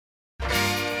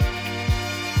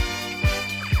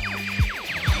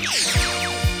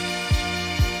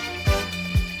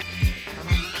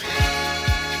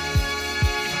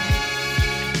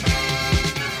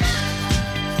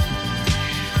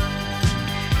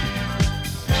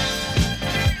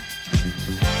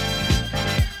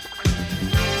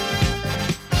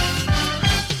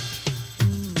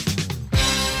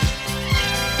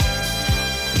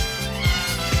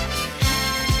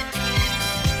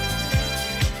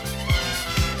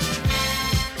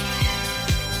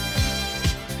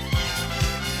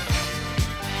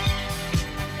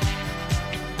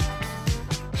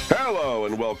Hello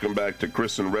and welcome back to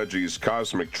Chris and Reggie's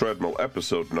Cosmic Treadmill,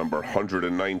 episode number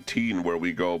 119, where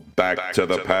we go back to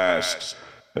the past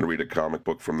and read a comic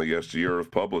book from the yesteryear of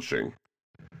publishing.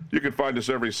 You can find us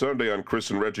every Sunday on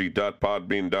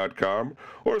chrisandreggie.podbean.com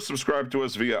or subscribe to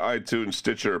us via iTunes,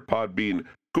 Stitcher, Podbean,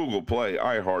 Google Play,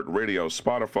 iHeartRadio,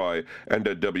 Spotify, and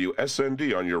a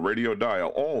WSND on your radio dial.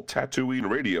 All Tatooine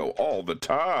radio, all the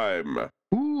time.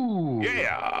 Ooh.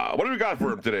 Yeah. What do we got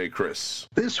for him today, Chris?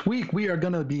 This week we are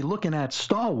going to be looking at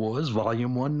Star Wars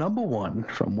Volume 1, Number 1,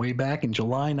 from way back in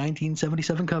July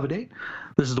 1977 cover date.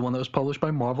 This is the one that was published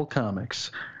by Marvel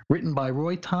Comics. Written by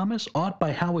Roy Thomas, art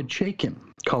by Howard Chaykin,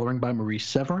 coloring by Maurice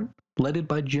Severin, leaded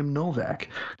by Jim Novak.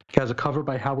 It has a cover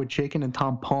by Howard Chaykin and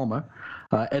Tom Palmer,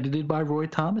 edited by Roy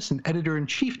Thomas, and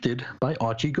editor-in-chiefed by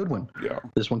Archie Goodwin. Yeah.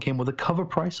 This one came with a cover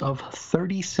price of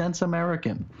 30 cents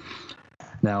American.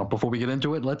 Now, before we get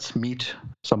into it, let's meet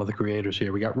some of the creators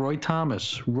here. We got Roy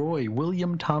Thomas, Roy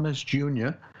William Thomas Jr.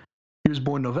 He was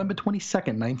born November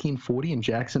 22nd, 1940 in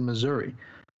Jackson, Missouri.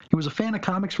 He was a fan of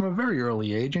comics from a very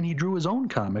early age, and he drew his own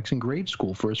comics in grade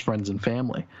school for his friends and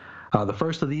family. The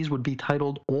first of these would be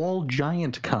titled All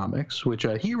Giant Comics, which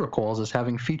he recalls as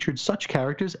having featured such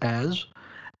characters as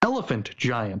Elephant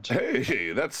Giant.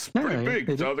 Hey, that's pretty big.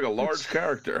 Sounds like a large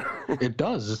character. It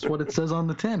does. It's what it says on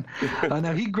the tin.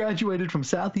 Now, he graduated from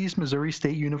Southeast Missouri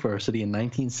State University in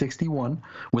 1961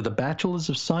 with a Bachelor's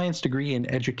of Science degree in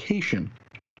education.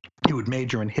 He would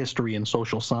major in history and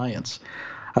social science.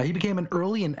 He became an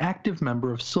early and active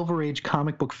member of Silver Age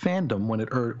comic book fandom when it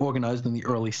organized in the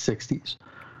early 60s.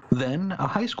 Then, a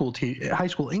high school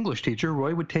English teacher,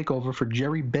 Roy would take over for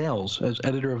Jerry Bales as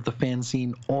editor of the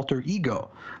fanzine Alter Ego.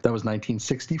 That was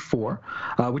 1964,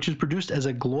 which is produced as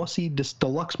a glossy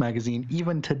deluxe magazine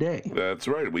even today. That's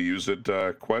right. We use it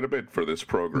quite a bit for this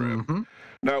program. Mm-hmm.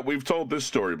 Now, we've told this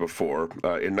story before.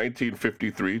 In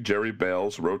 1953, Jerry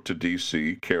Bales wrote to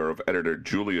D.C., care of editor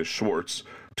Julius Schwartz,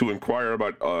 to inquire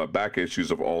about back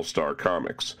issues of All-Star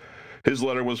Comics. His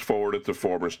letter was forwarded to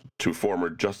former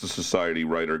Justice Society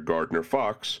writer Gardner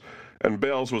Fox, and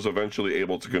Bales was eventually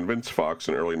able to convince Fox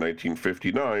in early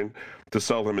 1959 to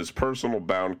sell him his personal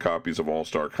bound copies of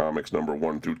All-Star Comics number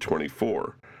 1 through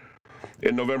 24.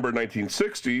 In November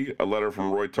 1960, a letter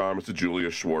from Roy Thomas to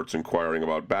Julius Schwartz inquiring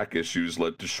about back issues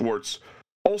led to Schwartz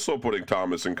also putting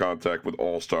Thomas in contact with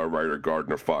All-Star writer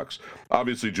Gardner Fox.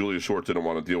 Obviously, Julius Schwartz didn't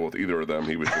want to deal with either of them.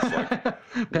 He was just like,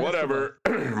 whatever,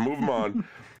 move him on.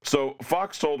 So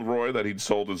Fox told Roy that he'd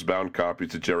sold his bound copy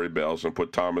to Jerry Bales and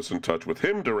put Thomas in touch with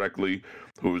him directly,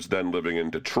 who was then living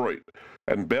in Detroit.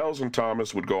 And Bales and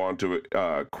Thomas would go on to,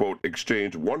 quote,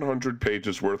 exchange 100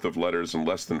 pages worth of letters in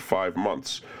less than 5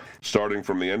 months, starting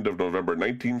from the end of November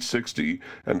 1960,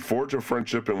 and forge a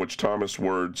friendship in which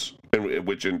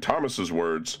in Thomas's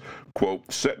words,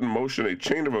 quote, set in motion a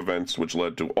chain of events which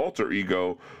led to Alter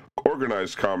Ego,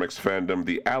 organized comics fandom,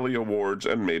 the Alley Awards,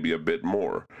 and maybe a bit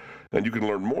more. And you can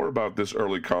learn more about this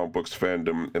early comic books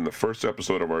fandom in the first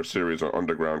episode of our series on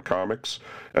Underground Comics,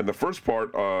 and the first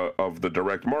part of The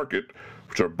Direct Market,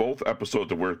 which are both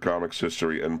episodes of Weird Comics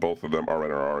history, and both of them are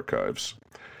in our archives.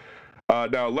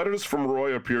 Now, letters from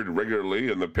Roy appeared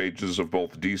regularly in the pages of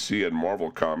both DC and Marvel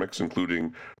Comics,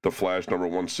 including The Flash number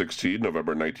 116,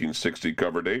 November 1960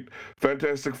 cover date,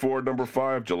 Fantastic Four number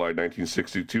 5, July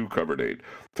 1962 cover date,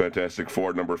 Fantastic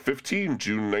Four number 15,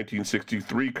 June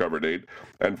 1963 cover date,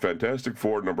 and Fantastic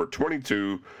Four number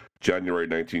 22, January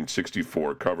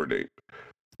 1964 cover date.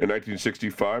 In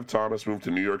 1965, Thomas moved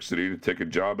to New York City to take a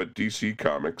job at DC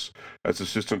Comics as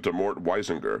assistant to Mort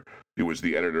Weisinger, who was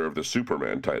the editor of the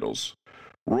Superman titles.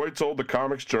 Roy told the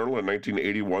Comics Journal in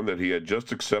 1981 that he had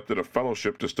just accepted a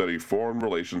fellowship to study foreign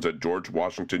relations at George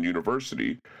Washington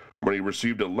University when he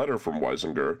received a letter from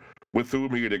Weisinger, with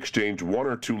whom he had exchanged 1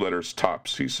 or 2 letters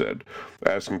tops, he said,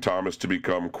 asking Thomas to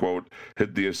become, quote,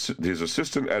 his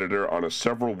assistant editor on a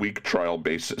several-week trial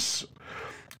basis.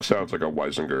 Sounds like a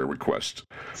Weisinger request.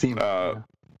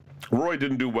 Roy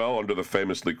didn't do well under the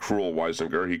famously cruel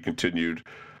Weisinger. He continued,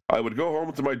 I would go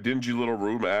home to my dingy little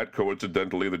room at,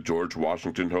 coincidentally, the George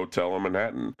Washington Hotel in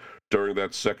Manhattan during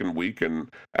that second week, and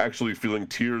actually feeling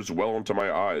tears well into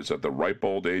my eyes at the ripe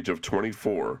old age of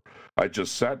 24. I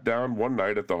just sat down one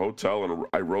night at the hotel and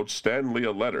I wrote Stan Lee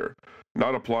a letter,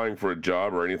 not applying for a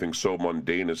job or anything so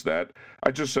mundane as that.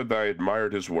 I just said that I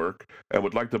admired his work and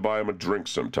would like to buy him a drink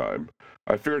sometime.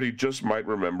 I feared he just might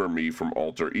remember me from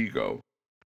Alter Ego.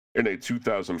 In a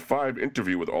 2005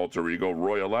 interview with Alter Ego,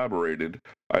 Roy elaborated,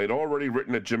 I had already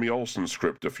written a Jimmy Olsen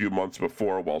script a few months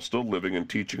before while still living and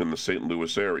teaching in the St.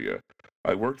 Louis area.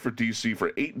 I worked for DC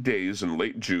for 8 days in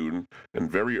late June and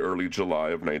very early July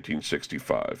of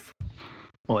 1965.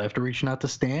 Well, after reaching out to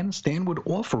Stan would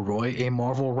offer Roy a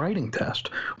Marvel writing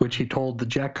test, which he told the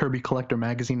Jack Kirby Collector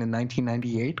magazine in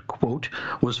 1998, quote,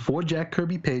 was 4 Jack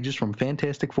Kirby pages from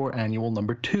Fantastic Four Annual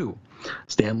number 2.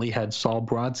 Stan Lee had Saul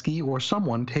Brodsky or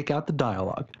someone take out the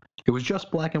dialogue. It was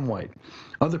just black and white.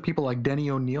 Other people like Denny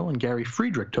O'Neil and Gary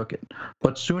Friedrich took it,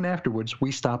 but soon afterwards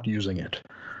we stopped using it.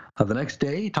 The next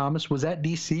day, Thomas was at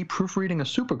D.C. proofreading a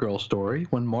Supergirl story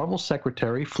when Marvel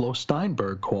secretary Flo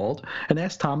Steinberg called and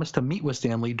asked Thomas to meet with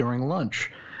Stan Lee during lunch,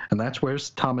 and that's where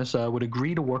Thomas would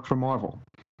agree to work for Marvel.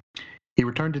 He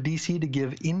returned to D.C. to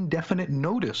give indefinite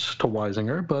notice to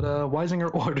Weisinger, but Weisinger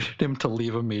ordered him to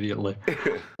leave immediately.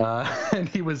 And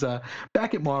he was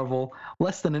back at Marvel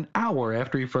less than an hour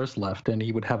after he first left, and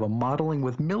he would have a Modeling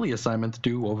with Millie assignment to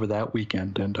do over that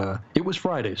weekend. And it was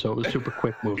Friday, so it was super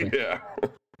quick moving. Yeah.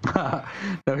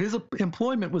 Now, his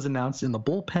employment was announced in the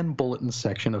Bullpen Bulletin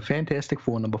section of Fantastic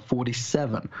Four number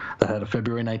 47 that had a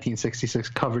February 1966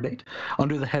 cover date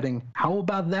under the heading, How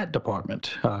About That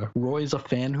Department? Roy's a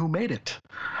fan who made it.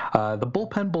 The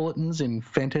Bullpen Bulletins in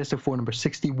Fantastic Four number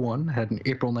 61 had an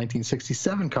April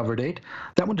 1967 cover date.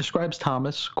 That one describes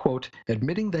Thomas, quote,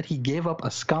 admitting that he gave up a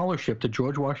scholarship to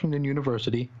George Washington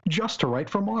University just to write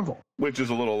for Marvel. Which is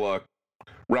a little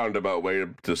roundabout way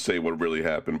to say what really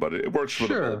happened, but it works for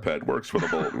the bullpen, works for the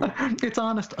bulletin. It's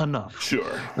honest enough.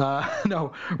 Sure.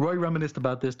 No, Roy reminisced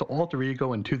about this to Alter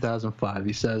Ego in 2005.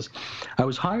 He says, I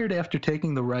was hired after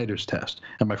taking the writer's test,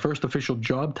 and my first official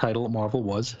job title at Marvel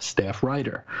was staff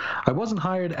writer. I wasn't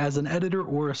hired as an editor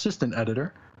or assistant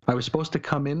editor. I was supposed to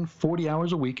come in 40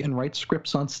 hours a week and write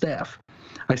scripts on staff.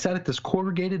 I sat at this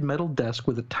corrugated metal desk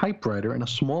with a typewriter in a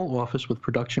small office with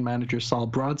production manager Saul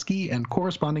Brodsky and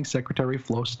corresponding secretary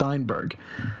Flo Steinberg.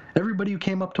 Everybody who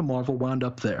came up to Marvel wound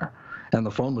up there, and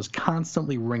the phone was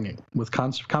constantly ringing, with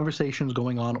conversations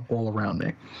going on all around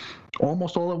me.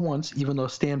 Almost all at once, even though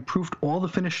Stan proofed all the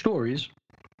finished stories,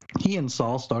 he and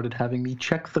Saul started having me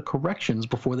check the corrections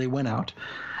before they went out,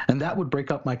 and that would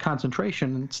break up my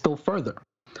concentration still further.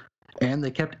 And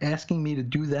they kept asking me to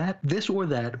do that, this or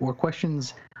that, or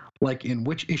questions like in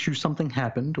which issue something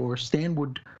happened, or Stan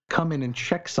would come in and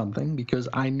check something because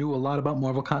I knew a lot about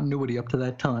Marvel continuity up to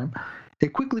that time.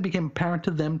 It quickly became apparent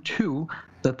to them, too,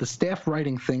 that the staff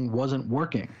writing thing wasn't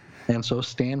working. And so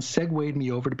Stan segued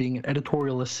me over to being an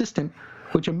editorial assistant,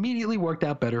 which immediately worked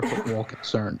out better for all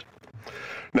concerned.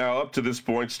 Now, up to this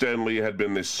point, Stan Lee had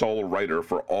been the sole writer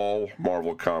for all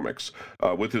Marvel comics,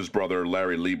 with his brother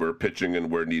Larry Lieber pitching in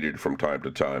where needed from time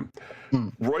to time.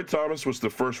 Roy Thomas was the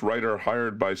first writer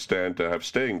hired by Stan to have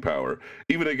staying power,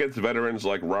 even against veterans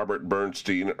like Robert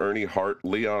Bernstein, Ernie Hart,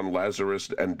 Leon Lazarus,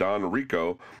 and Don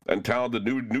Rico, and talented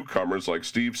newcomers like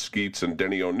Steve Skeets and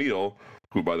Denny O'Neil,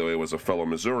 who, by the way, was a fellow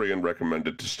Missourian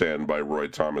recommended to Stan by Roy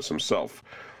Thomas himself.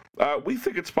 We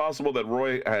think it's possible that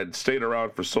Roy had stayed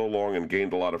around for so long and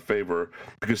gained a lot of favor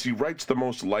because he writes the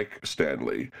most like Stan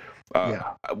Lee.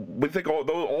 We think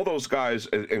all those guys,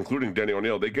 including Denny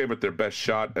O'Neil, they gave it their best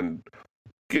shot and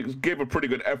gave a pretty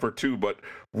good effort too. But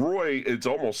Roy, it's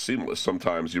almost seamless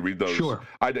sometimes. You read those. Sure.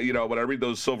 When I read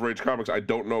those Silver Age comics, I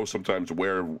don't know sometimes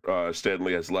where Stan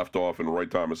Lee has left off and Roy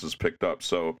Thomas has picked up.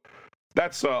 So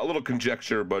that's a little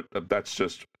conjecture, but that's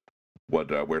just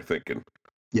what we're thinking.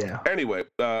 Yeah. Anyway,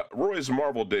 Roy's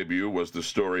Marvel debut was the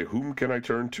story Whom Can I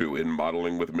Turn To in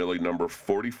Modeling with Millie number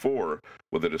 44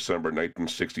 with a December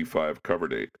 1965 cover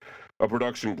date. A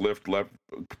production glitch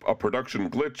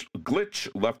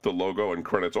left the logo and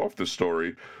credits off the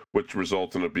story, which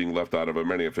results in it being left out of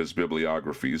many of his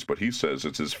bibliographies, but he says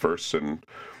it's his first, and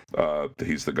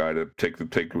he's the guy to take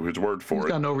his word for it.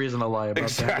 He's got no reason to lie about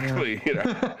exactly,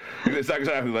 that. Yeah. It's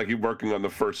exactly like he's working on the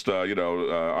first,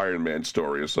 Iron Man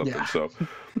story or something. Yeah. So,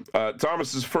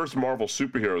 Thomas's first Marvel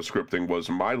superhero scripting was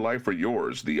My Life or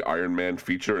Yours, the Iron Man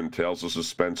feature in Tales of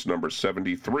Suspense number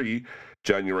 73,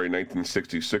 January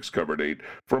 1966 cover date,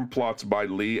 from plots by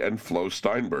Lee and Flo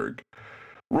Steinberg.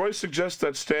 Roy suggests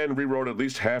that Stan rewrote at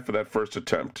least half of that first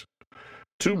attempt.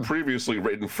 Two previously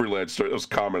written freelance stories, that was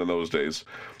common in those days.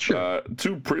 Sure.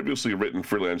 Two previously written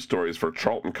freelance stories for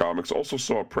Charlton Comics also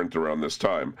saw a print around this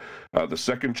time. The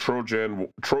second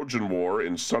Trojan War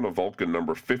in Son of Vulcan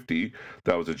number 50,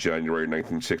 that was a January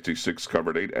 1966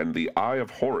 cover date, and The Eye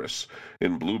of Horus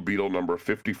in Blue Beetle number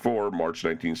 54, March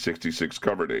 1966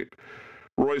 cover date.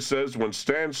 Roy says, when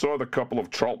Stan saw the couple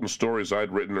of Charlton stories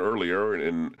I'd written earlier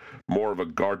in more of a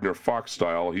Gardner Fox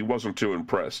style, he wasn't too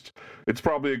impressed. It's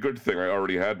probably a good thing I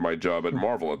already had my job at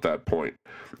Marvel at that point.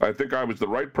 I think I was the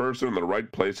right person in the right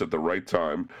place at the right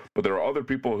time, but there are other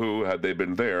people who, had they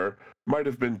been there, might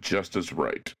have been just as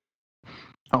right.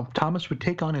 Thomas would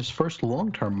take on his first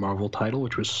long-term Marvel title,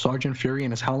 which was Sergeant Fury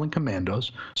and his Howling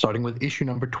Commandos, starting with issue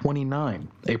number 29,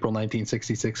 April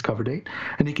 1966 cover date,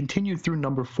 and he continued through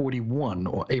number 41,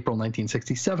 or April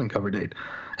 1967 cover date,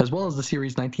 as well as the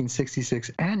series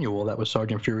 1966 annual that was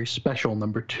Sergeant Fury Special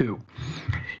number 2.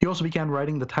 He also began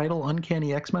writing the title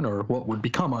Uncanny X-Men, or what would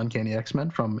become Uncanny X-Men,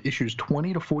 from issues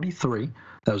 20 to 43,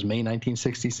 that was May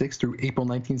 1966 through April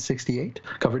 1968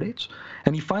 cover dates,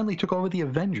 and he finally took over the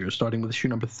Avengers, starting with issue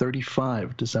number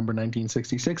 35, December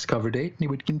 1966 cover date, and he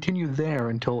would continue there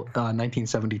until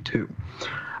 1972.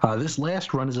 This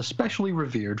last run is especially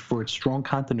revered for its strong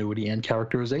continuity and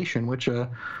characterization, which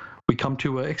we come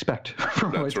to expect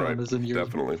from Roy Thomas in years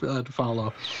to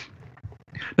follow.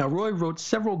 Now, Roy wrote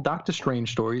several Doctor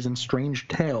Strange stories and Strange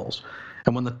Tales,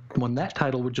 and when that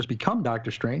title would just become Doctor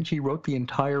Strange, he wrote the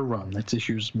entire run. That's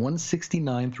issues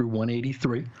 169 through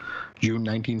 183, June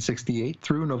 1968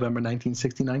 through November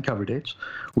 1969 cover dates,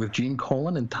 with Gene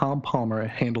Colan and Tom Palmer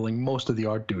handling most of the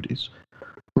art duties.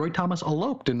 Roy Thomas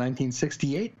eloped in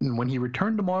 1968, and when he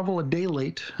returned to Marvel a day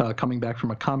late, coming back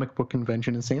from a comic book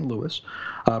convention in St. Louis,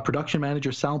 production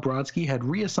manager Sal Brodsky had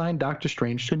reassigned Doctor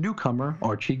Strange to newcomer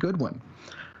Archie Goodwin.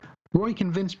 Roy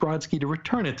convinced Brodsky to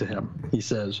return it to him. He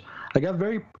says, "I got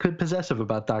very possessive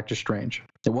about Doctor Strange.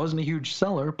 It wasn't a huge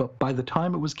seller, but by the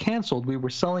time it was canceled, we were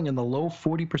selling in the low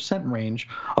 40% range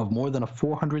of more than a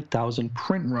 400,000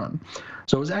 print run.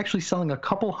 So it was actually selling a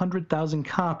couple 100,000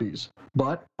 copies.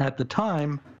 But at the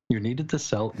time, you needed to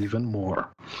sell even more."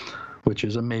 Which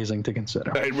is amazing to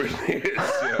consider. It really is,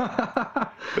 yeah.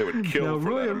 They would kill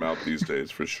for that amount these days,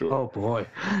 for sure. Oh, boy.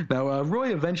 Now,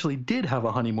 Roy eventually did have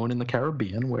a honeymoon in the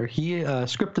Caribbean, where he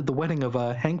scripted the wedding of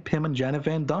Hank Pym and Janet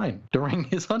Van Dyne during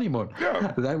his honeymoon.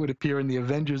 Yeah. That would appear in the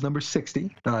Avengers number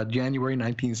 60, January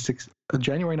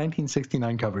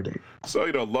 1969 cover date. So,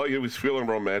 he was feeling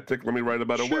romantic. Let me write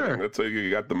about a wedding. That's how you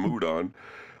got the mood on.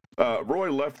 Roy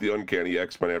left the Uncanny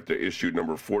X-Men after issue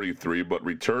number 43, but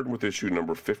returned with issue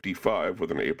number 55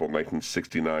 with an April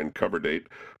 1969 cover date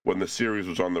when the series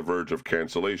was on the verge of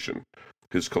cancellation.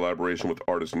 His collaboration with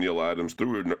artist Neal Adams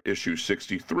through issue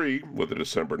 63, with a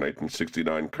December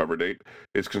 1969 cover date,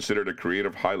 is considered a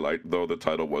creative highlight, though the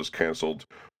title was canceled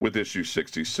with issue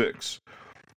 66.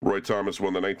 Roy Thomas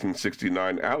won the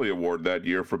 1969 Alley Award that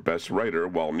year for Best Writer,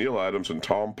 while Neal Adams and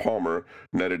Tom Palmer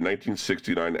netted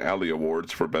 1969 Alley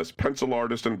Awards for Best Pencil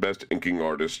Artist and Best Inking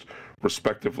Artist,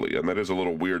 respectively. And that is a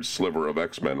little weird sliver of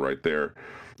X-Men right there.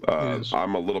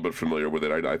 I'm a little bit familiar with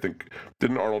it. I think,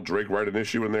 didn't Arnold Drake write an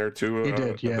issue in there, too? He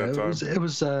did, yeah. It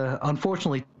was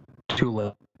unfortunately too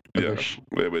late. Yeah,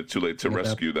 it was too late to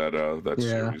rescue that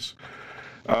series.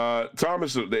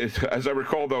 Thomas, as I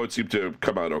recall, though, it seemed to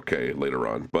come out okay later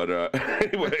on. But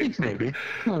anyway, maybe.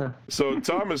 So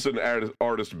Thomas and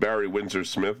artist Barry Windsor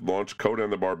Smith launched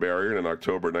Conan the Barbarian in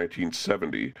October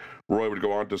 1970. Roy would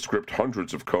go on to script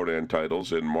hundreds of Conan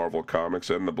titles in Marvel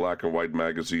Comics and the black and white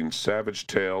magazine Savage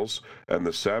Tales and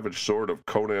the Savage Sword of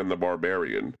Conan the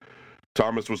Barbarian.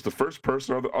 Thomas was the first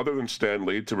person other than Stan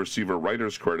Lee to receive a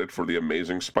writer's credit for The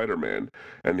Amazing Spider-Man,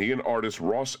 and he and artist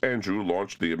Ross Andru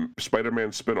launched the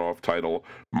Spider-Man spin-off title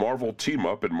Marvel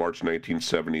Team-Up in March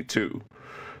 1972.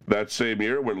 That same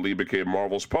year, when Lee became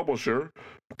Marvel's publisher,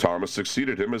 Thomas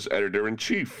succeeded him as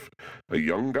editor-in-chief, a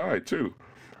young guy, too.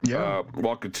 Yeah.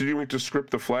 While continuing to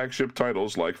script the flagship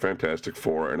titles like Fantastic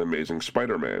Four and Amazing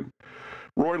Spider-Man.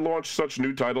 Roy launched such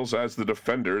new titles as The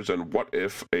Defenders and What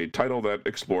If, a title that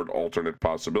explored alternate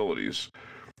possibilities.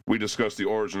 We discussed the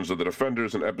origins of The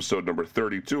Defenders in episode number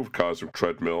 32 of Cosmic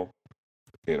Treadmill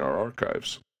in our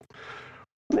archives.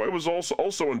 Roy was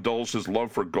also indulged his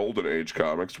love for Golden Age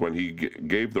comics when he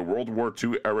gave the World War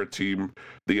II era team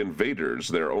The Invaders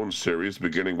their own series,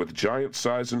 beginning with Giant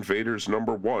Size Invaders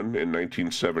number 1 in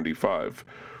 1975.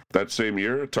 That same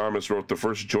year, Thomas wrote the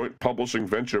first joint publishing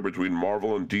venture between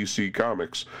Marvel and DC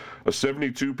Comics, a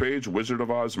 72-page Wizard of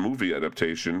Oz movie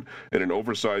adaptation in an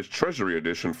oversized Treasury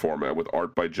Edition format with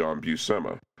art by John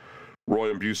Buscema.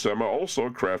 Roy and Buscema also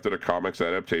crafted a comics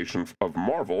adaptation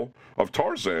of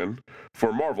Tarzan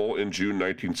for Marvel in June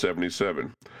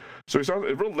 1977. So he sounds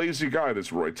a real lazy guy,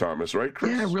 this Roy Thomas, right,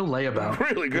 Chris? Yeah, real layabout.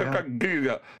 Really good.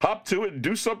 Yeah. Hop to it and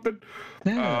do something.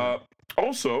 Yeah.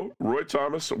 Also, Roy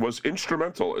Thomas was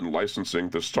instrumental in licensing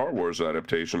the Star Wars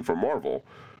adaptation for Marvel.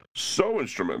 So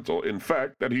instrumental, in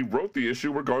fact, that he wrote the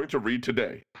issue we're going to read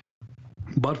today.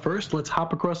 But first, let's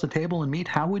hop across the table and meet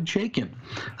Howard Chaykin.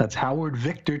 That's Howard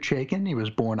Victor Chaykin. He was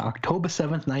born October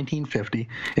 7th, 1950,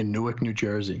 in Newark, New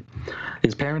Jersey.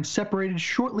 His parents separated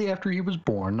shortly after he was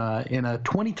born. In a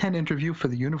 2010 interview for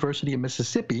the University of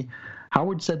Mississippi,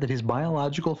 Howard said that his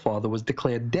biological father was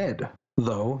declared dead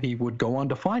though he would go on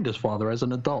to find his father as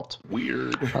an adult.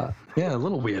 Weird. Yeah, a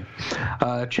little weird.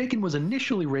 Chaykin was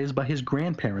initially raised by his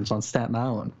grandparents on Staten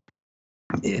Island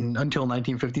until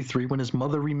 1953, when his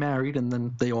mother remarried, and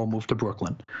then they all moved to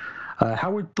Brooklyn.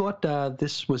 Howard thought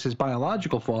this was his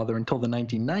biological father until the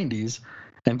 1990s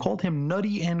and called him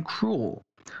nutty and cruel.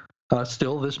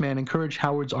 Still, this man encouraged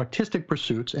Howard's artistic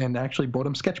pursuits and actually bought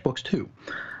him sketchbooks too.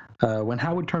 When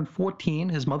Howard turned 14,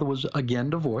 his mother was again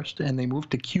divorced, and they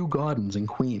moved to Kew Gardens in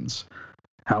Queens.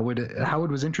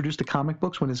 Howard was introduced to comic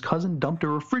books when his cousin dumped a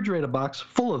refrigerator box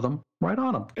full of them right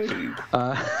on him. Hey.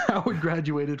 Howard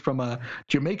graduated from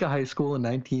Jamaica High School in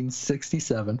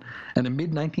 1967, and in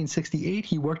mid-1968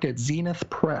 he worked at Zenith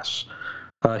Press.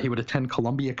 He would attend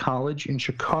Columbia College in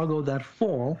Chicago that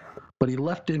fall, but he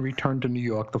left and returned to New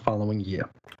York the following year.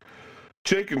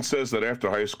 Chaykin says that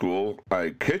after high school, I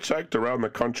hitchhiked around the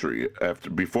country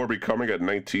before becoming, at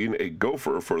 19, a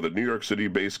gopher for the New York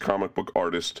City-based comic book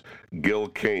artist Gil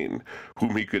Kane,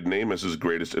 whom he could name as his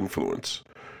greatest influence.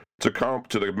 To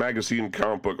the magazine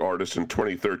Comic Book Artist in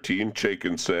 2013,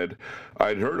 Chaykin said,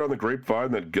 I'd heard on the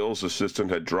grapevine that Gil's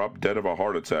assistant had dropped dead of a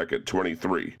heart attack at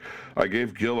 23. I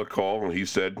gave Gil a call, and he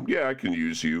said, yeah, I can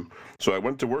use you. So I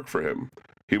went to work for him.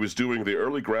 He was doing the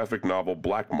early graphic novel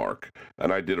Black Mark,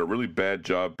 and I did a really bad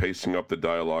job pasting up the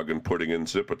dialogue and putting in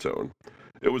Zipatone.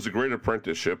 It was a great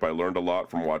apprenticeship. I learned a lot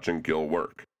from watching Gil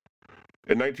work.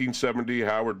 In 1970,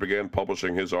 Howard began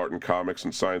publishing his art in comics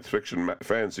and science fiction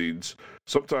fanzines,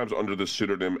 sometimes under the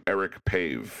pseudonym Eric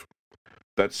Pave.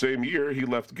 That same year, he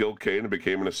left Gil Kane and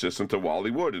became an assistant to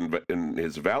Wally Wood in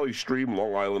his Valley Stream,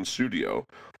 Long Island studio.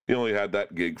 He only had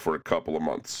that gig for a couple of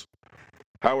months.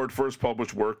 Howard's first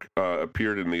published work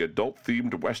appeared in the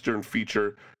adult-themed Western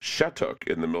feature Shattuck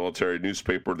in the military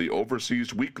newspaper The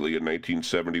Overseas Weekly in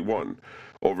 1971.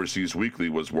 Overseas Weekly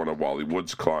was one of Wally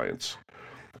Wood's clients.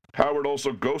 Howard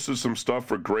also ghosted some stuff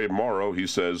for Gray Morrow. He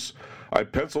says, I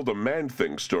penciled a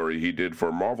Man-Thing story he did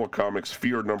for Marvel Comics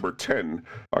Fear number 10,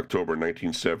 October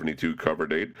 1972 cover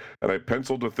date, and I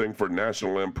penciled a thing for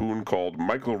National Lampoon called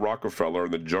Michael Rockefeller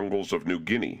in the Jungles of New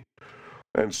Guinea.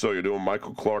 And so,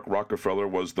 Michael Clark Rockefeller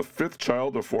was the fifth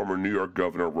child of former New York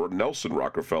Governor Nelson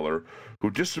Rockefeller,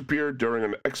 who disappeared during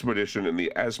an expedition in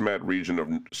the Asmat region of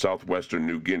southwestern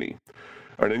New Guinea.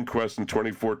 An inquest in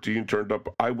 2014 turned up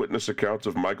eyewitness accounts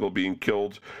of Michael being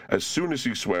killed as soon as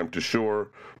he swam to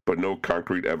shore, but no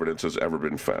concrete evidence has ever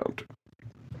been found.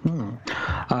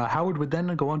 Howard would then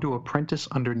go on to apprentice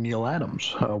under Neal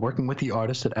Adams, working with the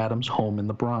artist at Adams' home in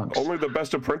the Bronx. Only the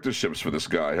best apprenticeships for this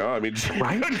guy, huh? I mean,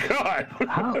 right? Good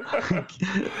God.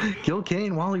 Gil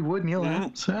Kane, Wally Wood, Neal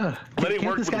Adams. Then he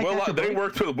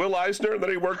worked with Will Eisner, and then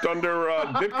he worked under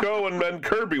Ditko and then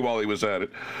Kirby while he was at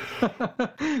it.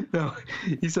 No,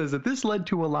 he says that this led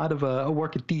to a lot of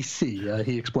work at DC.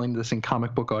 He explained this in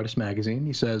Comic Book Artist magazine.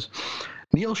 He says,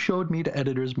 Neal showed me to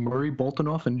editors Murray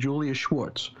Boltinoff and Julius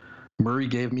Schwartz. Murray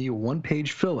gave me a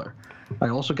one-page filler. I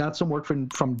also got some work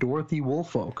from Dorothy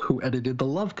Woolfolk, who edited the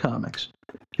Love comics.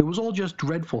 It was all just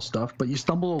dreadful stuff, but you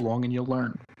stumble along and you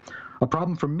learn. A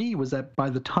problem for me was that by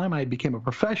the time I became a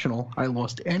professional, I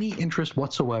lost any interest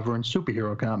whatsoever in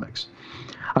superhero comics.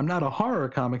 I'm not a horror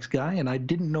comics guy, and I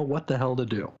didn't know what the hell to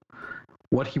do.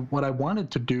 What I wanted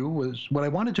to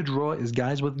draw is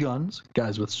guys with guns,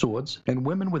 guys with swords, and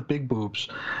women with big boobs,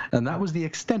 and that was the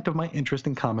extent of my interest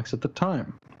in comics at the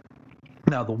time.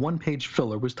 Now, the one-page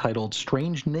filler was titled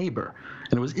Strange Neighbor,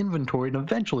 and it was inventoried and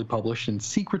eventually published in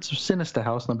Secrets of Sinister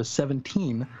House number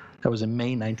 17. That was a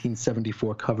May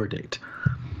 1974 cover date.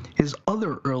 His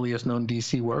other earliest known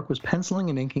DC work was penciling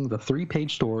and inking the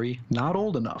three-page story Not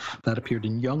Old Enough, that appeared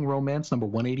in Young Romance number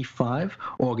 185,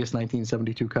 August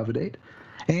 1972 cover date,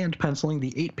 and penciling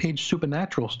the 8-page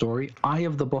supernatural story Eye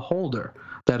of the Beholder,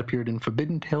 that appeared in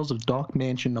Forbidden Tales of Dark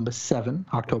Mansion number 7,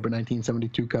 October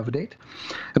 1972 cover date,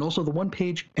 and also the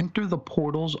one-page Enter the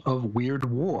Portals of Weird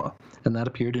War, and that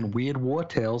appeared in Weird War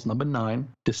Tales number 9,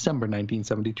 December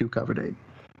 1972 cover date.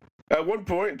 At one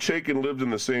point, Chaykin lived in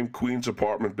the same Queens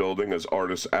apartment building as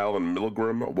artists Alan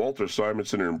Milgram, Walter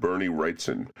Simonson, and Bernie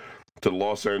Wrightson. To the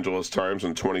Los Angeles Times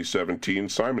in 2017,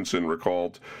 Simonson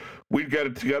recalled, we'd get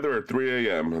it together at 3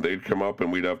 a.m. They'd come up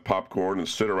and we'd have popcorn and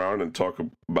sit around and talk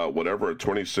about whatever a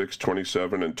 26,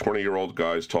 27, and 20-year-old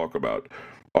guys talk about.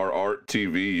 Our art,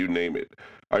 TV, you name it.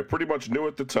 I pretty much knew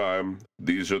at the time,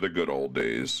 these are the good old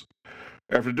days.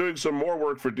 After doing some more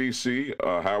work for DC,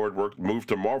 Howard moved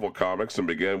to Marvel Comics and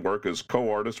began work as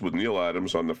co-artist with Neal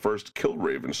Adams on the first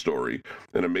Killraven story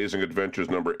in Amazing Adventures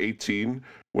number 18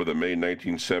 with a May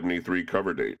 1973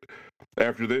 cover date.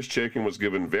 After this, Chaykin was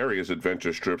given various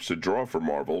adventure strips to draw for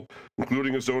Marvel,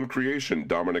 including his own creation,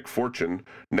 Dominic Fortune,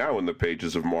 now in the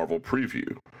pages of Marvel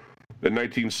Preview. In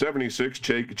 1976,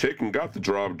 Chaykin got the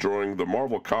job drawing the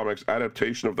Marvel Comics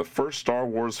adaptation of the first Star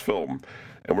Wars film,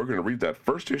 and we're going to read that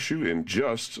first issue in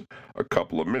just a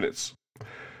couple of minutes.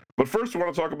 But first, I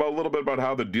want to talk about a little bit about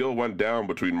how the deal went down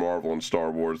between Marvel and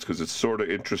Star Wars, because it's sort of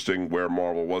interesting where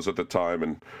Marvel was at the time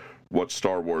and what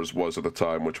Star Wars was at the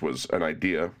time, which was an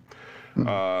idea.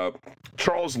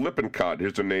 Charles Lippincott,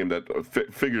 here's a name that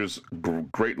figures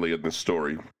greatly in this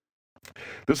story.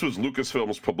 This was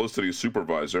Lucasfilm's publicity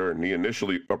supervisor, and he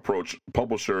initially approached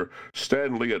publisher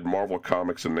Stan Lee at Marvel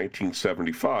Comics in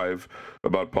 1975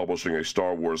 about publishing a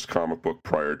Star Wars comic book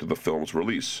prior to the film's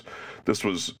release.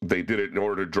 They did it in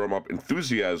order to drum up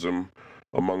enthusiasm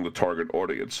among the target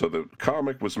audience. So the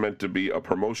comic was meant to be a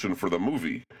promotion for the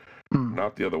movie,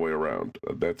 not the other way around.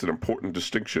 That's an important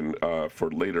distinction for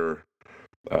later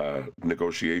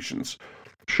negotiations.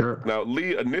 Sure. Now,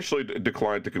 Lee initially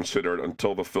declined to consider it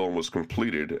until the film was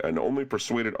completed, and only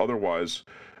persuaded otherwise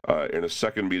in a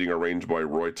second meeting arranged by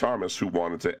Roy Thomas, who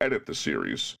wanted to edit the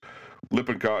series.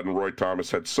 Lippincott and Roy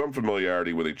Thomas had some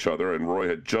familiarity with each other, and Roy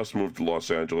had just moved to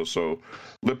Los Angeles, so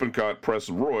Lippincott pressed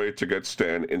Roy to get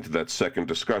Stan into that second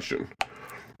discussion.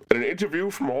 In an interview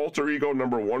from Alter Ego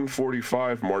number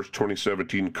 145, March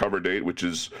 2017 cover date, which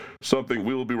is something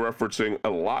we will be referencing a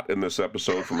lot in this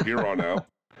episode from here on out,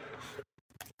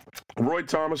 Roy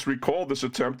Thomas recalled this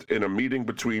attempt in a meeting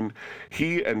between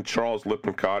he and Charles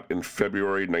Lippincott in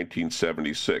February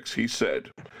 1976. He said,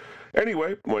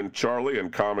 "Anyway, when Charlie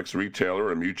and comics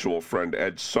retailer and mutual friend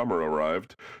Ed Summer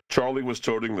arrived, Charlie was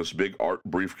toting this big art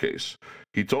briefcase.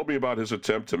 He told me about his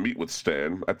attempt to meet with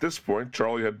Stan. At this point,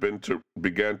 Charlie had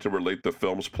began to relate the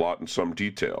film's plot in some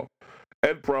detail.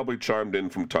 Ed probably chimed in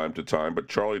from time to time, but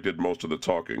Charlie did most of the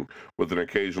talking, with an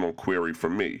occasional query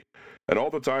from me. And all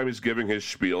the time he's giving his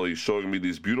spiel, he's showing me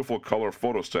these beautiful color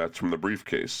photostats from the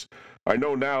briefcase. I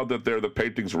know now that they're the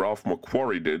paintings Ralph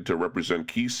McQuarrie did to represent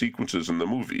key sequences in the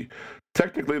movie.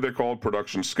 Technically, they're called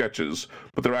production sketches,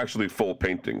 but they're actually full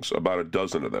paintings, about a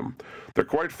dozen of them. They're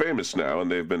quite famous now,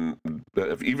 and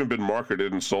have even been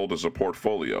marketed and sold as a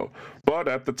portfolio. But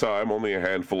at the time, only a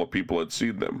handful of people had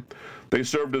seen them. They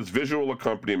served as visual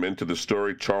accompaniment to the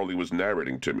story Charlie was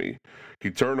narrating to me.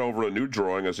 He turned over a new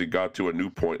drawing as he got to a new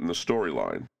point in the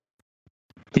storyline."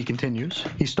 He continues,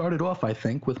 "He started off, I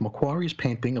think, with McQuarrie's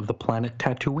painting of the planet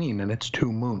Tatooine and its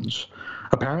 2 moons.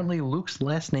 Apparently, Luke's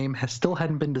last name still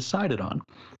hadn't been decided on.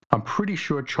 I'm pretty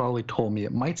sure Charlie told me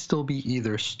it might still be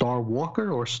either Star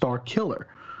Walker or Star Killer.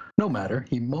 No matter,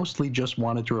 he mostly just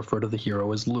wanted to refer to the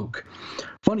hero as Luke.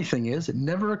 Funny thing is, it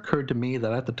never occurred to me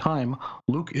that at the time,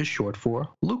 Luke is short for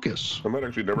Lucas." And that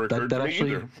actually never occurred to me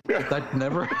either. Yeah. That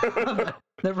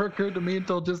never occurred to me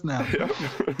until just now. Yeah.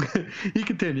 He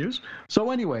continues,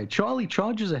 "So anyway, Charlie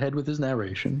charges ahead with his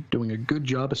narration, doing a good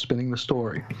job of spinning the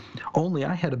story. Only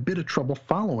I had a bit of trouble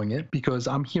following it because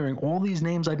I'm hearing all these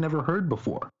names I'd never heard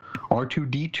before.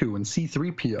 R2-D2 and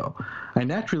C-3PO. I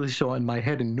naturally saw in my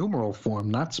head in numeral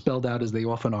form, not spelled out as they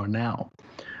often are now.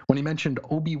 When he mentioned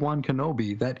Obi-Wan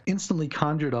Kenobi, that instantly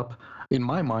conjured up, in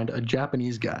my mind, a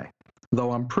Japanese guy.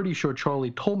 Though I'm pretty sure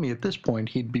Charlie told me at this point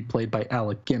he'd be played by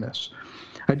Alec Guinness.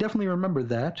 I definitely remember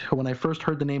that, when I first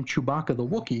heard the name Chewbacca the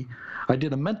Wookiee, I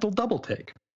did a mental double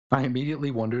take. I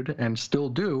immediately wondered, and still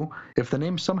do, if the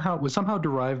name was somehow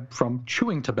derived from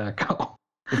chewing tobacco,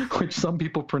 which some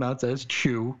people pronounce as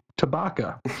chew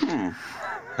tobacco.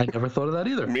 I never thought of that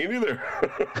either." Me neither.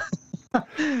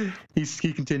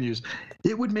 He continues,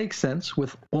 "It would make sense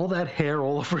with all that hair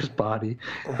all over his body,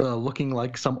 looking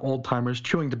like some old-timer's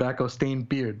chewing tobacco-stained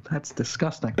beard. That's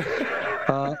disgusting.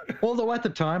 Although at the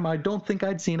time, I don't think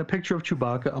I'd seen a picture of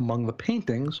Chewbacca among the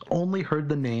paintings, only heard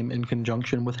the name in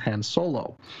conjunction with Han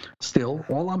Solo. Still,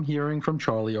 all I'm hearing from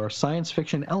Charlie are science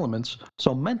fiction elements,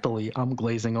 so mentally I'm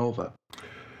glazing over."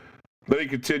 Then he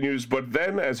continues, "But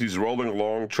then, as he's rolling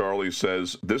along, Charlie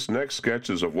says, this next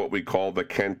sketch is of what we call the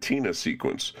Cantina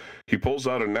sequence. He pulls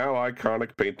out a now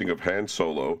iconic painting of Han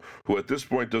Solo, who at this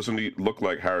point doesn't look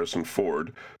like Harrison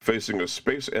Ford, facing a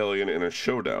space alien in a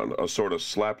showdown, a sort of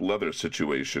slap leather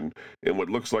situation, in what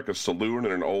looks like a saloon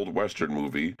in an old Western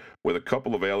movie, with a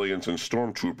couple of aliens and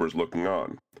stormtroopers looking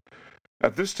on.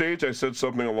 At this stage, I said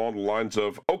something along the lines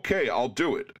of, 'Okay, I'll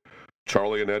do it.'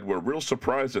 Charlie and Ed were real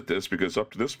surprised at this because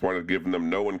up to this point I'd given them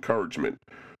no encouragement.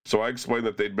 So I explained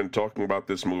that they'd been talking about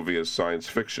this movie as science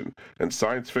fiction, and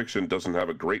science fiction doesn't have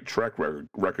a great track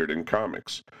record in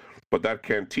comics. But that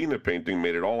Cantina painting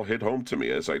made it all hit home to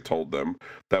me as I told them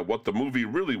that what the movie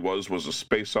really was a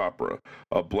space opera,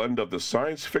 a blend of the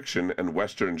science fiction and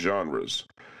Western genres.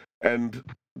 And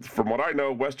from what I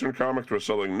know, Western comics were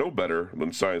selling no better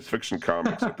than science fiction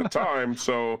comics at the time,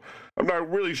 so I'm not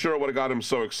really sure what got him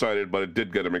so excited, but it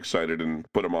did get him excited and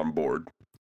put him on board.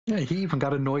 Yeah, he even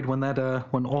got annoyed when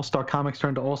when All Star Comics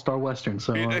turned to All Star Western.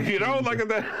 So look at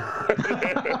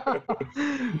that.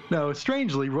 No,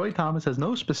 strangely, Roy Thomas has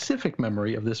no specific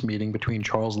memory of this meeting between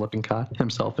Charles Lippincott,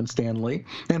 himself, and Stan Lee,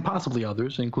 and possibly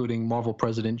others, including Marvel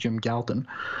president Jim Galton.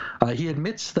 He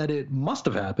admits that it must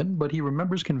have happened, but he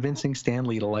remembers convincing Stan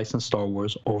Lee to license Star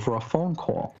Wars over a phone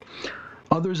call.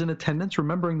 Others in attendance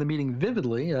remembering the meeting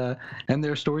vividly, and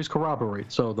their stories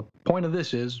corroborate. So the point of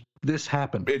this is, this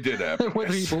happened. It did happen.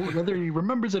 whether he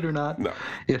remembers it or not, no.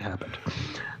 It happened.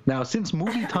 Now, since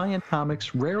movie tie-in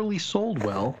comics rarely sold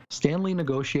well, Stan Lee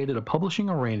negotiated a publishing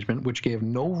arrangement which gave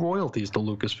no royalties to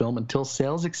Lucasfilm until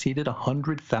sales exceeded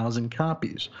 100,000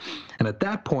 copies. And at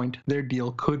that point, their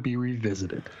deal could be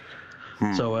revisited.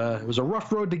 So it was a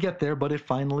rough road to get there, but it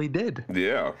finally did.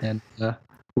 Yeah. And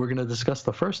we're going to discuss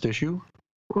the first issue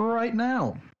right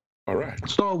now. All right.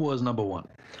 Star Wars #1.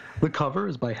 The cover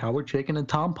is by Howard Chaykin and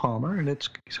Tom Palmer, and it's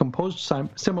composed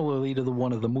similarly to the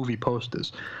one of the movie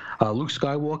posters. Luke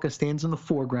Skywalker stands in the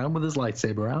foreground with his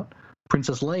lightsaber out.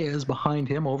 Princess Leia is behind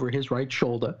him over his right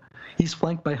shoulder. He's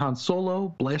flanked by Han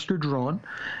Solo, blaster drawn,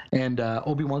 and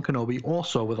Obi-Wan Kenobi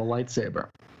also with a lightsaber.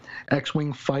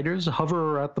 X-Wing fighters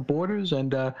hover at the borders,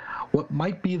 and what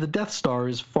might be the Death Star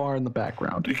is far in the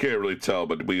background. You can't really tell,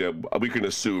 but we can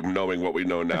assume, knowing what we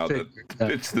know now, that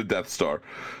it's the Death Star.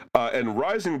 And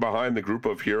rising behind the group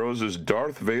of heroes is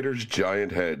Darth Vader's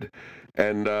giant head.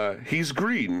 And he's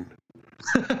green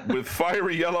with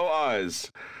fiery yellow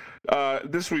eyes.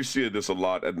 We see this a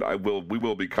lot, and we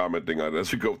will be commenting on it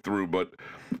as we go through. But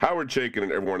Howard Chaykin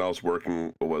and everyone else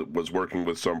was working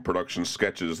with some production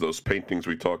sketches, those paintings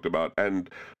we talked about, and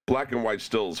black and white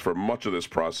stills for much of this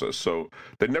process. So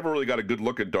they never really got a good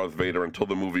look at Darth Vader until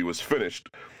the movie was finished.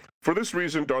 For this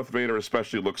reason, Darth Vader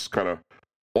especially looks kind of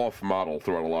off-model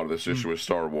throughout a lot of this issue of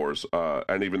Star Wars,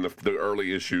 and even the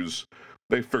early issues.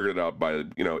 They figured it out by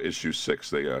issue 6.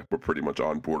 They were pretty much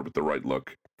on board with the right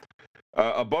look.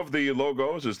 Above the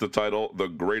logos is the title, The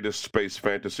Greatest Space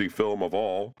Fantasy Film of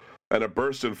All, and a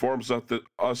burst informs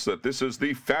us that this is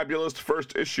the fabulous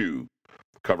first issue.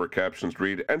 Cover captions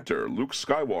read, Enter Luke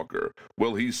Skywalker.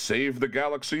 Will he save the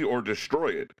galaxy or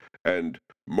destroy it? And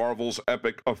Marvel's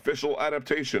epic official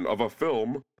adaptation of a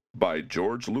film by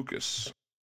George Lucas.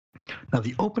 Now,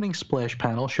 the opening splash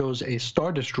panel shows a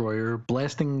Star Destroyer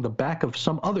blasting the back of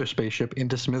some other spaceship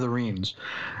into smithereens.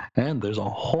 And there's a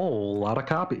whole lot of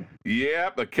copy. Yeah,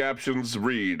 the captions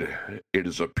read, It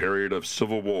is a period of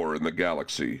civil war in the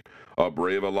galaxy. A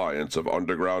brave alliance of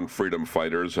underground freedom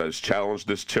fighters has challenged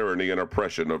this tyranny and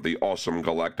oppression of the awesome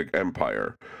galactic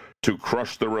empire. To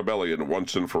crush the rebellion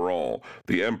once and for all,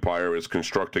 the Empire is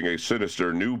constructing a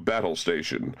sinister new battle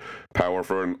station,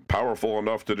 powerful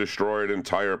enough to destroy an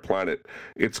entire planet.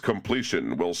 Its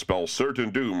completion will spell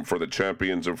certain doom for the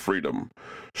champions of freedom.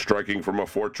 Striking from a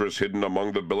fortress hidden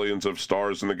among the billions of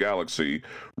stars in the galaxy,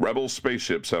 rebel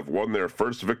spaceships have won their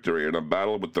first victory in a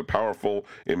battle with the powerful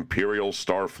Imperial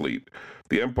Starfleet.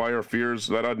 The Empire fears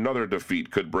that another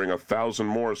defeat could bring 1,000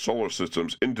 more solar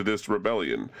systems into this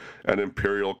rebellion, and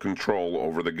Imperial control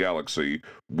over the galaxy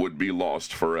would be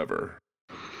lost forever.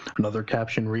 Another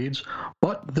caption reads,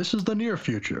 But this is the near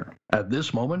future. At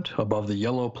this moment, above the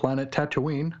yellow planet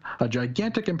Tatooine, a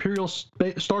gigantic Imperial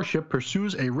starship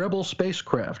pursues a rebel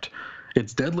spacecraft.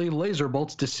 Its deadly laser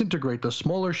bolts disintegrate the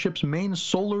smaller ship's main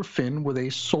solar fin with a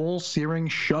soul-searing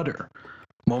shudder.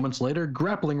 Moments later,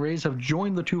 grappling rays have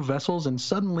joined the two vessels, and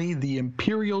suddenly the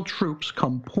Imperial troops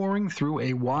come pouring through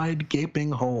a wide,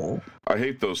 gaping hole. I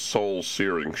hate those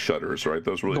soul-searing shudders, right?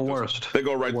 Those really the worst. They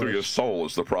go right through your soul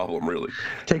is the problem, really.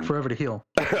 Take forever to heal.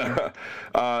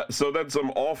 So then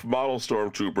some off-model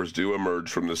stormtroopers do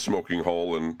emerge from this smoking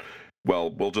hole, and,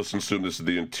 well, we'll just assume this is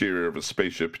the interior of a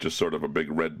spaceship, just sort of a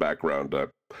big red background.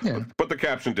 But the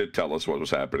caption did tell us what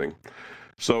was happening.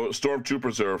 So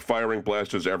stormtroopers are firing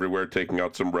blasters everywhere, taking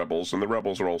out some rebels, and the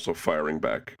rebels are also firing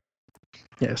back.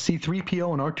 Yeah,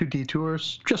 C-3PO and R2-D2 are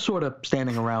just sort of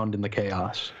standing around in the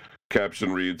chaos.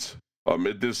 Caption reads,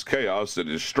 Amid this chaos, it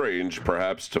is strange,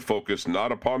 perhaps, to focus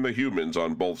not upon the humans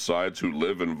on both sides who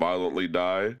live and violently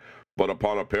die, but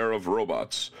upon a pair of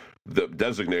robots,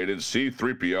 designated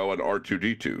C-3PO and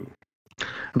R2-D2.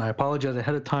 And I apologize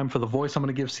ahead of time for the voice I'm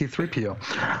going to give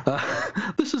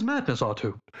C-3PO. This is madness,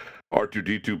 R2.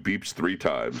 R2-D2 beeps 3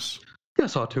 times.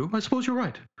 Yes, R2, I suppose you're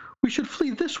right. We should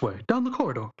flee this way, down the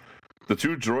corridor. The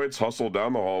two droids hustle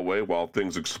down the hallway while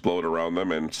things explode around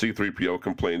them, and C-3PO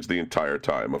complains the entire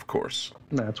time, of course.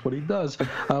 That's what he does.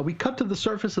 We cut to the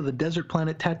surface of the desert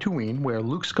planet Tatooine, where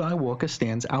Luke Skywalker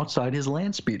stands outside his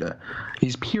land speeder.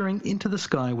 He's peering into the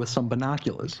sky with some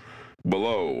binoculars.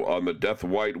 Below, on the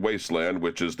death-white wasteland,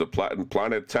 which is the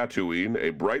planet Tatooine,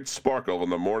 a bright sparkle in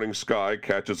the morning sky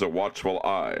catches a watchful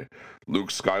eye. Luke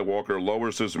Skywalker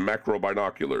lowers his macro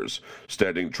binoculars,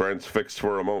 standing transfixed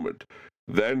for a moment.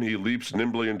 Then he leaps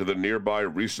nimbly into the nearby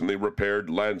recently repaired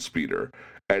land speeder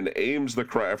and aims the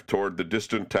craft toward the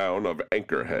distant town of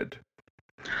Anchorhead.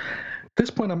 At this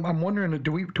point, I'm wondering,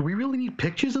 do we really need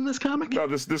pictures in this comic? No,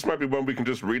 this might be one we can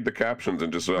just read the captions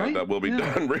and just Right? that will be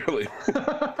done, really.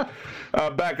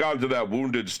 Back onto that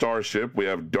wounded starship, we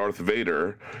have Darth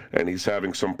Vader, and he's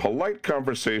having some polite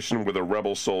conversation with a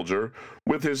rebel soldier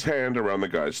with his hand around the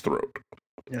guy's throat.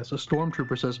 Yes, a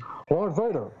stormtrooper says, Lord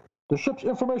Vader, the ship's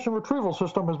information retrieval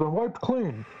system has been wiped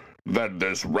clean. Then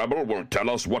this rebel will tell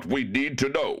us what we need to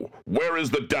know. Where is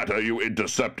the data you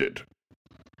intercepted?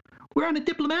 "We're on a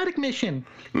diplomatic mission."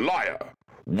 Liar!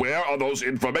 Where are those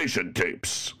information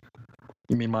tapes?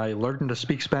 You mean my learn to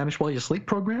speak Spanish while you sleep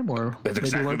program? Or That's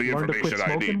exactly the learn to quit information I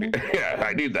smoking? need. Yeah,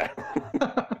 I need that.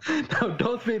 No,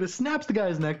 Darth Vader snaps the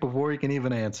guy's neck before he can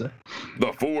even answer.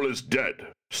 The fool is dead.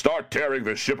 Start tearing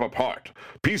the ship apart,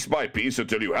 piece by piece,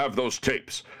 until you have those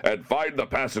tapes, and find the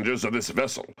passengers of this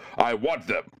vessel. I want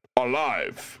them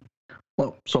alive.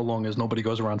 Well, so long as nobody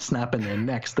goes around snapping their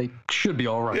necks, they should be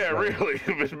all right. Yeah, right?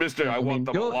 really, Mister. I want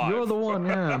them alive. You're the one,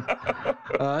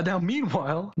 yeah. Now,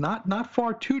 meanwhile, not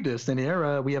far too distant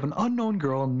here, we have an unknown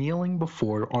girl kneeling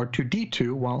before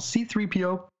R2-D2 while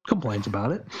C-3PO complains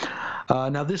about it.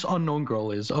 Now, this unknown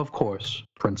girl is, of course,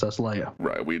 Princess Leia.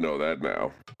 Right, we know that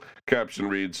now. Caption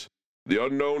reads, "The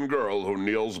unknown girl who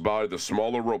kneels by the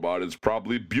smaller robot is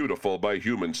probably beautiful by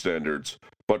human standards,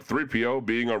 but 3PO,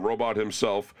 being a robot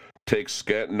himself, takes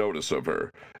scant notice of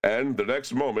her, and the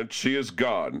next moment she is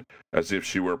gone, as if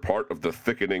she were part of the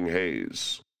thickening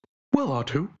haze." Well,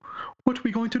 R2, what are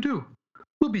we going to do?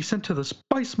 We'll be sent to the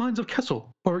spice mines of Kessel,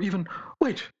 or even,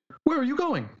 wait, where are you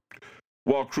going?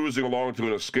 While cruising along to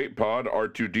an escape pod,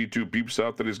 R2-D2 beeps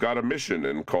out that he's got a mission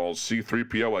and calls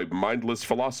C-3PO a mindless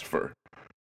philosopher.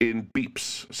 In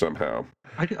beeps, somehow.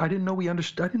 I didn't know we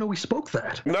understood. I didn't know we spoke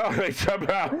that. No, they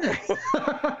somehow.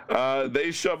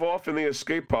 They shove off in the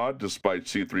escape pod despite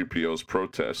C-3PO's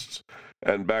protests.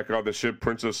 And back on the ship,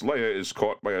 Princess Leia is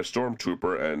caught by a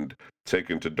stormtrooper and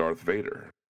taken to Darth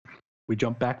Vader. We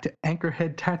jump back to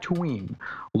Anchorhead, Tatooine.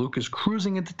 Luke is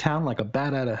cruising into town like a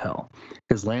bat out of hell.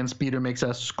 His land speeder makes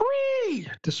a scree,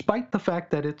 despite the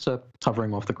fact that it's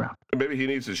hovering off the ground. Maybe he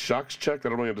needs his shocks checked. I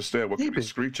don't really understand what could be Maybe.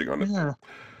 screeching on it.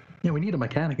 Yeah, we need a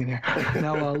mechanic in here.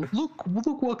 Now,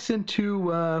 Luke walks into,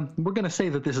 we're going to say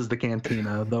that this is the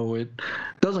cantina, though it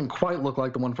doesn't quite look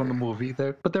like the one from the movie.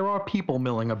 But there are people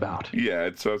milling about. Yeah,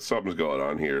 it's something's going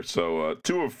on here. So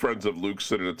two of friends of Luke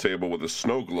sit at a table with a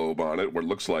snow globe on it, where it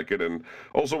looks like it, and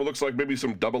also it looks like maybe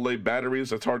some AA batteries.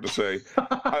 That's hard to say.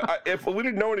 If we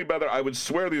didn't know any better, I would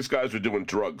swear these guys were doing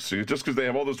drugs. See, just because they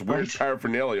have all this weird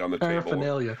paraphernalia on the table.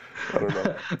 Paraphernalia. I don't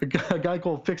know. A guy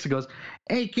called Fixer goes,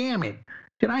 "Hey, Cammy,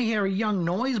 did I hear a young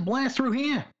noise blast through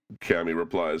here?" Cammy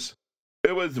replies,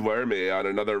 "It was Wormy on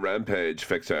another rampage,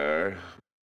 Fixer."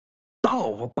 Oh,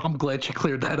 well, I'm glad you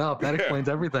cleared that up. That explains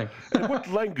everything. And what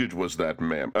language was that,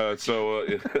 ma'am? So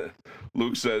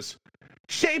Luke says,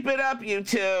 "Shape it up, you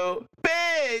two.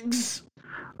 Biggs!"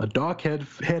 A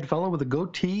dark-haired fellow with a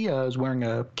goatee is wearing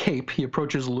a cape. He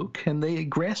approaches Luke, and they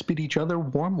grasp at each other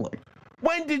warmly.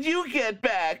 "When did you get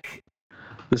back?"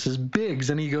 This is Biggs,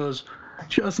 and he goes,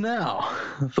 "Just now.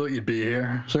 Thought you'd be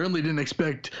here. Certainly didn't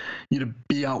expect you to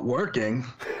be out working."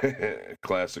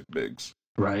 Classic Biggs.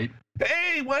 Right?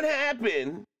 "Hey, what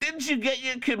happened? Didn't you get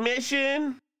your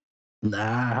commission?"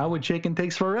 Nah, Howard Chaykin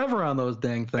takes forever on those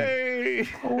dang things. Hey!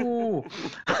 Oh,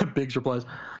 Biggs replies,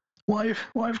 why,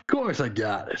 of course I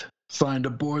got it. Signed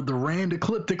aboard the Rand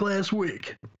Ecliptic last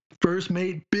week. First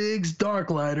mate Biggs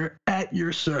Darklighter at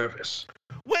your service."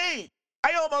 Wait!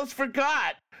 I almost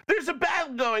forgot! There's a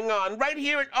battle going on right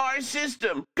here at our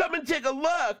system. Come and take a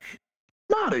look.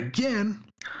 "Not again.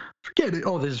 Forget it."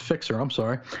 Oh, this is Fixer. I'm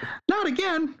sorry. "Not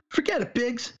again. Forget it,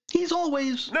 Biggs. He's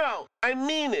always..." No, I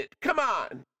mean it. Come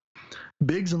on.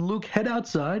 Biggs and Luke head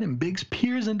outside, and Biggs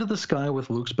peers into the sky with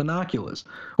Luke's binoculars.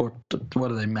 Or,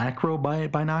 what are they, macro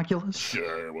binoculars?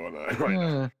 Sure, why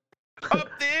not? Up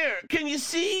there, can you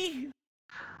see?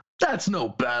 "That's no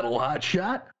battle,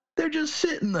 hotshot. They're just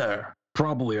sitting there.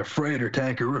 Probably a freighter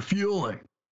tanker refueling."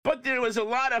 But there was a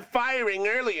lot of firing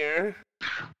earlier.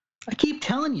 "I keep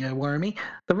telling you, Wormy,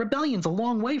 the rebellion's a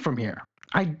long way from here.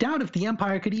 I doubt if the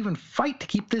Empire could even fight to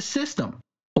keep this system.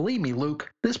 Believe me,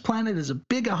 Luke, this planet is a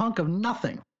big hunk of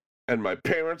nothing. And my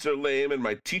parents are lame and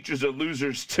my teachers are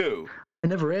losers too. I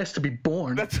never asked to be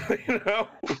born. That's,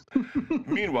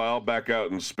 Meanwhile, back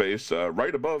out in space,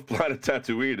 right above planet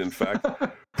Tatooine, in fact,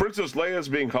 Princess Leia is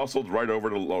being hustled right over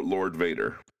to Lord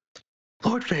Vader.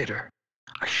 Lord Vader,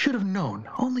 I should have known.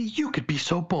 Only you could be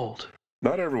so bold.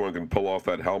 Not everyone can pull off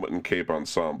that helmet and cape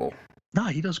ensemble. No,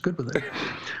 he does good with it.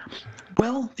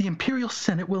 Well, the Imperial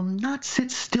Senate will not sit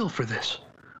still for this.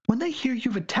 When they hear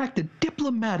you've attacked a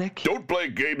diplomatic... Don't play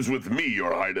games with me,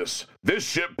 Your Highness. This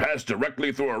ship passed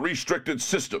directly through a restricted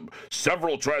system.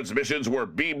 Several transmissions were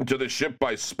beamed to the ship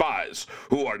by spies,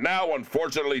 who are now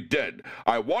unfortunately dead.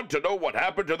 I want to know what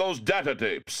happened to those data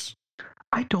tapes.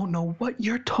 I don't know what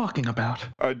you're talking about.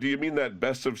 Do you mean that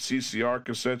Best of CCR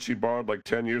cassette she borrowed like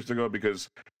 10 years ago? Because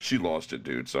she lost it,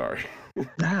 dude. Sorry.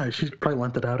 Nah, she's probably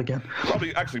lent it out again.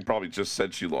 Probably just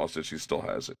said she lost it. She still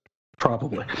has it.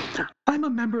 Probably. I'm a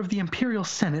member of the Imperial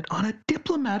Senate on a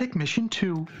diplomatic mission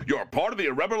to... You're part of the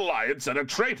Rebel Alliance and a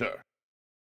traitor.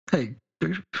 Hey,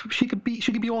 she could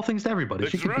be all things to everybody.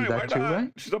 That's she could right, be that too,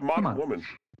 right? She's a modern woman.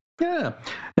 Yeah.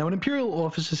 Now, an Imperial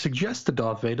officer suggests to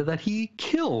Darth Vader that he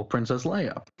kill Princess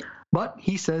Leia, but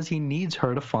he says he needs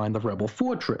her to find the Rebel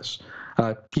fortress.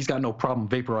 He's got no problem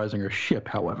vaporizing her ship,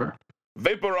 however.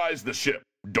 Vaporize the ship.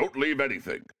 Don't leave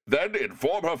anything. Then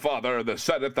inform her father and the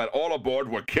Senate that all aboard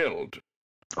were killed.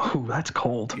 Oh, that's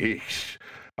cold. Eesh.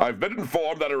 I've been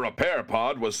informed that a repair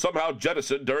pod was somehow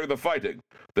jettisoned during the fighting.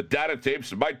 The data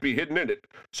tapes might be hidden in it,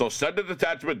 so send a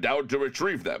detachment down to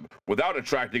retrieve them without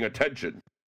attracting attention.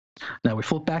 Now we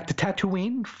flip back to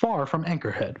Tatooine, far from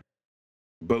Anchorhead.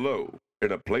 Below,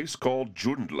 in a place called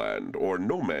Jundland, or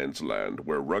No Man's Land,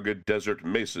 where rugged desert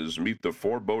mesas meet the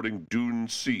foreboding Dune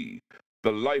Sea,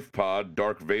 the life pod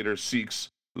Darth Vader seeks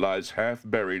lies half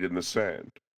buried in the sand.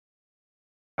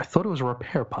 I thought it was a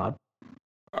repair pod.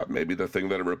 Maybe the thing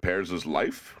that repairs his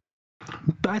life?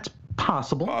 That's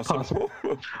possible.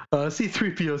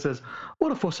 C-3PO says,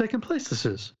 "What a forsaken place this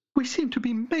is. We seem to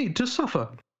be made to suffer."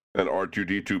 And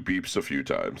R2-D2 beeps a few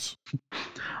times.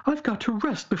 "I've got to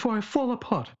rest before I fall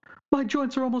apart. My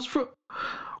joints are almost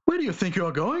Where do you think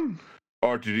you're going?"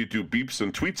 R2-D2 beeps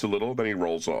and tweets a little, then he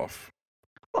rolls off.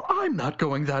 Well, I'm not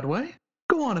going that way.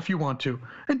 Go on if you want to,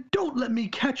 and don't let me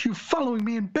catch you following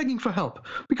me and begging for help,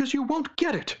 because you won't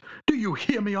get it. Do you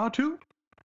hear me, R2?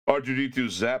 R2-D2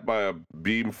 zapped by a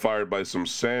beam fired by some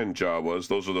sand Jawas.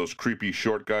 Those are those creepy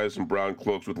short guys in brown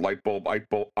cloaks with light bulb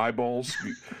eyeballs.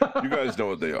 You guys know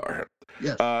what they are.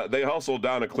 Yes. They hustle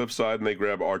down a cliffside and they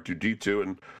grab R2-D2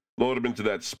 and load him into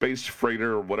that space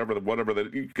freighter or whatever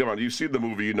that. Come on, you've seen the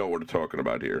movie, you know what we're talking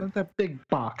about here. That big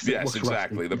box. Yes,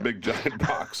 exactly. The big giant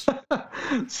box.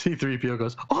 C-3PO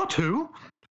goes, R2?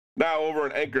 Now over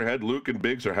in Anchorhead, Luke and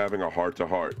Biggs are having a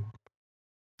heart-to-heart.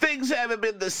 Things haven't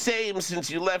been the same since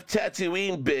you left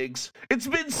Tatooine, Biggs. It's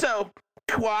been so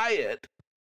quiet.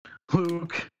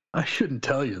 Luke, I shouldn't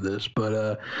tell you this,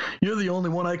 but you're the only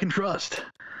one I can trust.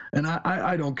 And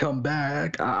I don't come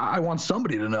back. I want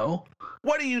somebody to know.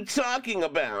 What are you talking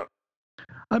about?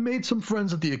 I made some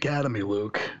friends at the Academy,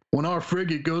 Luke. When our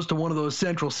frigate goes to one of those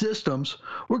central systems,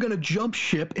 we're going to jump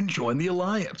ship and join the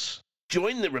Alliance.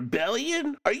 Join the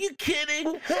rebellion? Are you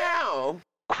kidding? How?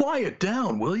 Quiet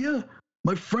down, will you?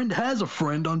 My friend has a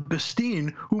friend on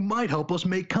Bastine who might help us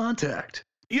make contact.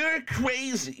 You're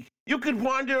crazy. You could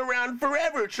wander around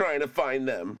forever trying to find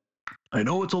them. I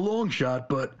know it's a long shot,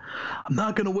 but I'm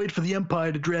not going to wait for the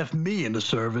Empire to draft me into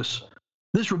service.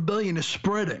 This rebellion is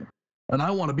spreading, and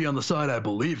I want to be on the side I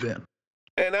believe in.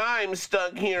 And I'm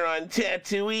stuck here on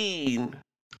Tatooine.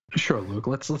 Sure, Luke.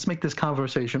 Let's make this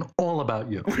conversation all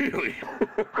about you. Really?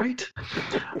 Right?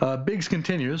 Biggs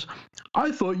continues,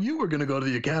 I thought you were going to go to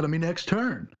the Academy next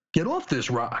turn. Get off this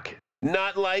rock.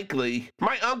 Not likely.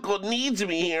 My uncle needs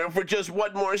me here for just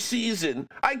one more season.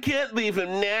 I can't leave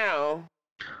him now.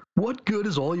 What good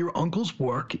is all your uncle's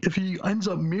work if he ends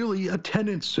up merely a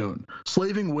tenant soon,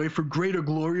 slaving away for greater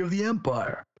glory of the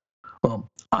Empire? Well,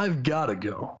 I've got to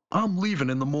go. I'm leaving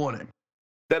in the morning.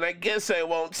 Then I guess I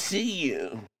won't see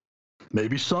you.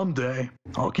 Maybe someday.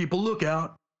 I'll keep a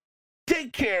lookout.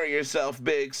 Take care of yourself,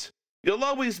 Biggs. You'll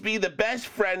always be the best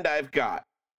friend I've got.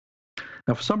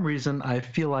 Now, for some reason, I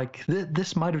feel like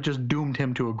this might have just doomed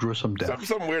him to a gruesome death.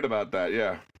 Something weird about that,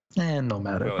 yeah. And no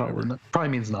matter. Probably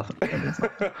means nothing.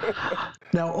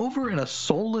 Now, over in a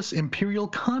soulless Imperial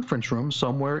conference room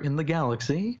somewhere in the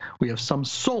galaxy, we have some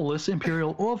soulless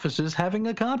Imperial officers having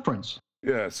a conference.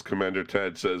 Yes, Commander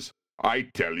Ted says, I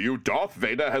tell you, Darth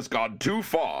Vader has gone too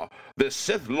far. This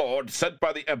Sith Lord sent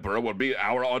by the Emperor will be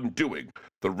our undoing.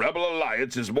 The Rebel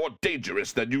Alliance is more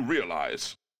dangerous than you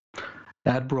realize.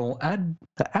 Admiral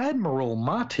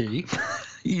Mati,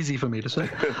 easy for me to say,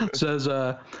 says,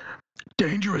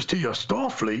 dangerous to your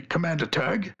Starfleet, Commander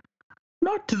Tag.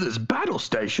 Not to this battle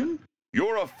station.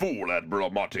 You're a fool,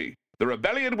 Admiral Motti. The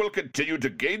rebellion will continue to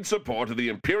gain support of the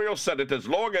Imperial Senate as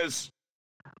long as...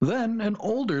 Then an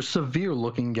older,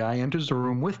 severe-looking guy enters the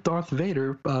room with Darth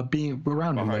Vader being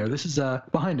around him there. This is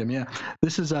behind him, yeah.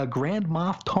 This is Grand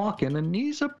Moff Tarkin, and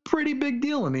he's a pretty big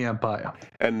deal in the Empire.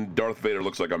 And Darth Vader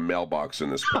looks like a mailbox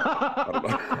in this film. I don't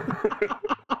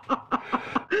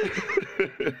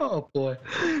know. Oh, boy.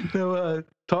 So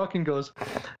Tarkin goes...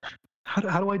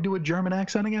 How do I do a German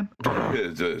accent again? Hello,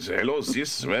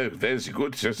 this very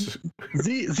good.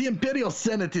 The Imperial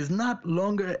Senate is not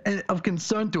longer of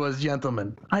concern to us,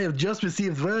 gentlemen. I have just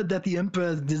received word that the Emperor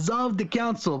has dissolved the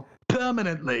council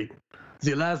permanently.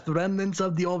 The last remnants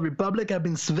of the old republic have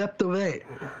been swept away.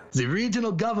 The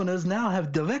regional governors now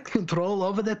have direct control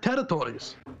over their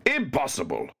territories.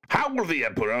 Impossible. How will the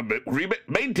Emperor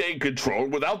maintain control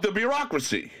without the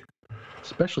bureaucracy?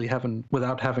 Especially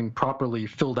without having properly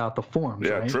filled out the forms,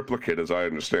 Yeah, right? triplicate, as I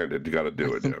understand it. You got to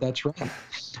do I it. think that's right.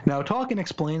 Now, Tarkin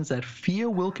explains that fear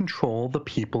will control the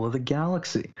people of the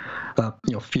galaxy.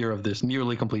 Fear of this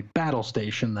nearly complete battle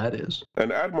station, that is.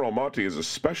 And Admiral Monty is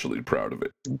especially proud of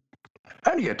it.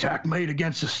 Any attack made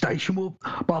against the station will,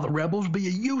 by the rebels, be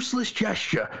a useless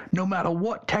gesture, no matter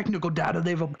what technical data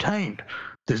they've obtained.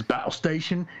 This battle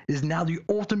station is now the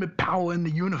ultimate power in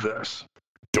the universe.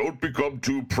 Don't become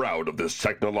too proud of this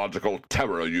technological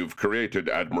terror you've created,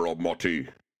 Admiral Motti.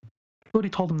 But he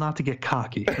told him not to get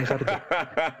cocky.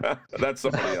 That's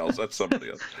somebody else.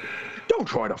 Don't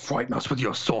try to frighten us with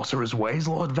your sorcerer's ways,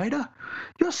 Lord Vader.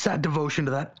 Your sad devotion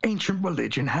to that ancient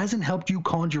religion hasn't helped you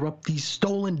conjure up these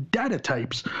stolen data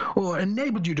tapes or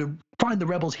enabled you to find the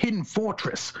rebels' hidden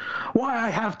fortress. Why I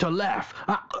have to laugh.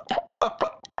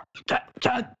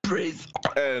 Can't breathe.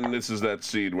 And this is that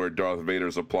scene where Darth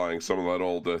Vader's applying some of that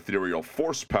old ethereal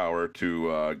force power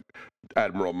to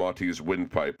Admiral Motti's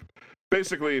windpipe.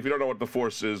 Basically, if you don't know what the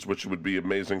Force is, which would be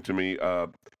amazing to me,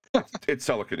 it's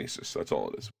telekinesis. That's all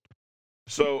it is.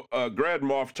 So Grand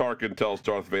Moff Tarkin tells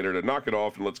Darth Vader to knock it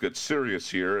off and let's get serious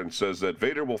here, and says that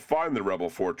Vader will find the Rebel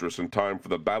fortress in time for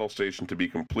the battle station to be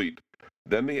complete.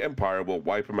 Then the Empire will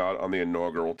wipe him out on the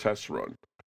inaugural test run.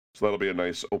 So that'll be a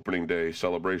nice opening day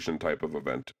celebration type of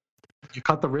event. You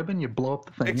cut the ribbon, you blow up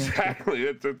the thing. Exactly.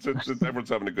 Everyone's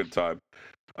having a good time.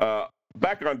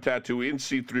 Back on Tatooine,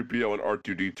 C-3PO and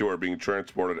R2-D2 are being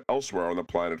transported elsewhere on the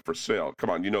planet for sale. Come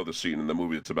on, you know the scene in the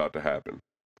movie that's about to happen.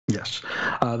 Yes.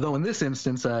 Though in this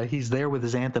instance, he's there with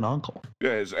his aunt and uncle.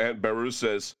 Yeah, his Aunt Beru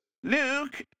says,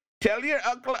 Luke, tell your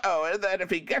Uncle Owen that if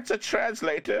he gets a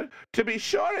translator, to be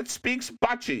sure it speaks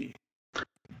Bocce.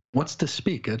 What's to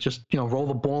speak? Just, roll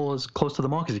the ball as close to the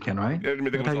mark as you can, right? yeah, I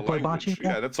mean, How you play bocce?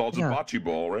 Yeah, that's all. It's a bocce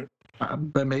ball, right?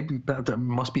 But maybe there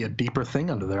must be a deeper thing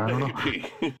under there. I don't know.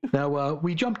 Maybe. Now,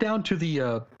 we jump down to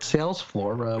the sales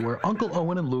floor where Uncle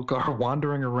Owen and Luke are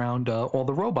wandering around all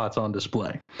the robots on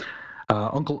display.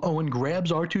 Uncle Owen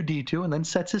grabs R2-D2 and then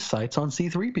sets his sights on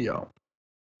C-3PO.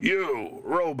 You,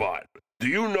 robot, do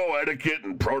you know etiquette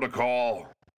and protocol?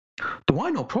 Do I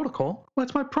know protocol? Well,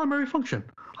 that's my primary function.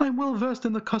 I'm well versed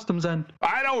in the customs and...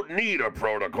 I don't need a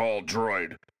protocol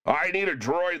droid. I need a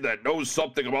droid that knows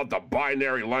something about the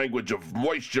binary language of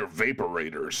moisture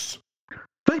vaporators.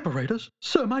 Vaporators?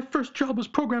 Sir, my first job was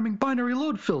programming binary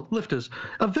load lifters.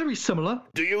 Very similar.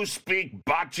 Do you speak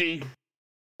bocce?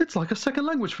 It's like a second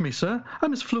language for me, sir.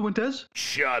 I'm as fluent as...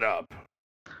 Shut up.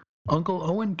 Uncle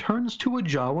Owen turns to a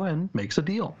Jawa and makes a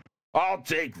deal. I'll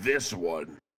take this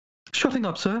one. Shutting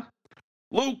up, sir.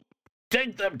 Luke,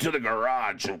 take them to the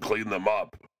garage and clean them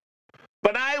up.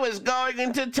 But I was going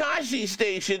into Tashi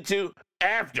Station to...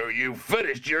 After you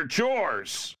finished your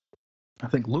chores. I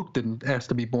think Luke didn't ask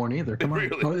to be born either. Come on.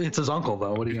 Really? Oh, it's his uncle,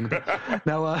 though. What are you going to do?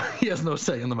 Now, he has no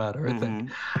say in the matter, I think.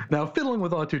 Now, fiddling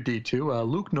with R2-D2,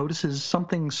 Luke notices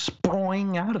something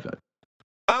sprawling out of it.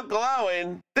 Uncle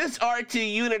Owen, this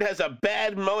R2 unit has a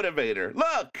bad motivator.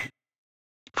 Look!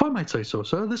 If I might say so,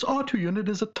 sir, this R2 unit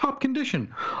is a top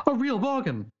condition. A real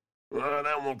bargain. Well,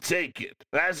 then we'll take it.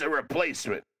 As a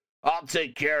replacement. I'll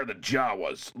take care of the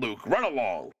Jawas. Luke, run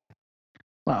along.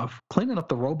 Wow, if cleaning up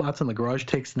the robots in the garage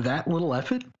takes that little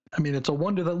effort, I mean, it's a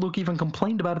wonder that Luke even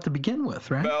complained about it to begin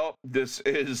with, right? Well, this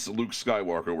is Luke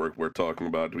Skywalker work we're talking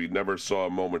about. We never saw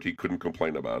a moment he couldn't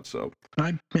complain about, so.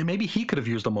 Maybe he could have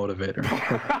used a motivator.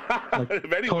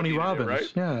 Like Tony Robbins,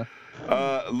 right? Yeah.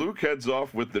 Luke heads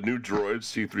off with the new droid,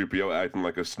 C-3PO, acting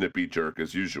like a snippy jerk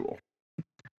as usual.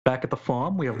 Back at the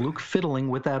farm, we have Luke fiddling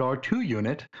with that R2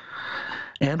 unit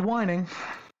and whining.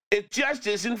 It just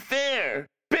isn't fair.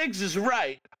 Biggs is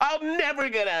right. I'll never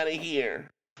get out of here.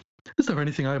 Is there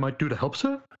anything I might do to help,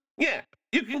 sir? Yeah,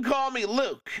 you can call me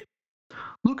Luke.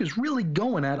 Luke is really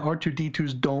going at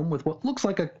R2-D2's dome with what looks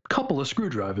like a couple of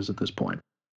screwdrivers at this point.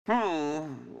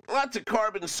 Lots of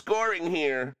carbon scoring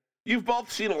here. You've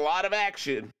both seen a lot of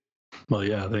action. Well,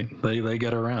 yeah, they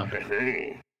get around.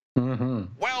 Mm-hmm.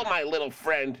 Well, my little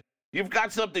friend, you've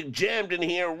got something jammed in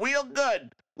here real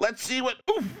good. Let's see what...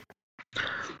 Oof.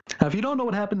 Now, if you don't know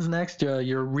what happens next,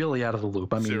 you're really out of the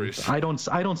loop. I mean, Seriously. I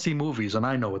don't see movies, and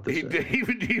I know what this is.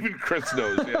 Even Chris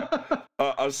knows, yeah.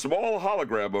 A small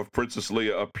hologram of Princess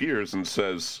Leia appears and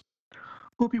says,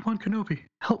 Obi-Wan Kenobi,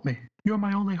 help me. You're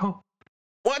my only hope.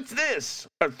 What's this?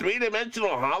 A three-dimensional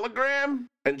hologram?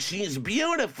 And she's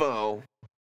beautiful.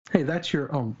 Hey, that's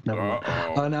your... Oh, never mind.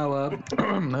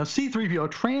 Uh-oh. Now, C-3PO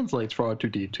translates for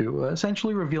R2-D2,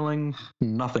 essentially revealing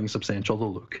nothing substantial to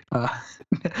Luke.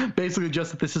 Basically just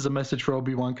that this is a message for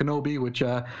Obi-Wan Kenobi, which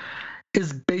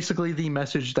is basically the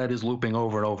message that is looping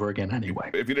over and over again anyway.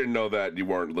 If you didn't know that, you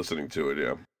weren't listening to it,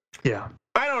 yeah. Yeah.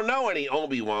 I don't know any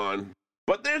Obi-Wan,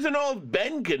 but there's an old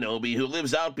Ben Kenobi who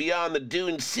lives out beyond the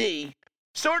Dune Sea.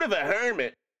 Sort of a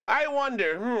hermit. I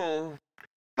wonder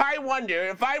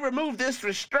if I remove this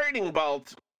restraining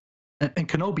bolt. And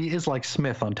Kenobi is like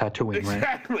Smith on Tatooine, right?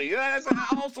 Exactly. That's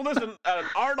also listen, an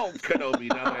Arnold Kenobi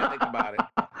now that I think about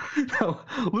it. No,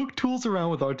 Luke tools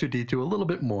around with R2-D2 a little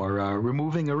bit more,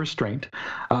 removing a restraint,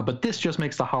 but this just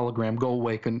makes the hologram go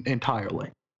away entirely.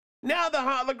 Now the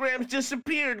hologram's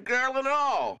disappeared, girl and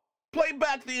all. Play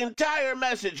back the entire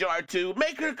message, R2.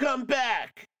 Make her come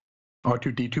back.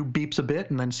 R2-D2 beeps a bit,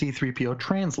 and then C-3PO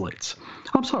translates.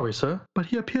 I'm sorry, sir, but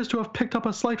he appears to have picked up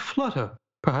a slight flutter.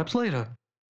 Perhaps later.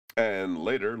 And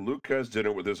later, Luke has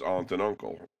dinner with his aunt and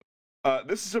uncle.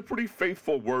 This is a pretty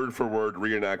faithful word-for-word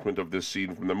reenactment of this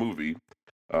scene from the movie,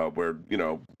 where,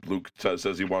 Luke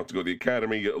says he wants to go to the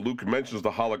academy. Luke mentions the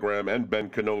hologram and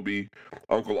Ben Kenobi.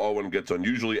 Uncle Owen gets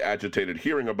unusually agitated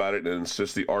hearing about it and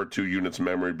insists the R2 unit's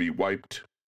memory be wiped.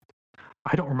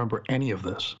 I don't remember any of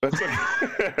this. That's okay.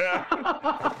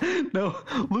 No,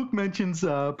 Luke mentions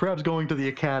perhaps going to the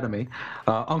academy.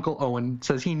 Uncle Owen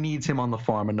says he needs him on the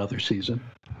farm another season.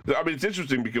 I mean, it's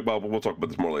interesting because, well, we'll talk about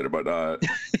this more later, but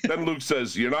then Luke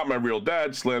says, "You're not my real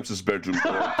dad," slams his bedroom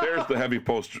door, tears the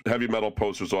heavy metal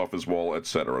posters off his wall,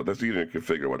 etc. That's you can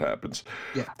figure what happens.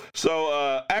 Yeah.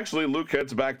 So, actually, Luke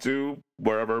heads back to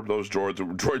wherever those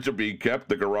droids are being kept,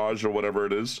 the garage or whatever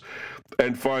it is,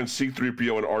 and finds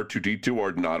C-3PO and R2-D2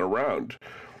 are not around.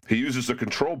 He uses a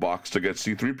control box to get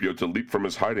C-3PO to leap from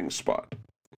his hiding spot.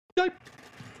 Yep.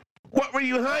 What were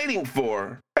you hiding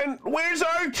for? And where's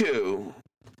R2?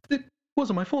 It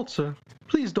wasn't my fault, sir.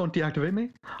 Please don't deactivate me.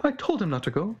 I told him not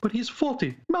to go, but he's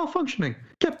faulty, malfunctioning,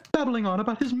 kept babbling on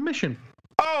about his mission.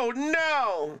 Oh,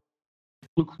 no!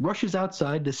 Luke rushes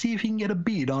outside to see if he can get a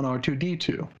bead on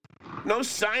R2-D2. No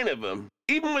sign of him,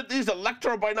 even with these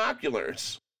electro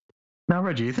binoculars. Now,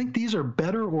 Reggie, you think these are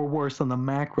better or worse than the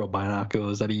macro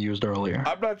binoculars that he used earlier?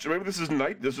 I'm not sure. Maybe this is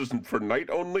night. This is for night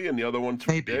only, and the other one's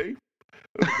for Maybe. day.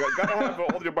 Gotta have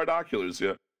all your binoculars,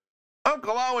 yeah.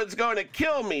 Uncle Owen's going to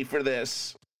kill me for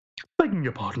this. Begging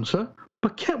your pardon, sir,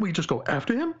 but can't we just go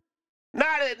after him?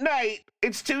 Not at night.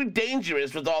 It's too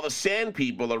dangerous with all the sand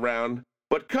people around.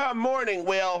 But come morning,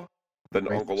 Will.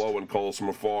 Then Uncle Owen calls from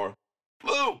afar,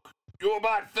 "Luke, you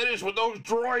about finished with those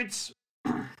droids?"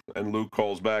 And Luke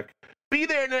calls back, Be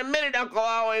there in a minute, Uncle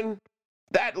Owen.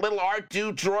 That little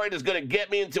R2 droid is going to get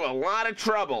me into a lot of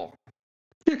trouble.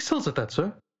 He excels at that,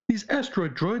 sir. These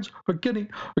asteroid droids are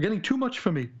getting too much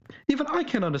for me. Even I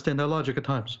can't understand their logic at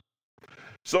times.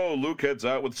 So Luke heads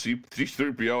out with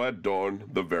C-3PO at dawn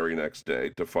the very next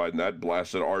day to find that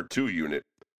blasted R2 unit.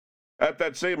 At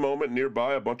that same moment,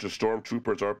 nearby, a bunch of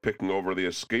stormtroopers are picking over the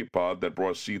escape pod that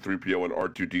brought C-3PO and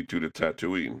R2-D2 to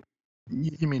Tatooine.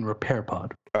 You mean repair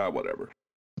pod. Whatever.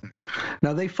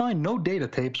 Now, they find no data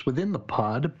tapes within the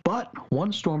pod, but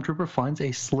one stormtrooper finds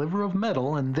a sliver of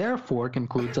metal and therefore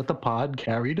concludes that the pod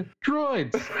carried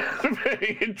droids.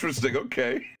 Very interesting,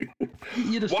 okay.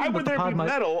 You'd assume Why that would the there pod be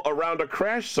metal around a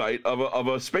crash site of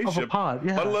a spaceship of a pod,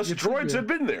 yeah, unless you'd droids figure. had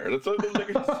been there? That doesn't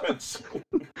make any sense.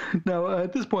 Now,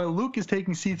 at this point, Luke is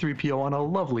taking C-3PO on a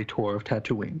lovely tour of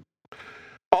Tatooine.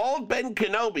 Old Ben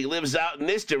Kenobi lives out in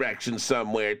this direction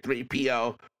somewhere,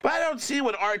 3PO. But I don't see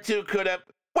what R2 could have...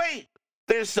 Wait!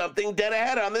 There's something dead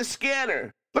ahead on the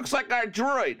scanner. Looks like our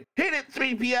droid. Hit it,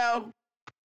 3PO!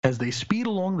 As they speed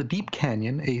along the deep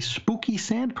canyon, a spooky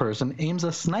sand person aims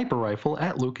a sniper rifle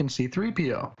at Luke and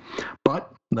C-3PO.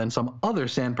 But then some other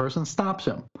sand person stops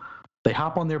him. They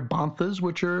hop on their banthas,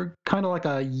 which are kind of like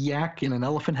a yak and an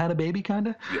elephant had a baby, kind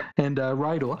of, Yeah. and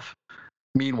ride off.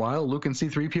 Meanwhile, Luke and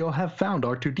C-3PO have found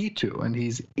R2-D2, and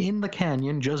he's in the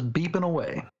canyon just beeping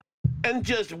away. And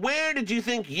just where did you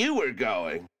think you were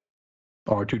going?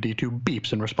 R2-D2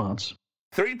 beeps in response.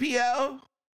 3PO?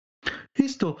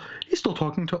 He's still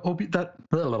talking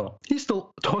to He's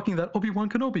still talking that Obi-Wan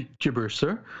Kenobi gibberish,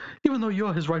 sir. Even though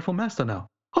you're his rightful master now.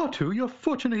 R2, you're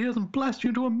fortunate he doesn't blast you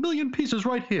into a million pieces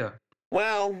right here.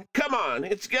 Well, come on,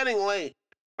 it's getting late.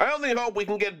 I only hope we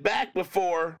can get back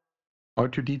before...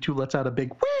 R2-D2 lets out a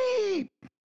big whee!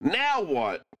 Now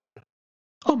what?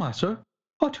 Oh my, sir.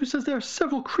 R2 says there are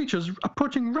several creatures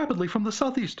approaching rapidly from the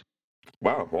southeast.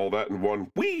 Wow, all that in one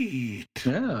wheat.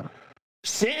 Yeah.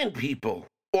 Sand people.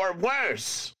 Or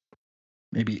worse.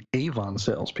 Maybe Avon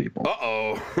salespeople.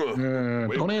 Uh-oh.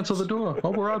 Don't answer the door.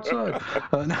 Oh, we're outside.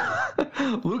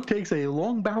 Luke takes a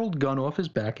long-barreled gun off his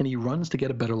back and he runs to get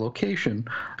a better location,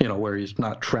 where he's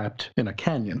not trapped in a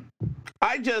canyon.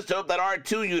 I just hope that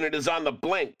R2 unit is on the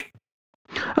blink.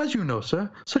 As you know, sir,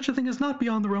 such a thing is not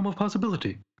beyond the realm of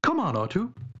possibility. Come on,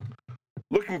 R2.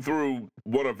 Looking through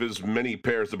one of his many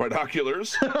pairs of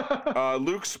binoculars,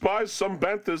 Luke spies some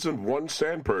banthas and one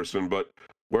sand person, but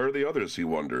where are the others, he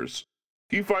wonders.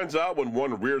 He finds out when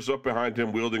one rears up behind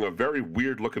him wielding a very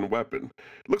weird-looking weapon.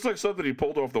 It looks like something he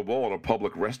pulled off the wall in a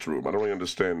public restroom. I don't really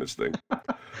understand this thing.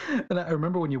 And I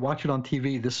remember when you watch it on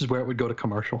TV, this is where it would go to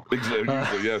commercial. Exactly,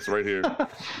 usually, yes, right here.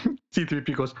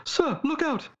 C-3PO goes, "Sir, look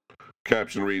out!"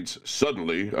 Caption reads,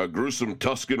 "Suddenly, a gruesome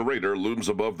Tusken Raider looms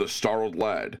above the startled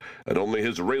lad, and only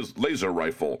his laser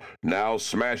rifle, now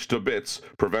smashed to bits,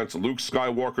 prevents Luke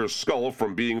Skywalker's skull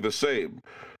from being the same.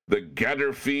 The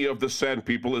Gaddarfee of the Sand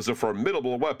People is a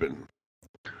formidable weapon."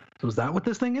 So is that what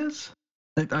this thing is?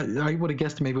 I would have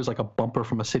guessed maybe it was like a bumper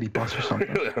from a city bus or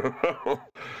something.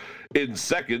 In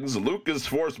seconds, Luke is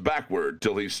forced backward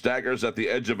till he staggers at the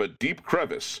edge of a deep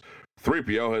crevice.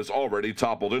 3PO has already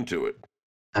toppled into it.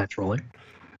 Naturally.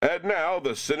 And now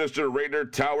the sinister Raider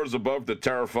towers above the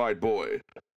terrified boy.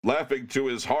 Laughing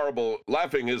his horrible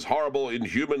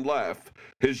inhuman laugh,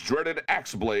 his dreaded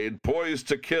axe blade poised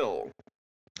to kill.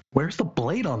 Where's the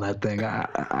blade on that thing?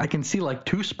 I can see like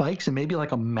two spikes and maybe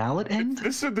like a mallet end.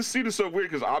 This scene is so weird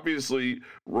because obviously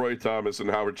Roy Thomas and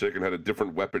Howard Chaykin had a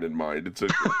different weapon in mind. It's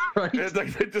right. It's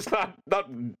like they're just not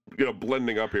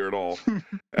blending up here at all.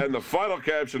 And the final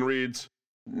caption reads,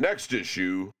 "Next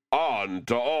issue, on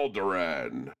to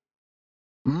Alderaan."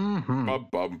 Mm-hmm. Bum,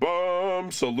 bum,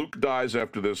 bum. So Luke dies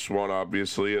after this one,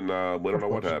 obviously, and we don't know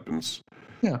what happens.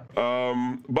 Yeah.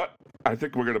 But I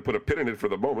think we're going to put a pin in it for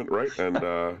the moment, right? And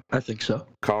I think so.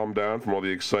 Calm down from all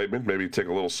the excitement, maybe take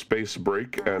a little space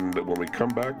break, and when we come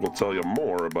back, we'll tell you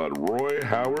more about Roy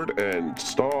Howard and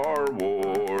Star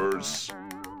Wars.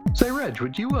 Say, Reg,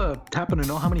 would you happen to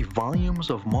know how many volumes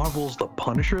of Marvel's The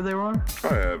Punisher there are?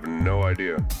 I have no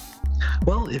idea.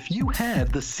 Well, if you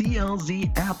had the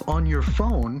CLZ app on your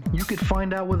phone, you could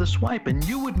find out with a swipe, and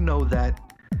you would know that...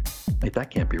 Wait,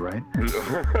 that can't be right.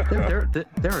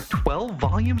 There are 12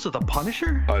 volumes of The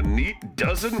Punisher? A neat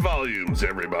dozen volumes,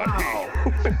 everybody. Wow.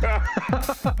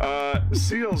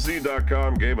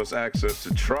 CLZ.com gave us access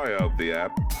to try out the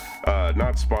app.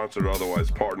 Not sponsored or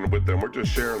otherwise partnered with them. We're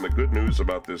just sharing the good news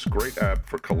about this great app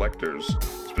for collectors,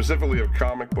 specifically of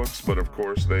comic books, but of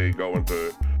course they go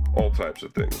into all types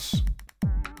of things.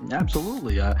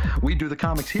 Absolutely. We do the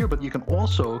comics here, but you can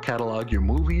also catalog your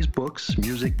movies, books,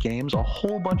 music, games, a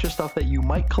whole bunch of stuff that you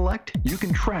might collect. You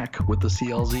can track with the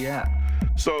CLZ app.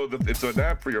 So it's an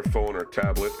app for your phone or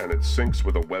tablet, and it syncs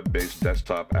with a web-based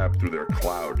desktop app through their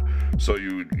cloud. So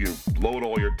you load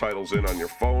all your titles in on your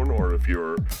phone, or if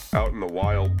you're out in the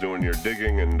wild doing your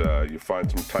digging and you find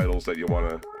some titles that you want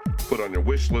to put on your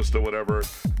wish list or whatever,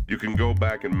 you can go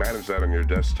back and manage that on your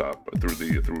desktop through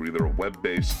either a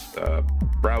web-based,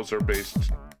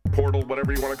 browser-based portal,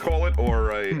 whatever you want to call it,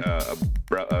 or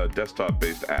a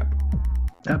desktop-based app.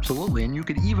 Absolutely, and you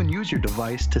could even use your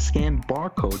device to scan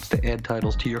barcodes to add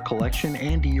titles to your collection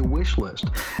and to your wish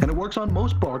list. And it works on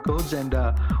most barcodes, and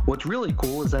what's really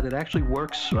cool is that it actually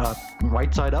works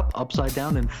right side up, upside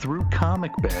down, and through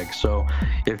comic bags. So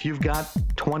if you've got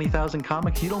 20,000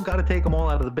 comics, you don't got to take them all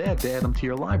out of the bag to add them to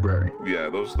your library. Yeah,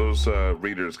 those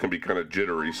readers can be kind of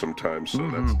jittery sometimes, so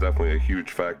that's definitely a huge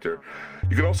factor.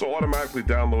 You can also automatically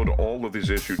download all of these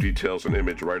issue details and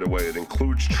image right away. It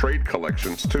includes trade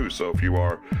collections, too, so if you are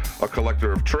are a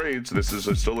collector of trades, this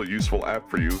is still a useful app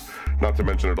for you. Not to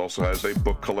mention it also has a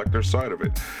book collector side of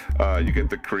it. You get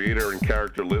the creator and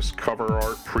character list, cover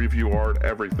art, preview art,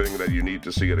 everything that you need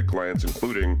to see at a glance,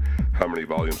 including how many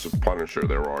volumes of Punisher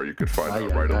there are. You could find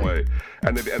out right away.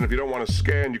 And if you don't want to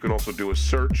scan, you can also do a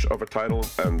search of a title,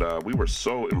 and we were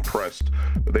so impressed.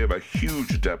 They have a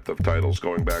huge depth of titles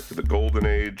going back to the Golden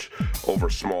Age, over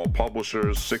small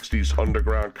publishers, 60s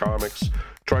underground comics.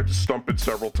 Tried to stump it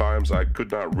several times. I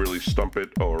could not really stump it,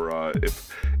 or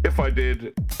if I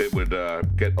did, it would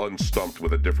get unstumped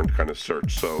with a different kind of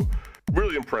search. So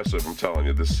really impressive, I'm telling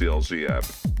you, this CLZ app.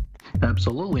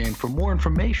 Absolutely. And for more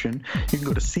information, you can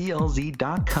go to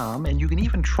CLZ.com, and you can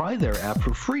even try their app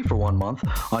for free for 1 month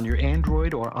on your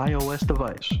Android or iOS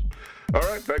device. All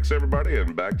right, thanks everybody,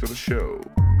 and back to the show.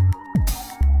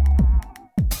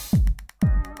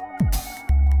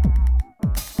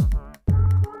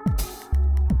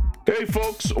 Hey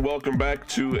folks, welcome back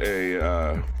to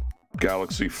a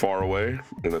galaxy far away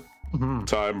in a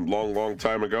time, long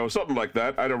time ago, something like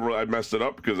that. I messed it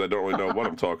up because I don't really know what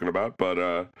I'm talking about,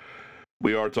 but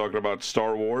we are talking about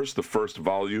Star Wars, the first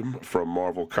volume from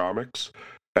Marvel Comics.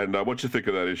 And what you think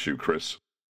of that issue, Chris?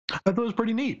 I thought it was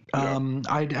pretty neat. Yeah.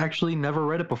 I'd actually never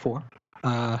read it before.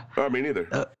 Me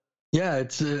neither. Yeah,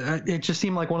 it just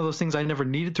seemed like one of those things I never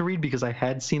needed to read because I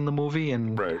had seen the movie,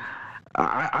 and Right.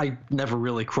 I never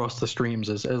really crossed the streams,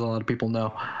 as a lot of people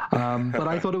know. But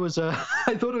I thought it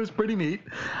was pretty neat.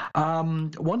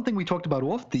 One thing we talked about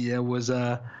off the air was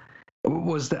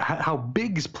how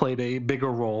Biggs played a bigger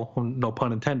role, no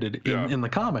pun intended, in the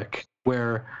comic.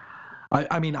 Where,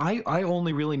 I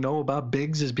only really know about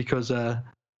Biggs is because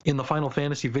in the Final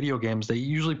Fantasy video games they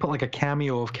usually put like a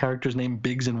cameo of characters named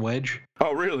Biggs and Wedge.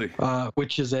 Oh, really?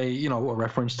 Which is a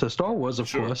reference to Star Wars,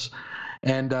 of course.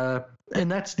 And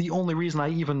that's the only reason I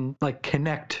even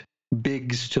connect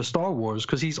Biggs to Star Wars,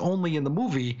 because he's only in the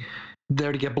movie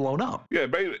there to get blown up. Yeah,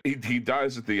 he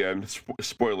dies at the end.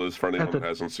 Spoilers for anyone who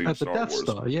hasn't seen Star Wars. At the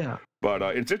Death Star, yeah. But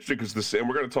it's interesting because and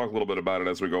we're going to talk a little bit about it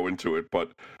as we go into it,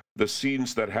 but the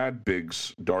scenes that had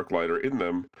Biggs Darklighter in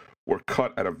them were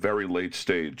cut at a very late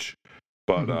stage.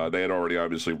 But they had already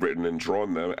obviously written and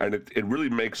drawn them, and it really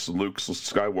makes Luke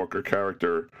Skywalker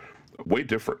character way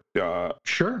different.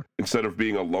 Sure. Instead of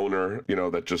being a loner,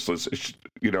 that just is,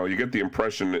 you get the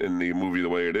impression in the movie the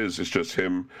way it is. It's just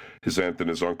him, his aunt, and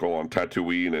his uncle on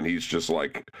Tatooine, and he's just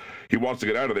he wants to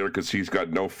get out of there because he's got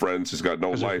no friends, he's got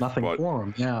no life. Nothing but for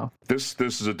him. Yeah. This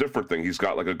is a different thing. He's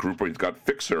got a group where he's got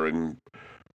Fixer and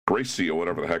Gracie or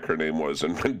whatever the heck her name was,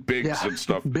 and Biggs and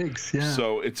stuff. Biggs, yeah.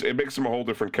 So it makes him a whole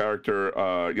different character.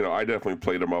 I definitely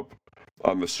played him up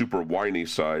on the super whiny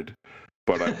side.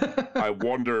 But I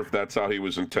wonder if that's how he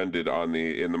was intended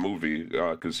in the movie,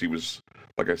 because he was,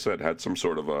 like I said, had some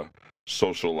sort of a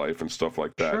social life and stuff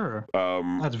like that. Sure.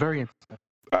 That's very interesting.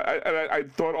 I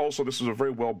thought also this was a very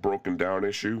well broken down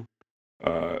issue.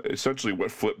 Essentially,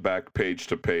 what flipped back page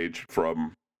to page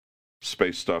from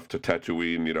space stuff to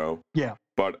Tatooine, Yeah.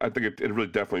 But I think it really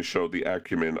definitely showed the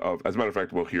acumen of, as a matter of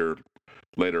fact, we'll hear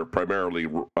later, primarily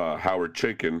Howard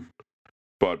Chaykin,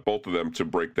 but both of them to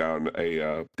break down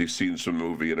these scenes from the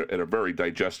movie in a very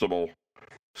digestible,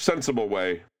 sensible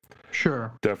way.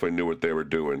 Sure. Definitely knew what they were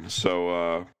doing.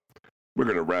 So we're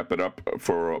going to wrap it up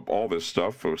for all this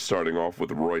stuff, starting off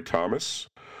with Roy Thomas,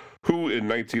 who in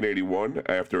 1981,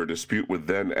 after a dispute with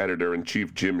then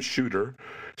editor-in-chief Jim Shooter,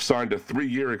 signed a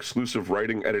 3-year exclusive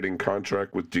writing-editing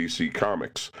contract with DC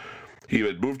Comics. He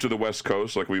had moved to the West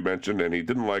Coast, like we mentioned, and he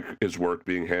didn't like his work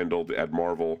being handled at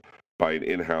Marvel by an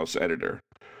in-house editor.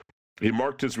 He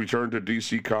marked his return to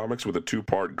DC Comics with a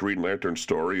 2-part Green Lantern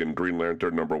story in Green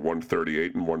Lantern number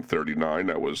 138 and 139.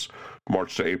 That was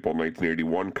March to April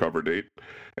 1981 cover date.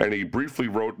 And he briefly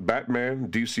wrote Batman,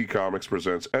 DC Comics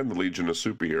Presents, and the Legion of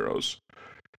Superheroes.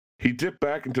 He dipped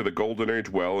back into the Golden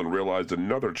Age well and realized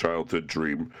another childhood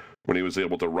dream when he was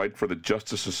able to write for the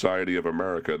Justice Society of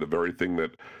America, the very thing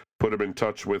that put him in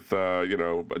touch with,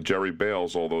 Jerry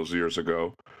Bales all those years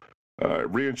ago.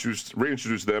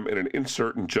 Reintroduced them in an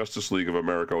insert in Justice League of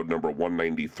America number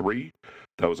 193.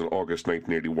 That was an August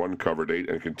 1981 cover date,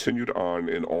 and continued on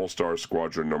in All-Star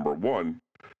Squadron number 1,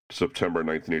 September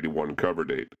 1981 cover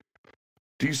date.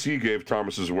 DC gave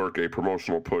Thomas's work a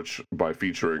promotional push by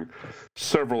featuring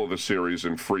several of the series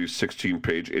in free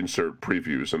 16-page insert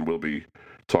previews, and we'll be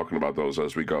talking about those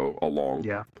as we go along.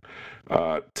 Yeah.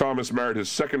 Thomas married his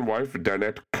second wife,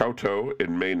 Danette Couto,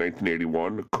 in May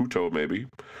 1981. Couto, maybe.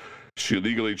 She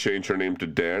legally changed her name to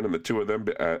Dan, and the two of them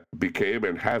became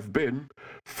and have been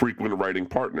frequent writing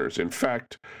partners. In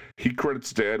fact, he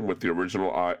credits Dan with the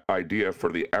original idea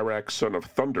for the Arak Son of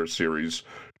Thunder series,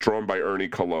 drawn by Ernie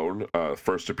Colon,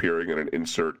 first appearing in an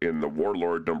insert in The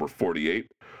Warlord number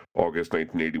 48, August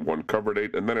 1981 cover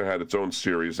date, and then it had its own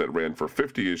series that ran for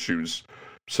 50 issues,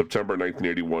 September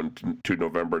 1981 to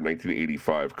November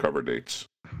 1985 cover dates.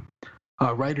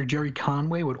 Writer Jerry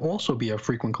Conway would also be a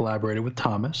frequent collaborator with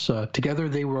Thomas. Together,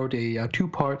 they wrote a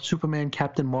two-part Superman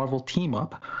Captain Marvel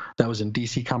team-up that was in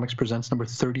DC Comics Presents number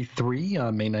 33, May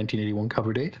 1981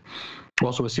 cover date.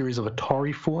 Also, a series of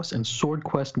Atari Force and Sword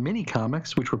Quest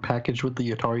mini-comics, which were packaged with the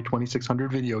Atari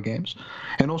 2600 video games,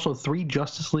 and also 3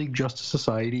 Justice League Justice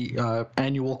Society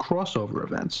annual crossover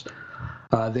events.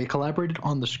 They collaborated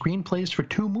on the screenplays for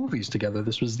 2 movies together.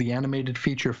 This was the animated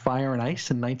feature Fire and Ice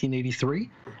in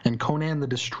 1983 and Conan the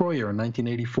Destroyer in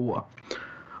 1984.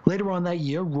 Later on that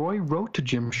year, Roy wrote to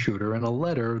Jim Shooter in a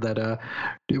letter that,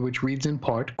 which reads in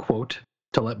part, quote,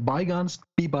 "To let bygones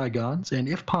be bygones, and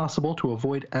if possible, to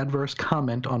avoid adverse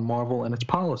comment on Marvel and its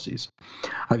policies.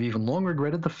 I've even long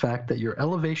regretted the fact that your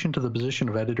elevation to the position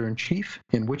of editor-in-chief,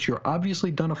 in which you're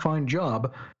obviously done a fine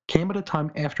job, came at a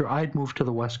time after I'd moved to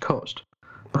the West Coast.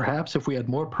 Perhaps if we had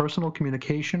more personal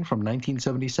communication from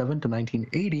 1977 to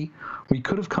 1980, we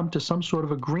could have come to some sort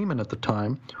of agreement at the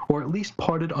time, or at least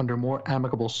parted under more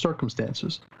amicable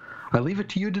circumstances. I leave it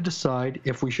to you to decide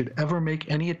if we should ever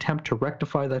make any attempt to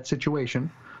rectify that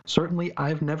situation. Certainly,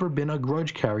 I've never been a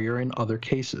grudge carrier in other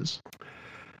cases."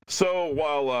 So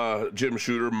while Jim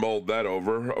Shooter mulled that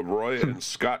over, Roy and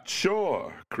Scott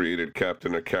Shaw created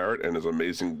Captain Carrot and his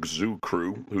amazing Zoo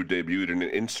crew, who debuted in an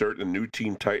insert in New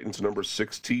Teen Titans number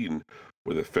 16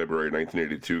 with a February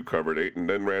 1982 cover date, and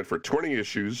then ran for 20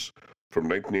 issues from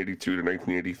 1982 to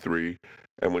 1983,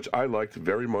 and which I liked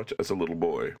very much as a little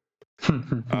boy.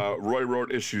 Roy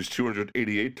wrote issues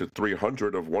 288 to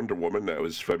 300 of Wonder Woman. That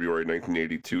was February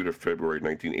 1982 to February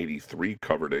 1983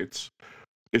 cover dates.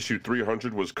 Issue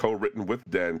 300 was co-written with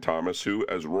Dan Thomas, who,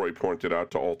 as Roy pointed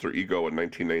out to Alter Ego in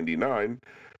 1999,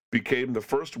 became the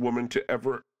first woman to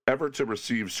ever to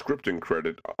receive scripting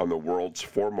credit on the world's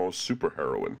foremost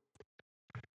superheroine.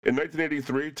 In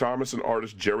 1983, Thomas and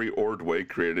artist Jerry Ordway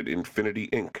created Infinity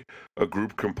Inc., a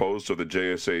group composed of the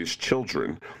JSA's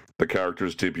children, the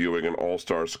characters debuting in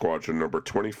All-Star Squadron number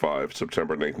 25,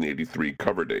 September 1983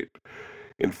 cover date.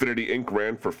 Infinity Inc.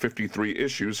 ran for 53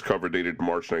 issues, cover dated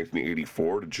March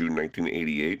 1984 to June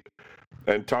 1988,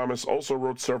 and Thomas also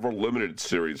wrote several limited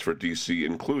series for DC,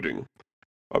 including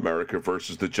America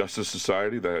vs. the Justice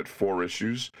Society, that had 4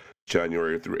 issues,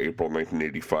 January through April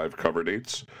 1985 cover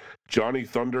dates, Johnny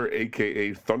Thunder,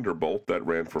 a.k.a. Thunderbolt, that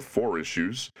ran for 4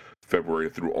 issues, February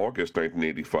through August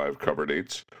 1985 cover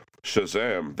dates,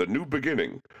 Shazam, The New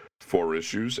Beginning, 4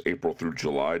 issues, April through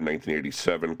July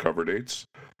 1987 cover dates,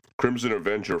 Crimson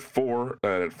Avenger 4,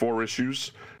 that had 4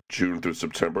 issues, June through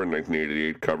September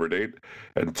 1988 cover date,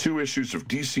 and 2 issues of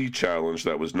DC Challenge,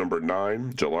 that was number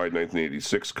 9, July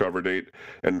 1986 cover date,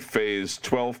 and Phase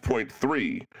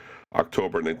 12.3,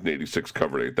 October 1986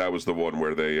 cover date. That was the one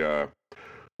where they,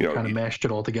 kind of mashed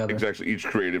it all together. Exactly. Each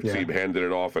creative team handed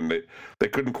it off, and they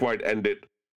couldn't quite end it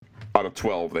on a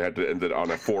 12. They had to end it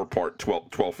on a 4-part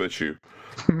 12th issue.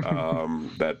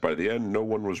 That by the end, no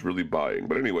one was really buying.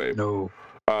 But anyway. No.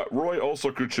 Roy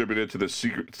also contributed to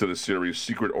the series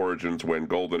Secret Origins when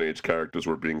Golden Age characters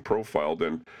were being profiled,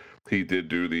 and he did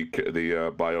do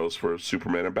the bios for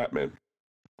Superman and Batman.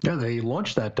 Yeah, they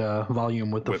launched that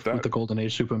volume with the Golden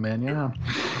Age Superman, yeah.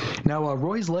 Now,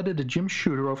 Roy's letter to Jim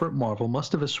Shooter over at Marvel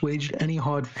must have assuaged any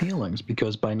hard feelings,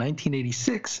 because by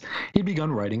 1986, he'd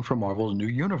begun writing for Marvel's New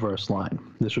Universe line.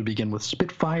 This would begin with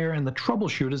Spitfire and the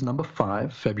Troubleshooters number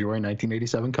 5, February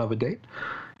 1987 cover date.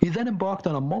 He then embarked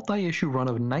on a multi-issue run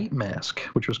of Night Mask,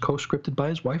 which was co-scripted by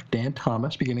his wife, Dan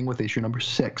Thomas, beginning with issue number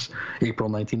 6, April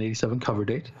 1987 cover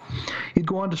date. He'd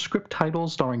go on to script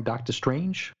titles starring Doctor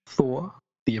Strange, Thor,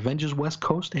 The Avengers West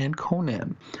Coast, and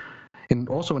Conan. And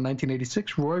also in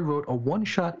 1986, Roy wrote a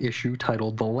one-shot issue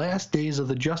titled The Last Days of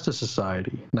the Justice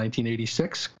Society,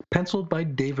 1986, penciled by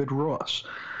David Ross.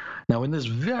 Now, in this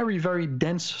very, very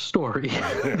dense story,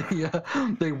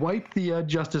 they wiped the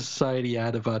Justice Society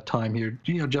out of time here,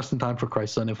 just in time for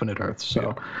Crisis on Infinite Earths.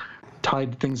 So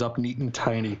tied things up neat and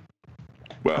tiny.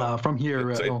 Well, from here,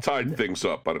 it tied things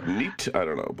up, but neat. I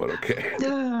don't know, but okay.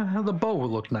 yeah, the bow would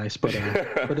look nice, but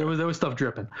there was stuff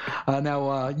dripping.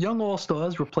 Now, Young All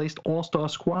Stars replaced All Star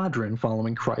Squadron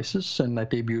following Crisis, and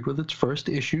that debuted with its first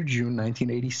issue, June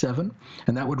 1987,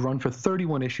 and that would run for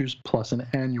 31 issues plus an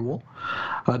annual.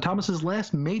 Thomas's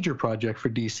last major project for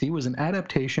DC was an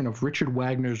adaptation of Richard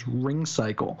Wagner's Ring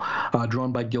Cycle,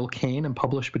 drawn by Gil Kane and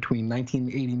published between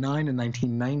 1989 and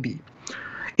 1990.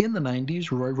 In the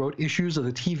 90s, Roy wrote issues of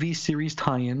the TV series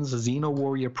tie-ins Xena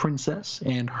Warrior Princess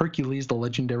and Hercules The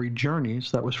Legendary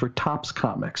Journeys, that was for Topps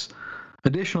Comics.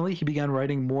 Additionally, he began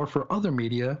writing more for other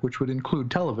media, which would include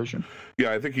television.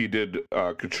 Yeah, I think he did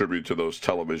contribute to those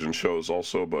television shows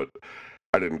also, but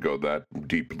I didn't go that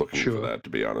deep looking for that, to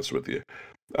be honest with you.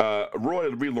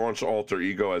 Roy relaunched Alter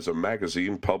Ego as a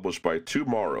magazine published by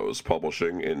Tomorrow's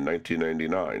Publishing in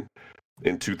 1999.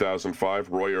 In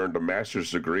 2005, Roy earned a master's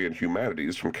degree in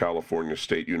humanities from California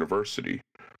State University.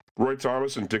 Roy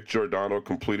Thomas and Dick Giordano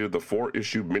completed the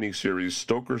 4-issue miniseries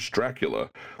Stoker's Dracula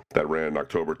that ran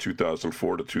October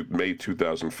 2004 to May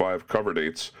 2005 cover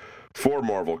dates for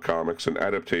Marvel Comics, an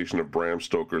adaptation of Bram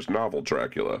Stoker's novel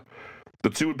Dracula. The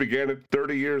two began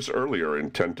 30 years earlier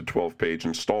in 10 to 12-page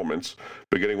installments,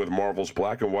 beginning with Marvel's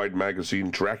black and white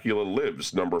magazine Dracula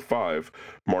Lives, number 5,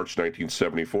 March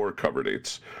 1974 cover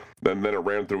dates. Then it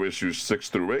ran through issues 6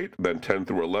 through 8, then 10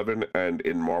 through 11, and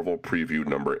in Marvel Preview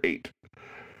number 8.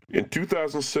 In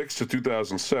 2006 to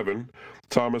 2007,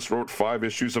 Thomas wrote 5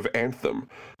 issues of Anthem,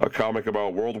 a comic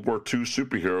about World War II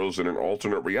superheroes in an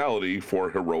alternate reality for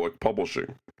Heroic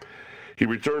Publishing. He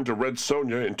returned to Red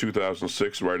Sonja in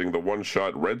 2006, writing the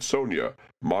one-shot Red Sonja,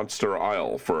 Monster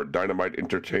Isle for Dynamite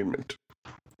Entertainment.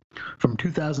 From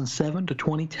 2007 to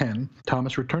 2010,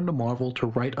 Thomas returned to Marvel to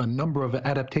write a number of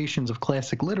adaptations of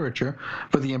classic literature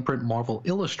for the imprint Marvel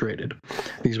Illustrated.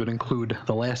 These would include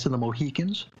The Last of the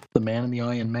Mohicans, The Man in the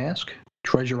Iron Mask,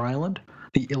 Treasure Island,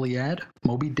 The Iliad,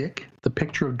 Moby Dick, The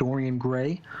Picture of Dorian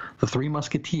Gray, The Three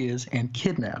Musketeers, and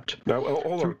Kidnapped. Now,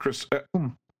 hold on, Chris.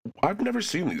 I've never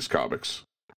seen these comics.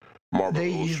 Marvel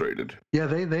Illustrated. Yeah,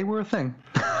 they were a thing.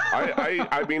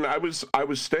 I mean, I was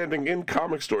standing in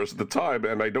comic stores at the time,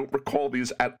 and I don't recall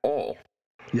these at all.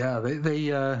 Yeah,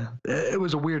 it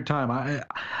was a weird time.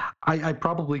 I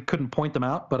probably couldn't point them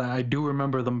out, but I do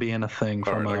remember them being a thing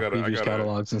from previous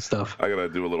catalogs and stuff. I gotta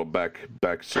do a little back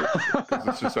search.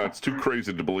 It's too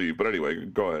crazy to believe. But anyway,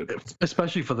 go ahead.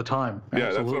 Especially for the time. Yeah,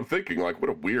 absolutely. That's what I'm thinking. Like,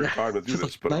 what a weird time to do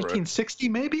this. But 1960,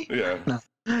 maybe? Yeah. No.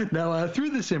 Now, through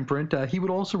this imprint, he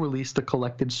would also release the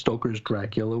collected Stoker's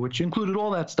Dracula, which included all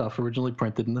that stuff originally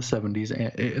printed in the 70s,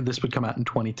 and this would come out in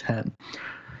 2010.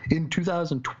 In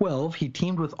 2012, he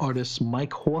teamed with artists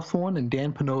Mike Hawthorne and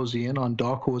Dan Panosian on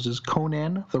Dark Horse's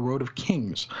Conan, The Road of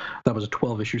Kings. That was a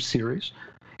 12-issue series.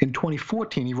 In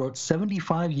 2014, he wrote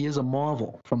 75 Years of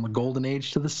Marvel, From the Golden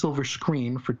Age to the Silver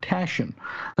Screen for Taschen.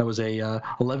 That was a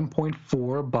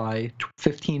 11.4 by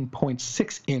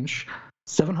 15.6-inch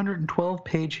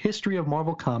 712-page history of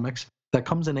Marvel Comics that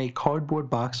comes in a cardboard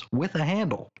box with a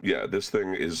handle. Yeah, this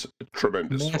thing is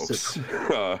tremendous, massive.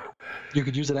 Folks. You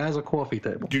could use it as a coffee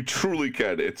table. You truly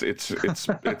can. It's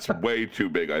way too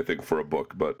big, I think, for a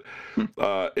book. But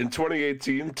in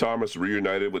 2018, Thomas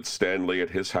reunited with Stan Lee at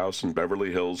his house in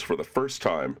Beverly Hills for the first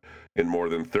time in more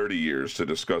than 30 years to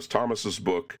discuss Thomas's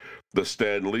book, The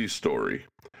Stan Lee Story.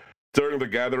 During the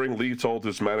gathering, Lee told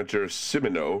his manager,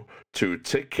 Simino, to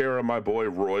take care of my boy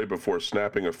Roy before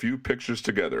snapping a few pictures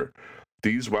together.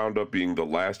 These wound up being the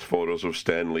last photos of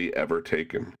Stan Lee ever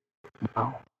taken.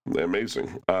 Wow.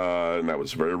 Amazing. And that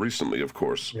was very recently, of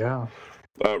course. Yeah.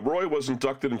 Roy was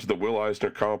inducted into the Will Eisner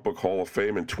Comic Book Hall of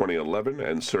Fame in 2011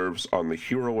 and serves on the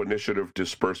Hero Initiative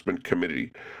Disbursement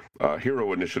Committee.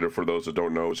 Hero Initiative, for those that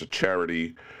don't know, is a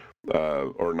charity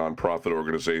or nonprofit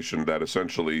organization that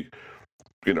essentially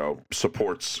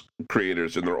supports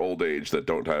creators in their old age that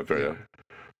don't have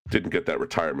didn't get that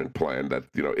retirement plan that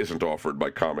isn't offered by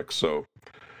comics. So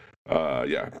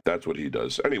that's what he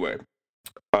does. Anyway,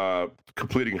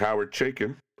 completing Howard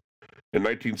Chaykin. In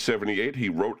 1978, he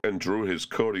wrote and drew his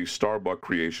Cody Starbuck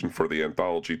creation for the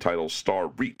anthology title Star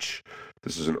Reach.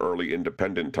 This is an early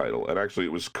independent title, and actually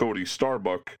it was Cody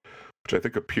Starbuck, which I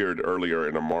think appeared earlier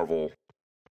in one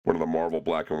of the Marvel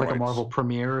black and whites. Like a Marvel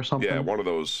premiere or something? Yeah, one of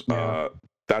those. Yeah.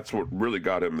 That's what really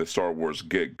got him the Star Wars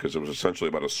gig, because it was essentially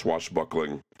about a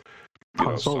swashbuckling,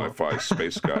 sci-fi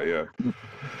space guy.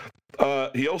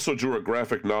 Yeah. He also drew a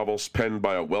graphic novel penned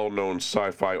by a well-known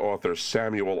sci-fi author,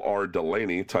 Samuel R.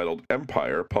 Delany, titled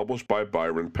Empire, published by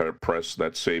Byron Press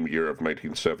that same year of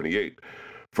 1978.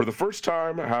 For the first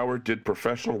time, Howard did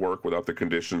professional work without the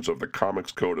conditions of the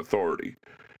Comics Code Authority,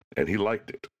 and he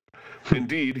liked it.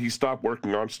 Indeed, he stopped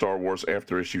working on Star Wars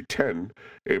after issue 10,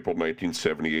 April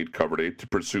 1978 cover date, to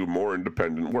pursue more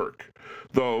independent work.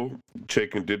 Though,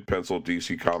 Chaykin did pencil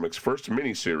DC Comics' first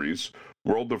miniseries,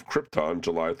 World of Krypton,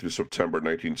 July through September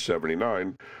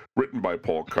 1979, written by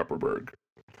Paul Kupperberg.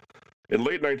 In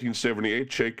late 1978,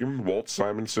 Chaykin, Walt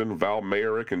Simonson, Val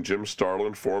Mayerick, and Jim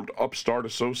Starlin formed Upstart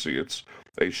Associates,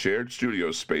 a shared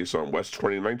studio space on West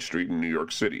 29th Street in New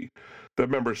York City. The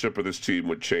membership of this team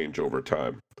would change over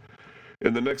time.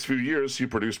 In the next few years, he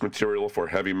produced material for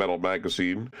Heavy Metal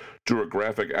magazine, drew a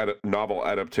graphic novel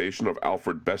adaptation of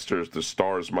Alfred Bester's The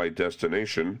Star's My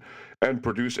Destination, and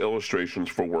produced illustrations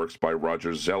for works by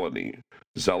Roger Zelazny.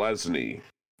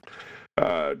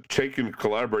 Chaykin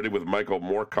collaborated with Michael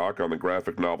Moorcock on the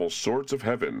graphic novel Swords of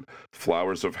Heaven,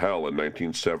 Flowers of Hell in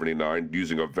 1979,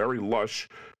 using a very lush,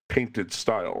 painted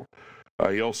style.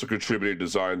 He also contributed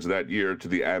designs that year to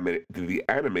the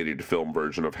animated film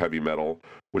version of Heavy Metal,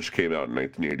 which came out in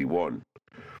 1981.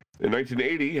 In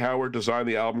 1980, Howard designed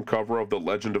the album cover of The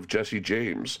Legend of Jesse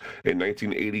James, a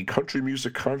 1980 country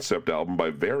music concept album by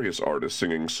various artists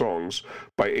singing songs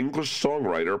by English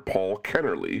songwriter Paul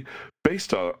Kennerly,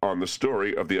 based on the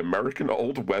story of the American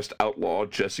Old West outlaw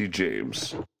Jesse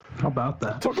James. How about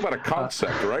that? Talk about a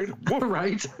concept, right?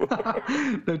 Right.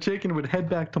 Now, Chaykin would head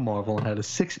back to Marvel and had a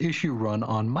 6-issue run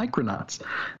on Micronauts.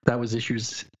 That was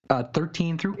issues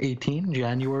 13 through 18,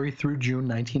 January through June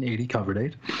 1980 cover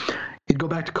date. He'd go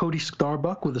back to Cody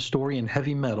Starbuck with a story in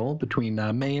Heavy Metal between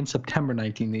May and September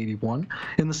 1981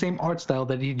 in the same art style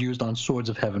that he'd used on Swords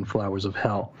of Heaven, Flowers of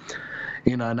Hell.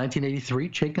 In 1983,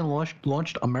 Chaykin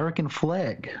launched American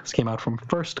Flag. This came out from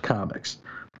First Comics.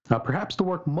 Perhaps the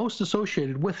work most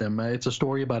associated with him, it's a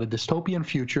story about a dystopian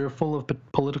future full of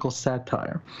political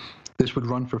satire. This would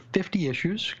run for 50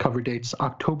 issues, cover dates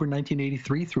October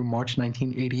 1983 through March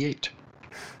 1988.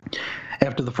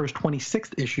 After the first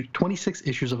 26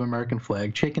 issues of American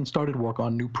Flag, Chaykin started work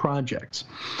on new projects.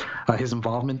 His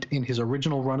involvement in his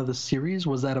original run of the series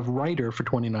was that of writer for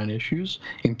 29 issues,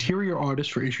 interior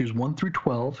artist for issues 1 through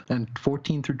 12 and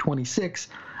 14 through 26,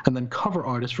 and then cover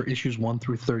artist for issues 1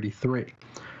 through 33.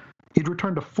 He'd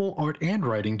returned to full art and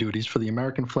writing duties for the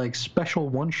American Flag Special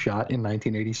One-Shot in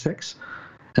 1986.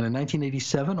 And in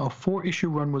 1987, a 4-issue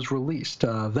run was released.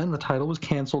 Then the title was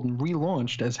canceled and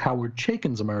relaunched as Howard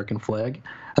Chaykin's American Flag,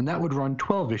 and that would run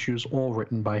 12 issues, all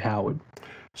written by Howard.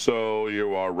 So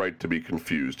you are right to be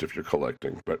confused if you're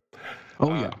collecting. But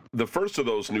the first of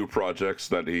those new projects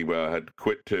that he had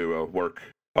quit to work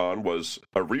on was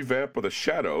a revamp of The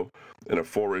Shadow in a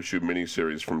 4-issue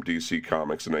miniseries from DC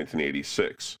Comics in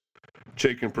 1986.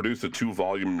 Chaykin produced a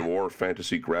 2-volume noir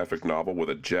fantasy graphic novel with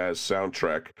a jazz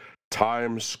soundtrack,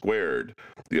 Time Squared,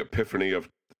 The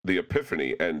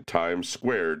Epiphany and Time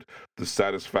Squared, The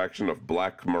Satisfaction of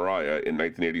Black Mariah in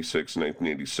 1986 and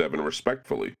 1987,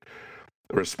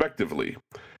 respectively.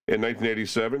 In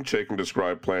 1987, Chaykin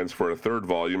described plans for a 3rd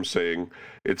volume, saying,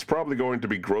 "It's probably going to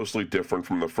be grossly different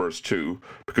from the first 2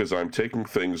 because I'm taking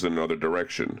things in another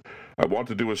direction. I want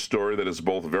to do a story that is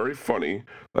both very funny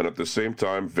and at the same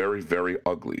time very, very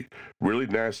ugly. Really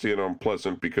nasty and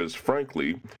unpleasant because,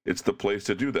 frankly, it's the place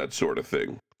to do that sort of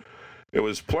thing." It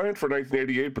was planned for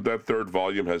 1988, but that 3rd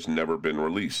volume has never been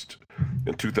released.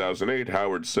 In 2008,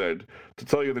 Howard said, "To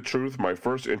tell you the truth, my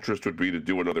first interest would be to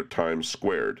do another Times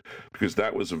Squared, because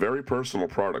that was a very personal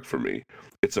product for me.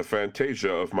 It's a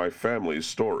fantasia of my family's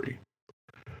story."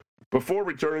 Before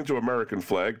returning to American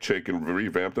Flag, Chaykin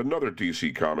revamped another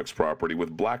DC Comics property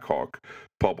with Black Hawk,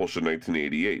 published in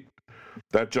 1988.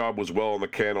 That job was well in the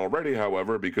can already,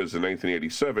 however, because in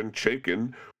 1987,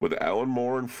 Chaykin, with Alan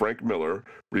Moore and Frank Miller,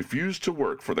 refused to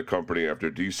work for the company after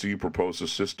DC proposed a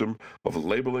system of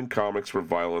labeling comics for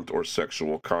violent or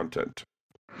sexual content.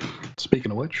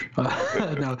 Speaking of which,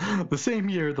 now, the same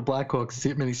year the Black Hawk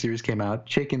miniseries came out,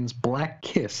 Chaykin's Black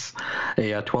Kiss,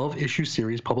 a 12-issue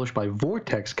series published by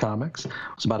Vortex Comics,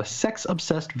 was about a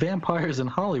sex-obsessed vampires in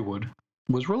Hollywood,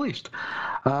 was released.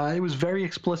 It was very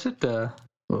explicit,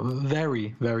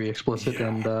 very, very explicit,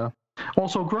 and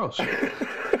also gross.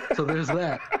 So there's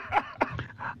that.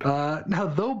 Now,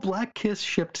 though Black Kiss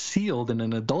shipped sealed in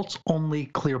an adults-only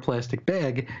clear plastic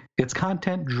bag, its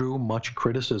content drew much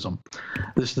criticism.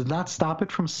 This did not stop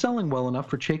it from selling well enough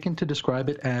for Chaykin to describe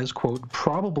it as, quote,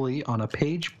 probably on a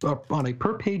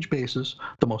per-page basis,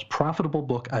 the most profitable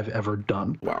book I've ever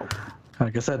done. Wow. I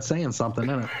guess that's saying something,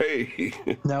 isn't it?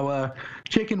 Hey. Now,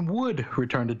 Chaykin would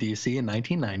return to DC in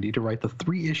 1990 to write the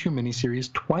 3-issue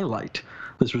miniseries Twilight.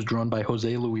 This was drawn by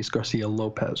Jose Luis Garcia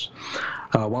Lopez.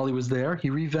 While he was there, he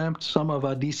revamped some of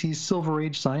DC's Silver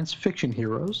Age science fiction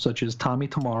heroes, such as Tommy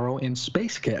Tomorrow and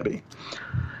Space Cabbie.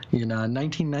 In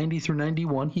 1990 through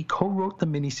 91, he co-wrote the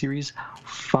miniseries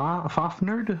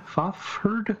Fafnir?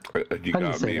 You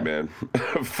got me, man.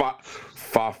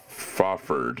 Fafnir.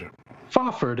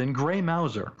 Fafnir and Gray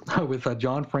Mouser with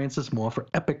John Francis Moore for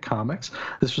Epic Comics.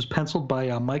 This was penciled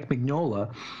by Mike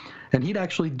Mignola, and he'd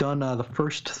actually done the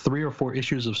first 3 or 4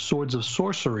 issues of Swords of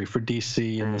Sorcery for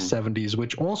DC in the 70s,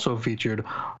 which also featured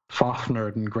Fafnir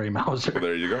and Gray Mouser. Well,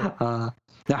 there you go.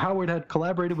 Now, Howard had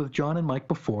collaborated with John and Mike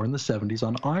before in the 70s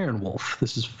on Iron Wolf.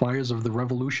 This is Fires of the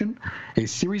Revolution, a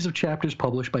series of chapters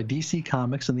published by DC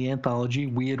Comics in the anthology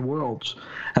Weird Worlds.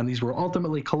 And these were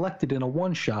ultimately collected in a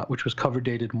one-shot, which was cover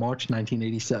dated March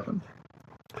 1987.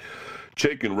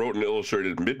 Chaykin wrote and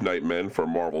illustrated Midnight Men for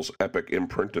Marvel's Epic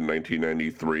imprint in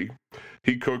 1993.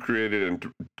 He co-created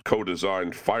and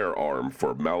co-designed Firearm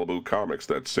for Malibu Comics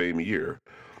that same year.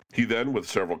 He then, with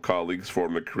several colleagues,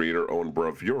 formed the creator-owned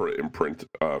Bravura imprint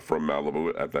from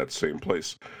Malibu at that same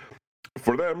place.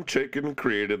 For them, Chaykin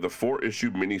created the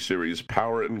 4-issue miniseries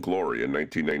Power and Glory in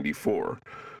 1994.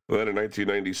 Then in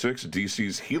 1996,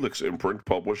 DC's Helix imprint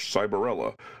published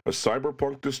Cyberella, a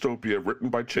cyberpunk dystopia written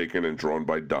by Chaykin and drawn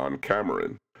by Don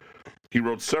Cameron. He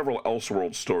wrote several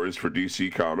Elseworld stories for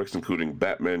DC Comics, including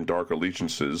Batman Dark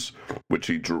Allegiances, which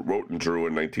he wrote and drew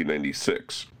in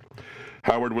 1996.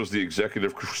 Howard was the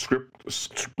executive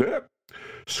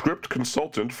script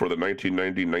consultant for the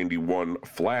 1990-91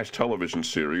 Flash television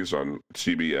series on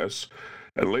CBS,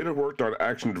 and later worked on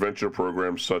action-adventure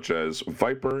programs such as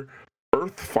Viper,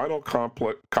 Earth Final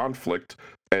Conflict,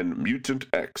 and Mutant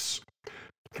X.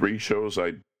 3 shows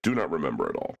I do not remember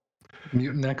at all.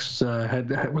 Mutant X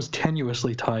was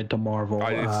tenuously tied to Marvel.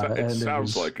 It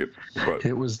sounds like it. But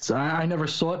it was. I never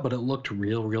saw it, but it looked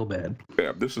real bad.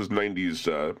 Yeah, this is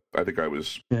 90s. I think I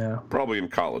was probably in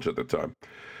college at the time.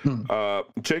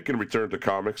 Chaykin returned to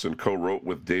comics and co-wrote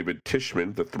with David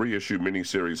Tishman the 3-issue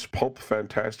miniseries Pulp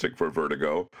Fantastic for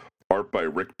Vertigo, art by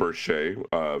Rick Berchet,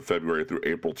 February through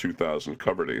April 2000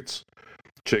 cover dates.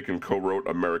 Chaykin co-wrote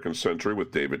American Century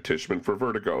with David Tishman for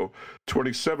Vertigo,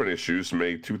 27 issues,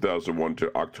 May 2001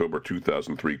 to October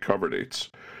 2003 cover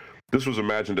dates. This was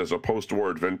imagined as a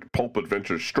post-war pulp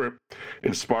adventure strip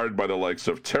inspired by the likes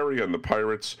of Terry and the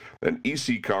Pirates and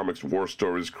EC Comics war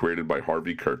stories created by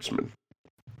Harvey Kurtzman.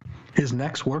 His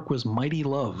next work was Mighty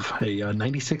Love, a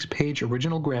 96-page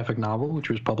original graphic novel, which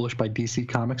was published by DC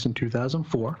Comics in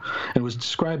 2004, and was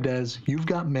described as "You've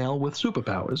got mail with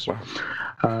superpowers." Wow.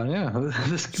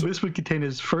 This would contain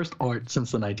his first art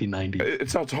since the 1990s. It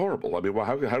sounds horrible. I mean, well,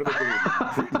 how do they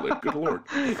greenlit? Good Lord.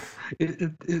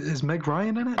 Is Meg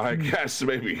Ryan in it? I guess,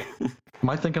 maybe. Am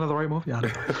I thinking of the right movie? I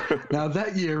don't know. Now,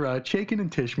 that year, Chaykin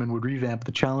and Tishman would revamp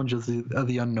The Challenge of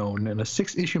the Unknown in a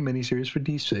 6-issue miniseries for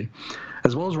DC,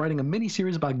 as well as writing a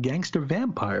miniseries about gangster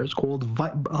vampires called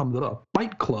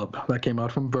Bite Club that came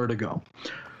out from Vertigo.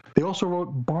 They also wrote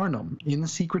Barnum, In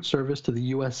Secret Service to the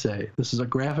USA. This is a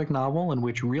graphic novel in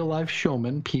which real-life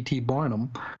showman P.T.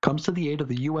 Barnum comes to the aid of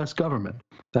the U.S. government.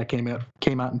 That came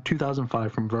out in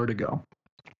 2005 from Vertigo.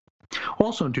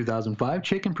 Also in 2005,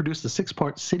 Chaykin produced the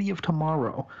 6-part City of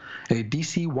Tomorrow, a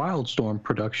DC Wildstorm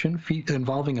production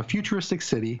involving a futuristic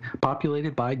city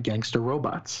populated by gangster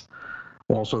robots.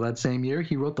 Also that same year,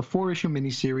 he wrote the 4-issue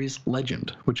miniseries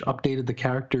Legend, which updated the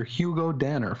character Hugo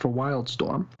Danner for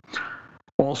Wildstorm.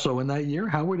 Also in that year,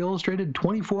 Howard illustrated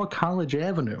 24 College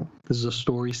Avenue. This is a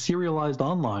story serialized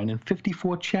online in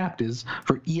 54 chapters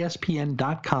for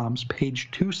ESPN.com's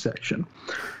Page 2 section.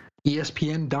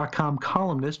 ESPN.com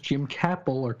columnist Jim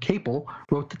Capel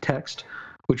wrote the text,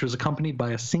 which was accompanied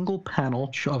by a single panel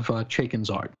of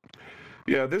Chaykin's art.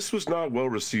 Yeah, this was not well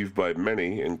received by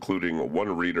many, including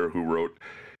one reader who wrote,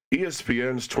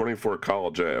 ESPN's 24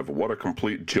 College Ave, what a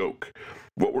complete joke.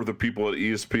 What were the people at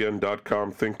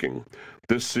ESPN.com thinking?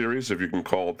 This series, if you can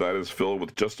call it that, is filled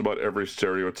with just about every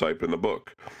stereotype in the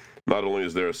book. Not only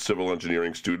is there a civil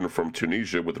engineering student from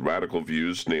Tunisia with radical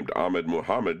views named Ahmed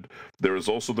Muhammad, there is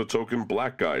also the token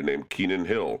black guy named Keenan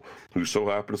Hill, who so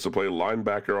happens to play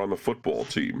linebacker on the football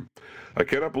team. I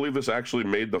cannot believe this actually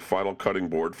made the final cutting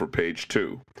board for Page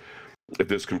 2. If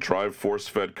this contrived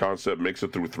force-fed concept makes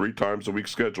it through 3 times a week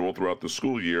schedule throughout the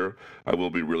school year, I will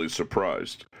be really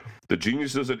surprised. The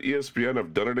geniuses at ESPN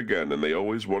have done it again, and they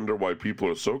always wonder why people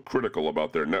are so critical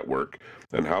about their network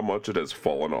and how much it has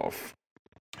fallen off.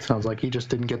 Sounds like he just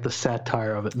didn't get the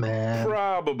satire of it, man.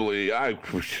 Probably. I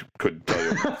couldn't tell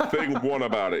you thing one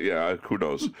about it. Yeah, who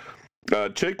knows.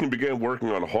 Chaykin began working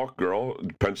on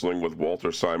Hawkgirl, penciling with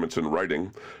Walter Simonson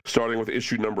writing, starting with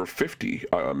issue number 50,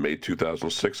 May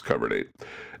 2006 cover date.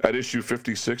 At issue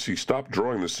 56, he stopped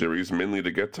drawing the series mainly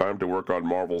to get time to work on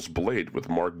Marvel's Blade with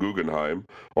Mark Guggenheim,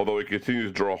 although he continued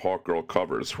to draw Hawkgirl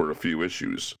covers for a few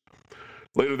issues.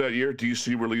 Later that year,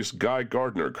 DC released Guy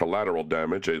Gardner, Collateral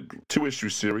Damage, a 2-issue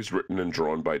series written and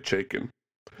drawn by Chaykin.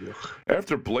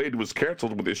 After Blade was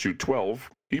canceled with issue 12,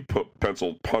 he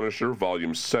penciled Punisher,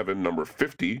 Volume 7, number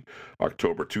 50,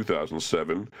 October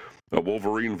 2007,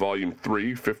 Wolverine, Volume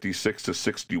 3, 56 to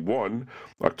 61,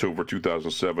 October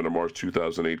 2007 to March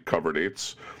 2008 cover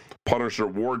dates, Punisher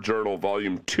War Journal,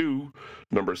 Volume 2,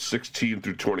 number 16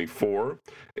 through 24,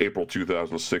 April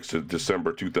 2006 to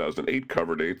December 2008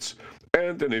 cover dates,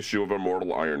 and an issue of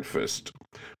Immortal Iron Fist,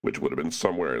 which would have been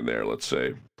somewhere in there, let's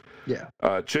say. Yeah.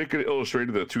 Chaykin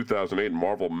illustrated the 2008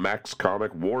 Marvel Max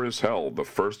comic War is Hell, The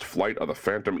First Flight of the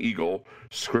Phantom Eagle,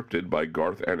 scripted by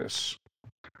Garth Ennis.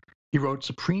 He wrote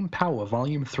Supreme Power,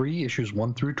 Volume 3, Issues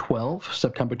 1 through 12,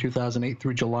 September 2008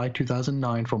 through July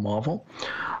 2009 for Marvel.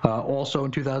 Also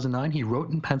in 2009, he wrote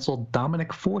and penciled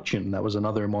Dominic Fortune. That was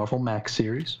another Marvel Max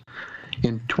series.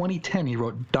 In 2010, he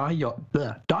wrote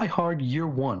Die Hard Year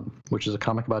One, which is a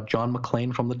comic about John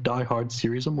McClane from the Die Hard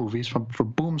series of movies for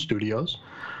Boom Studios.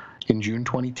 In June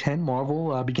 2010,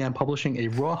 Marvel began publishing a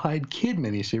Rawhide Kid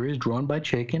miniseries drawn by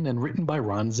Chaykin and written by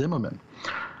Ron Zimmerman.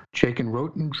 Chaykin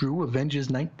wrote and drew the Avengers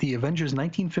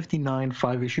 1959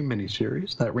 5-issue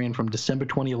miniseries that ran from December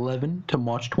 2011 to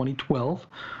March 2012.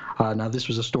 Now, this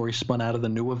was a story spun out of the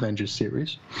New Avengers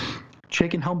series.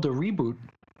 Chaykin helmed a reboot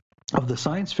of the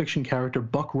science fiction character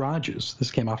Buck Rogers.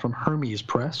 This came out from Hermes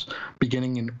Press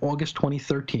beginning in August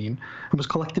 2013 and was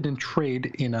collected in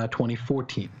trade in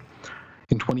 2014.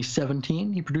 In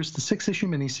 2017, he produced the 6-issue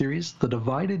miniseries The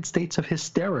Divided States of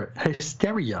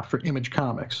Hysteria for Image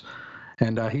Comics.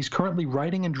 And he's currently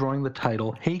writing and drawing the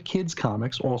title Hey Kids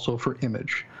Comics, also for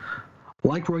Image.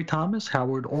 Like Roy Thomas,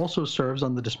 Howard also serves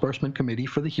on the disbursement committee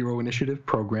for the Hero Initiative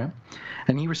program,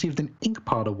 and he received an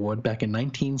Inkpot Award back in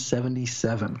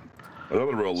 1977.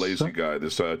 Another real lazy guy,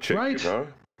 this Chaykin, right? huh?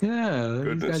 Yeah,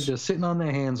 Goodness. these guys just sitting on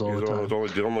their hands all the time.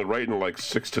 He's only writing like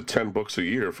 6 to 10 books a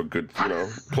year for good,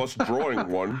 plus drawing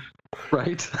one.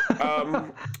 Right.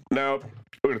 Now,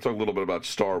 we're going to talk a little bit about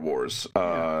Star Wars.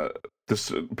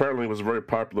 This apparently was a very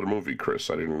popular movie, Chris.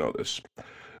 I didn't know this.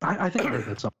 I think I heard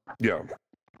that somewhere.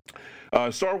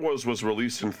 Yeah. Star Wars was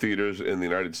released in theaters in the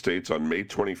United States on May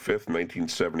 25th,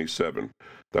 1977.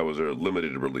 That was a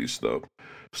limited release, though.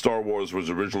 Star Wars was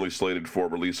originally slated for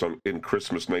release in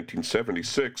Christmas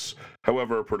 1976.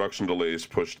 However, production delays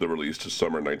pushed the release to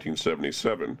summer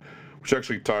 1977, which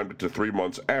actually timed it to 3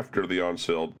 months after the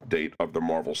on-sale date of the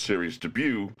Marvel series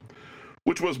debut,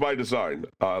 which was by design.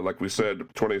 Like we said,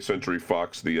 20th Century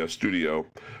Fox, the studio,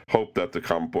 hoped that the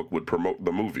comic book would promote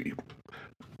the movie,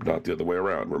 not the other way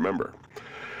around, remember.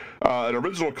 An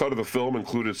original cut of the film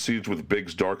included scenes with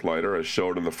Biggs Darklighter, as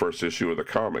shown in the first issue of the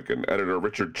comic, and editor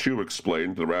Richard Chew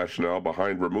explained the rationale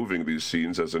behind removing these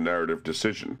scenes as a narrative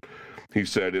decision. He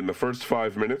said, "In the first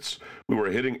 5 minutes, we were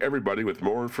hitting everybody with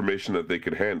more information than they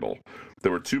could handle.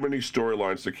 There were too many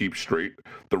storylines to keep straight,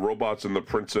 the robots and the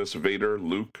Princess, Vader,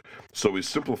 Luke, so we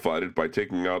simplified it by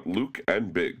taking out Luke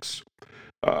and Biggs."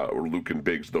 Or Luke and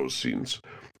Biggs, those scenes.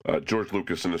 George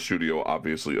Lucas in the studio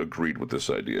obviously agreed with this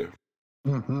idea.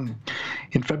 Mm-hmm.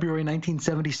 In February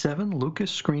 1977,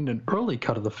 Lucas screened an early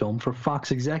cut of the film for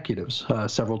Fox executives,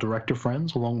 several director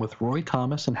friends, along with Roy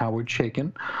Thomas and Howard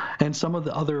Chaykin, and some of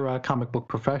the other comic book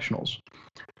professionals.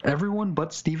 Everyone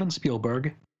but Steven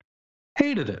Spielberg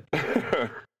hated it.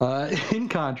 In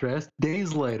contrast,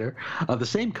 days later, the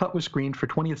same cut was screened for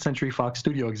 20th Century Fox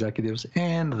studio executives,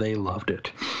 and they loved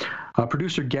it.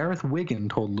 Producer Gareth Wiggin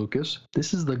told Lucas,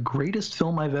 "This is the greatest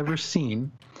film I've ever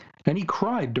seen," and he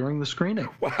cried during the screening.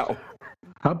 Wow.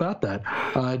 How about that?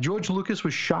 George Lucas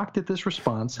was shocked at this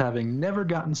response, having never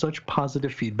gotten such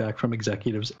positive feedback from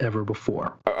executives ever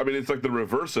before. I mean, it's like the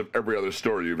reverse of every other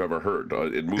story you've ever heard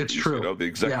in movies. It's true. The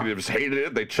executives hated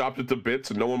it, they chopped it to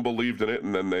bits, and no one believed in it,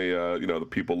 and then they, the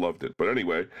people loved it. But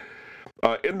anyway,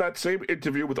 in that same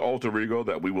interview with Alter Ego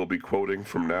that we will be quoting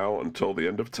from now until the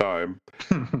end of time,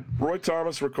 Roy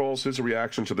Thomas recalls his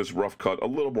reaction to this rough cut a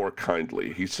little more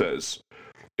kindly. He says,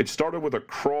 "It started with a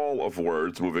crawl of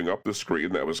words moving up the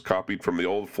screen that was copied from the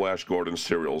old Flash Gordon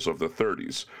serials of the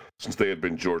 30s, since they had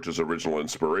been George's original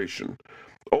inspiration.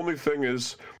 Only thing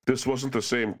is, this wasn't the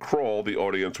same crawl the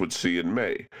audience would see in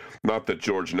May. Not that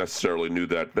George necessarily knew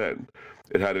that then.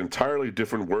 It had entirely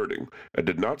different wording, and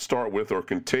did not start with or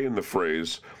contain the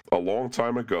phrase, 'a long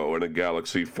time ago in a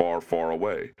galaxy far, far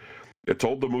away.' It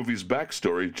told the movie's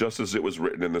backstory just as it was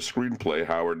written in the screenplay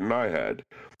Howard and I had.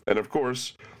 And of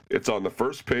course, it's on the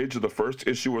first page of the first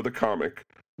issue of the comic,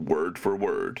 word for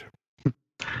word."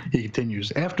 He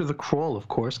continues, "After the crawl, of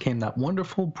course, came that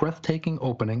wonderful, breathtaking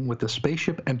opening with the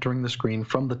spaceship entering the screen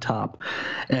from the top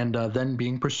and then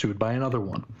being pursued by another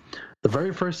one. The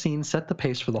very first scene set the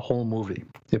pace for the whole movie.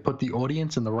 It put the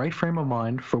audience in the right frame of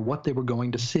mind for what they were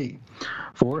going to see.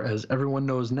 For, as everyone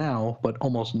knows now, but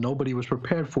almost nobody was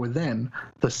prepared for then,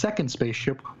 the second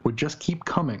spaceship would just keep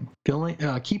coming,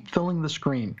 keep filling the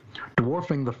screen,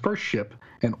 dwarfing the first ship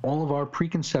and all of our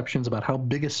preconceptions about how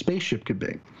big a spaceship could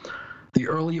be. The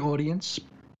early audience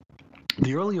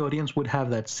would have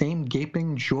that same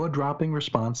gaping, jaw-dropping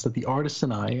response that the artists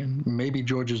and I, and maybe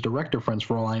George's director friends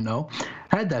for all I know,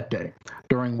 had that day,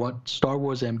 during what Star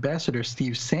Wars ambassador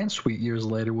Steve Sansweet years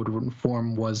later would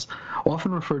inform was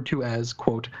often referred to as,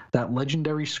 quote, that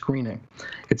legendary screening.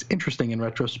 It's interesting in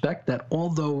retrospect that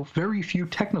although very few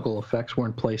technical effects were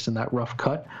in place in that rough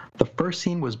cut, the first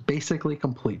scene was basically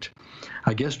complete.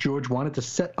 I guess George wanted to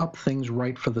set up things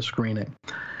right for the screening.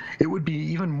 It would be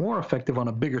even more effective on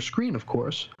a bigger screen, of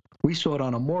course. We saw it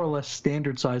on a more or less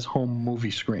standard-size home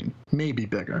movie screen, maybe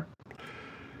bigger.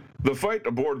 The fight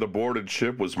aboard the boarded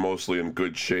ship was mostly in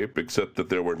good shape, except that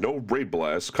there were no ray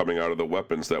blasts coming out of the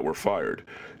weapons that were fired.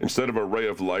 Instead of a ray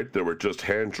of light, there were just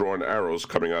hand-drawn arrows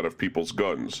coming out of people's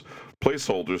guns,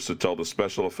 placeholders to tell the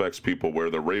special effects people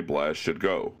where the ray blast should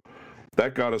go.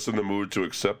 That got us in the mood to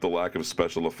accept the lack of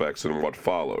special effects in what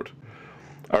followed.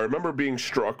 I remember being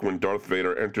struck when Darth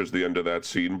Vader enters the end of that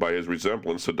scene by his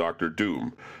resemblance to Dr.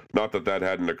 Doom. Not that that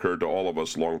hadn't occurred to all of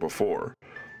us long before.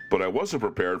 But I wasn't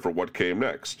prepared for what came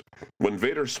next. When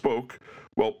Vader spoke,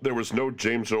 well, there was no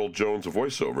James Earl Jones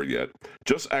voiceover yet.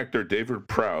 Just actor David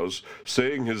Prowse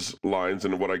saying his lines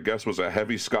in what I guess was a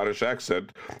heavy Scottish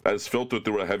accent as filtered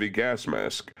through a heavy gas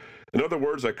mask. In other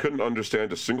words, I couldn't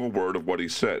understand a single word of what he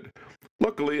said.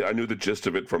 Luckily, I knew the gist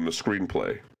of it from the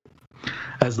screenplay.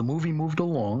 As the movie moved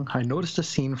along, I noticed a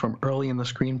scene from early in the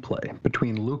screenplay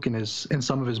between Luke and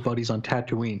some of his buddies on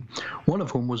Tatooine, one of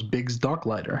whom was Biggs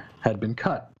Darklighter, had been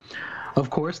cut.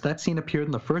 Of course, that scene appeared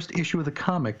in the first issue of the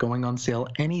comic going on sale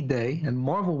any day, and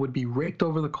Marvel would be raked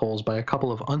over the coals by a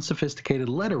couple of unsophisticated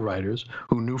letter writers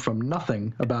who knew from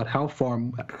nothing about how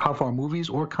far movies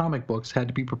or comic books had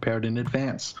to be prepared in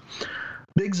advance.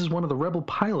 Biggs is one of the rebel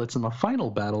pilots in the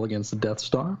final battle against the Death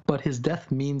Star, but his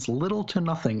death means little to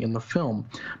nothing in the film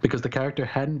because the character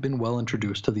hadn't been well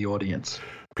introduced to the audience.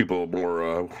 People are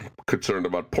more concerned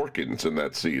about Porkins in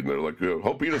that scene. They're like,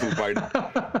 hope he doesn't fight.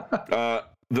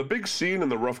 The big scene in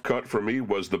the rough cut for me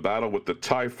was the battle with the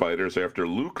TIE fighters after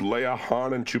Luke, Leia,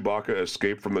 Han, and Chewbacca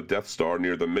escaped from the Death Star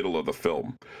near the middle of the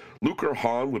film. Luke or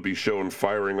Han would be shown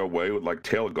firing away with like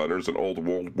tail gunners and old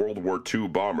World War II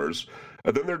bombers,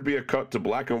 and then there'd be a cut to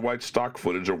black and white stock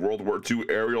footage of World War II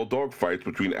aerial dogfights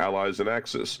between Allies and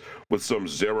Axis, with some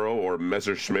Zero or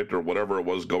Messerschmitt or whatever it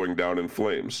was going down in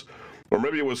flames. Or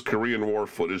maybe it was Korean War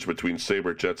footage between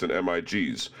saber jets and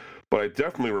MiGs. But I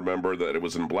definitely remember that it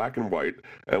was in black and white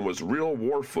and was real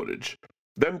war footage.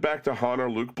 Then back to Han or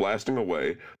Luke blasting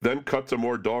away, then cut to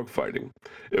more dogfighting.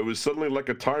 It was suddenly like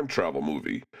a time travel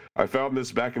movie. I found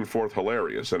this back and forth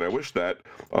hilarious, and I wish that,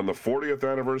 on the 40th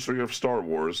anniversary of Star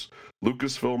Wars,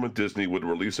 Lucasfilm and Disney would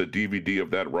release a DVD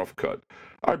of that rough cut.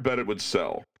 I bet it would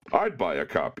sell. I'd buy a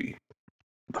copy.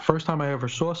 The first time I ever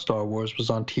saw Star Wars was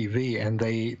on TV, and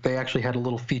they actually had a a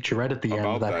featurette at the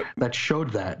end that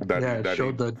showed that. It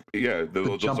showed the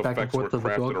those jump back and effects were forth of the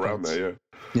crafted dog around fights. there,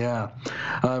 Yeah.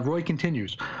 Roy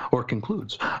continues, or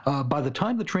concludes. By the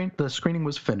time the screening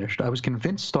was finished, I was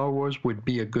convinced Star Wars would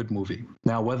be a good movie.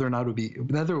 Now, whether it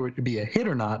would be a hit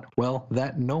or not, well,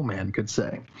 that no man could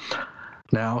say.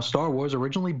 Now, Star Wars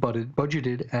originally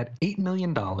budgeted at $8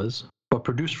 million, but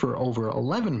produced for over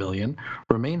 $11 million,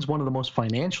 remains one of the most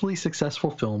financially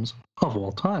successful films of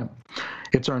all time.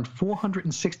 It's earned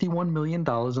 $461 million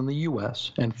in the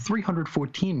U.S. and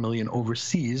 $314 million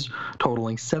overseas,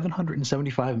 totaling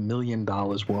 $775 million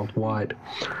worldwide.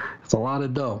 It's a lot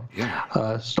of dough.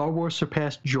 Yeah. Star Wars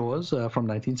surpassed Jaws from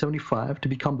 1975 to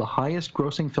become the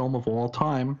highest-grossing film of all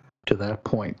time to that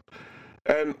point.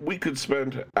 And we could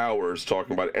spend hours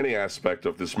talking about any aspect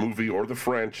of this movie or the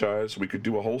franchise. We could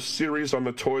do a whole series on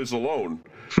the toys alone.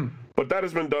 But that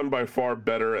has been done by far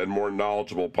better and more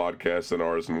knowledgeable podcasts than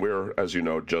ours, and we're, as you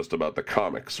know, just about the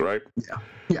comics, right?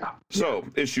 Yeah. So,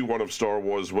 issue 1 of Star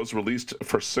Wars was released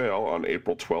for sale on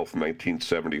April 12th,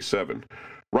 1977.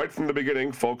 Right from the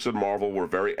beginning, folks at Marvel were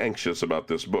very anxious about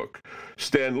this book.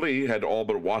 Stan Lee had all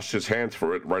but washed his hands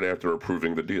for it right after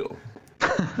approving the deal.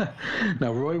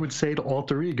 Now, Roy would say to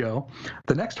Alter Ego,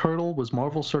 the next hurdle was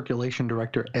Marvel circulation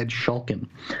director Ed Shulkin.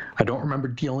 I don't remember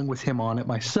dealing with him on it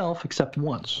myself except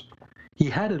once. He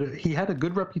had a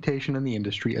good reputation in the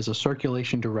industry as a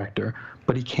circulation director,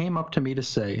 but he came up to me to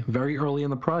say, very early in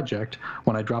the project,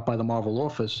 when I dropped by the Marvel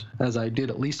office, as I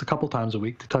did at least a couple times a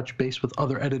week to touch base with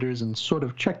other editors and sort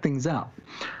of check things out.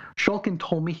 Shulkin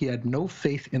told me he had no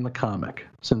faith in the comic,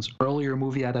 since earlier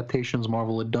movie adaptations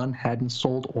Marvel had done hadn't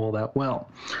sold all that well.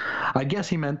 I guess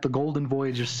he meant The Golden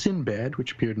Voyage of Sinbad,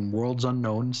 which appeared in Worlds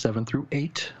Unknown 7 through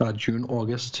 8,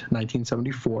 June-August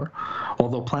 1974,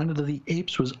 although Planet of the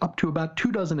Apes was up to about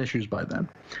 24 issues by then.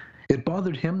 It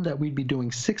bothered him that we'd be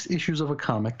doing 6 issues of a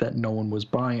comic that no one was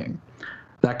buying.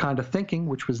 That kind of thinking,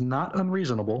 which was not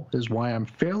unreasonable, is why I'm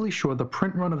fairly sure the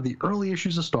print run of the early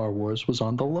issues of Star Wars was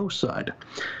on the low side.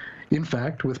 In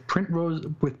fact, with print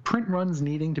runs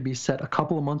needing to be set a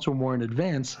couple of months or more in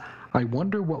advance, I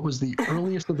wonder what was the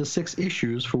earliest of the 6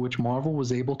 issues for which Marvel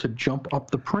was able to jump up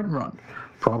the print run.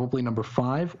 Probably number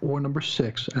 5 or number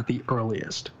 6 at the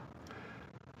earliest.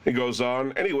 He goes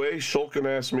on, anyway, Shulkin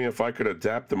asked me if I could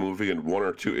adapt the movie in 1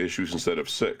 or 2 issues instead of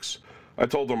 6. I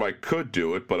told him I could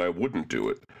do it, but I wouldn't do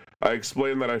it. I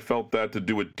explained that I felt that to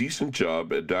do a decent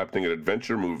job adapting an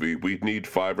adventure movie, we'd need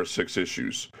 5 or 6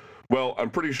 issues. Well,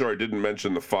 I'm pretty sure I didn't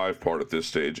mention the 5 part at this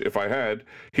stage. If I had,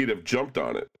 he'd have jumped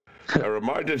on it. I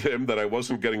reminded him that I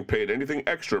wasn't getting paid anything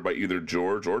extra by either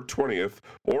George or 20th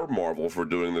or Marvel for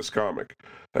doing this comic.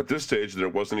 At this stage, there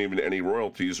wasn't even any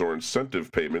royalties or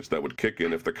incentive payments that would kick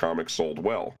in if the comic sold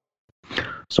well.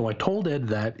 So I told Ed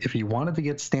that if he wanted to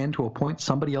get Stan to appoint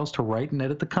somebody else to write and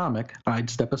edit the comic, I'd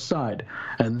step aside,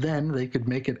 and then they could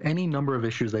make it any number of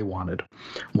issues they wanted.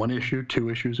 1 issue, 2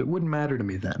 issues, it wouldn't matter to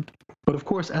me then. But of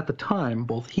course, at the time,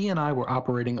 both he and I were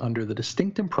operating under the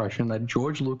distinct impression that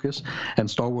George Lucas and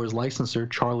Star Wars licensor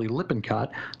Charlie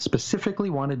Lippincott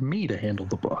specifically wanted me to handle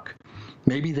the book.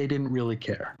 Maybe they didn't really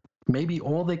care. Maybe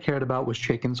all they cared about was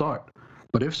Chaykin's art.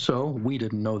 But if so, we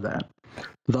didn't know that.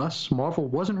 Thus, Marvel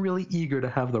wasn't really eager to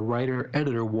have the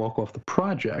writer-editor walk off the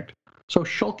project, so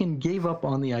Shulkin gave up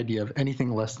on the idea of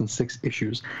anything less than 6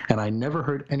 issues, and I never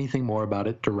heard anything more about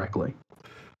it directly.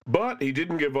 But he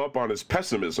didn't give up on his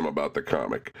pessimism about the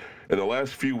comic. In the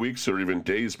last few weeks or even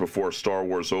days before Star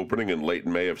Wars opening in late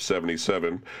May of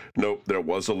 '77, note there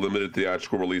was a limited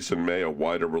theatrical release in May, a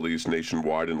wider release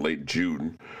nationwide in late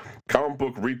June. Comic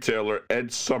book retailer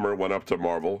Ed Summer went up to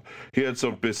Marvel. He had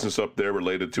some business up there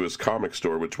related to his comic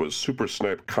store, which was Super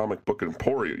Snipe Comic Book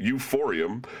Emporium,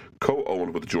 Euphorium,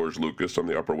 co-owned with George Lucas on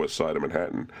the Upper West Side of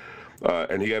Manhattan.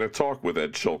 And he had a talk with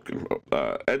Ed Shulkin.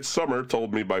 Ed Summer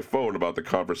told me by phone about the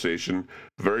conversation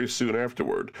very soon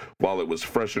afterward, while it was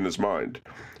fresh in his mind.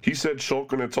 He said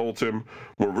Shulkin had told him,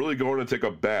 "We're really going to take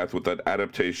a bath with that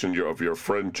adaptation of your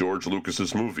friend George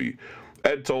Lucas's movie."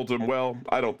 Ed told him, "Well,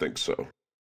 I don't think so."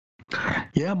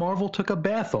 Yeah, Marvel took a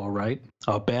bath, all right.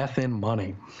 A bath in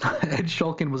money. Ed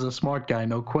Shulkin was a smart guy,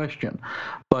 no question.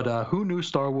 But who knew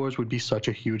Star Wars would be such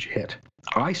a huge hit?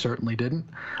 I certainly didn't.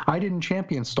 I didn't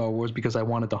champion Star Wars because I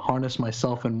wanted to harness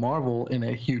myself and Marvel in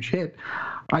a huge hit.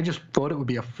 I just thought it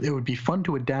would be fun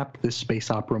to adapt this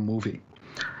space opera movie.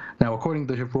 Now, according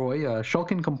to Roy,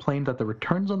 Shulkin complained that the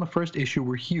returns on the first issue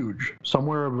were huge,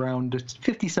 somewhere around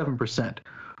 57%.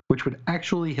 Which would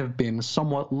actually have been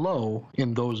somewhat low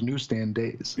in those newsstand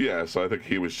days. Yes, I think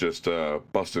he was just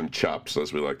busting chops,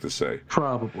 as we like to say.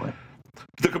 Probably.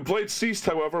 The complaints ceased,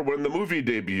 however, when the movie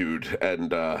debuted,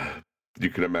 and you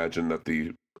can imagine that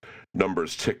the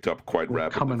numbers ticked up quite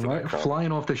rapidly.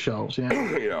 Flying off the shelves,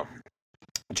 yeah. Yeah.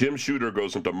 Jim Shooter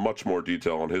goes into much more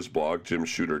detail on his blog,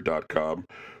 jimshooter.com,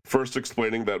 first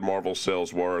explaining that Marvel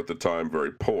sales were, at the time,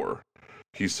 very poor.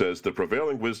 He says, the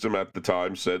prevailing wisdom at the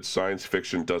time said science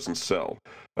fiction doesn't sell.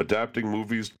 Adapting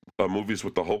movies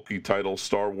with the hokey title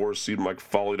Star Wars seemed like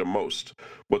folly to most.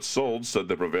 What sold, said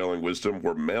the prevailing wisdom,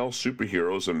 were male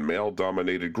superheroes and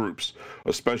male-dominated groups,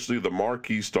 especially the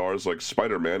marquee stars like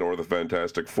Spider-Man or the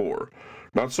Fantastic Four.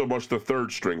 Not so much the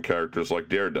third-string characters like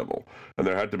Daredevil, and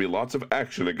there had to be lots of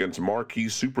action against marquee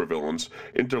supervillains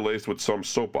interlaced with some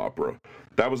soap opera.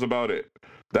 That was about it.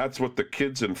 That's what the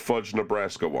kids in Fudge,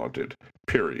 Nebraska wanted.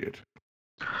 Period.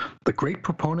 The great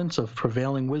proponents of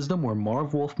prevailing wisdom were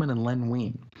Marv Wolfman and Len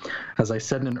Wein. As I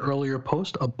said in an earlier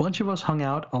post, a bunch of us hung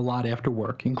out a lot after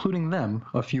work, including them,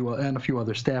 a few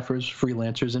other staffers,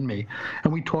 freelancers, and me,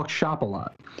 and we talked shop a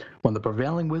lot. When the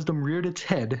prevailing wisdom reared its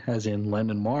head, as in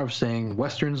Len and Marv saying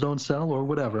Westerns don't sell or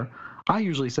whatever, I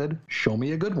usually said, show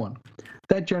me a good one.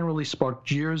 That generally sparked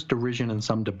jeers, derision, and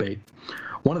some debate.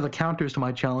 One of the counters to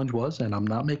my challenge was, and I'm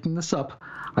not making this up,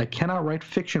 I cannot write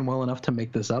fiction well enough to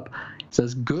make this up. It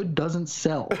says, good doesn't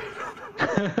sell.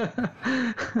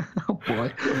 Oh,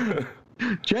 boy.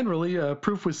 Generally,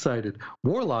 proof was cited.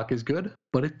 Warlock is good,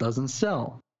 but it doesn't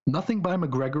sell. Nothing by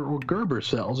McGregor or Gerber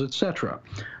sells, etc.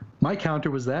 My counter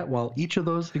was that while each of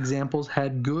those examples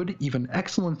had good, even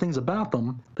excellent things about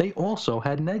them, they also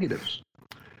had negatives.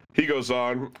 He goes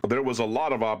on, there was a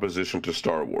lot of opposition to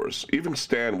Star Wars. Even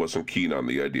Stan wasn't keen on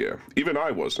the idea. Even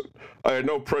I wasn't. I had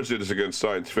no prejudice against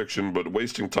science fiction, but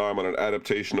wasting time on an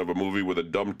adaptation of a movie with a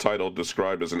dumb title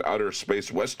described as an outer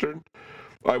space western?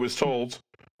 I was told,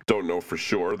 don't know for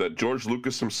sure, that George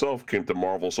Lucas himself came to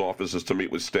Marvel's offices to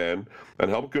meet with Stan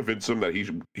and help convince him that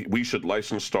we should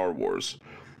license Star Wars.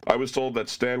 I was told that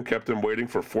Stan kept him waiting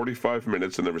for 45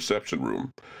 minutes in the reception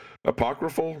room.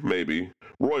 Apocryphal? Maybe.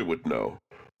 Roy would know.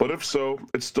 But if so,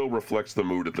 it still reflects the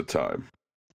mood at the time.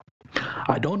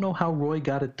 I don't know how Roy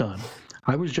got it done.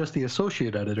 I was just the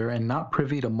associate editor and not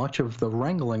privy to much of the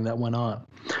wrangling that went on.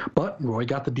 But Roy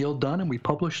got the deal done and we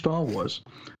published Star Wars.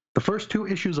 The first 2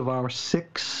 issues of our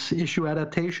 6-issue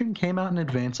adaptation came out in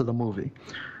advance of the movie.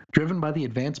 Driven by the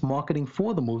advanced marketing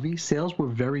for the movie, sales were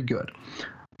very good.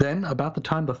 Then, about the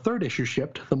time the 3rd issue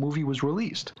shipped, the movie was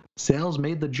released. Sales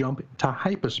made the jump to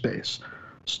hyperspace.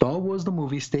 Star Wars the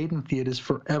movie stayed in theaters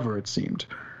forever, it seemed.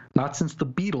 Not since the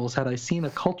Beatles had I seen a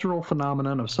cultural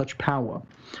phenomenon of such power.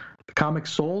 The comic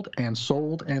sold and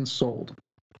sold and sold.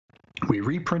 We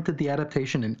reprinted the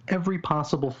adaptation in every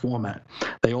possible format.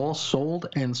 They all sold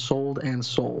and sold and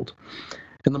sold.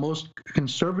 In the most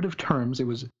conservative terms, it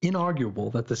was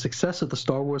inarguable that the success of the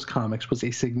Star Wars comics was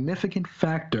a significant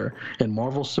factor in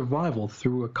Marvel's survival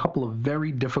through a couple of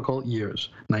very difficult years,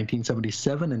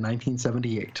 1977 and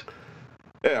 1978.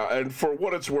 Yeah, and for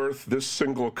what it's worth, this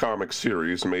single comic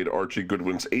series made Archie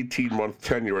Goodwin's 18-month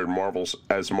tenure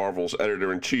as Marvel's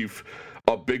editor-in-chief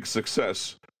a big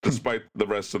success, despite the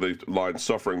rest of the line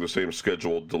suffering the same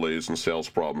scheduled delays and sales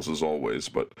problems as always.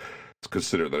 But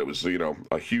consider that it was,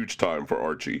 a huge time for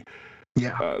Archie.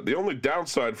 Yeah. The only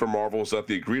downside for Marvel is that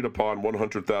the agreed-upon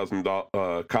 100,000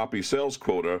 copy sales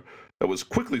quota that was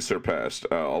quickly surpassed,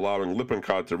 allowing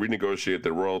Lippincott to renegotiate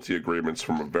their royalty agreements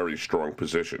from a very strong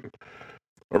position.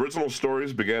 Original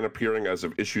stories began appearing as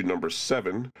of issue number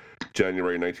 7,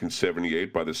 January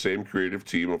 1978, by the same creative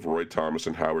team of Roy Thomas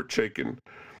and Howard Chaykin.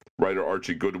 Writer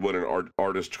Archie Goodwin and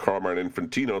artist Carmine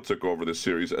Infantino took over the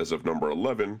series as of number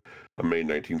 11, a May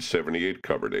 1978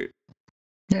 cover date.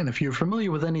 Yeah, and if you're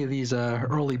familiar with any of these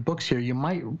early books here, you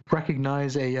might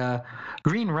recognize a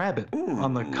green rabbit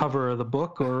on the cover of the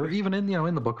book, or even in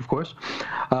the book, of course.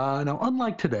 Now,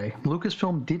 unlike today,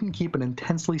 Lucasfilm didn't keep an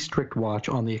intensely strict watch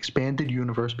on the expanded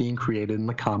universe being created in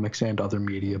the comics and other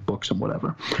media, books and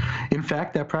whatever. In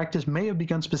fact, that practice may have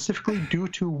begun specifically due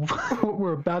to what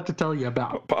we're about to tell you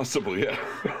about. Possibly, yeah.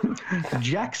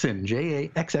 Jaxxon,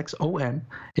 Jaxxon,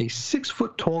 a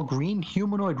 6-foot-tall green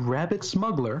humanoid rabbit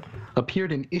smuggler,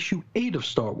 appeared in issue 8 of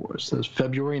Star Wars. That's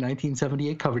February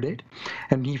 1978 cover date,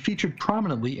 and he featured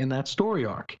prominently in that story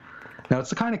arc. Now, it's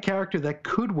the kind of character that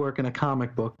could work in a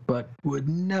comic book, but would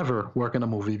never work in a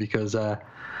movie because,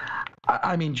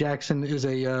 Jaxxon is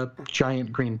a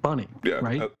giant green bunny,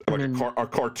 right? A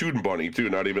cartoon bunny, too,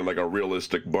 not even like a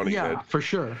realistic bunny head. Yeah, for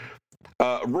sure.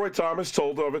 Roy Thomas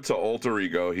told of it to Alter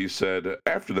Ego. He said,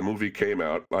 after the movie came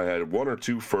out, I had 1 or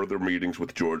 2 further meetings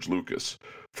with George Lucas.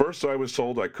 First, I was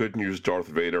told I couldn't use Darth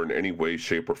Vader in any way,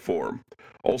 shape, or form.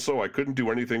 Also, I couldn't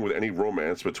do anything with any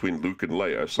romance between Luke and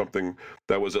Leia, something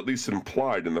that was at least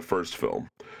implied in the first film.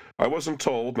 I wasn't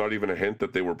told, not even a hint,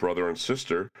 that they were brother and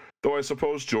sister, though I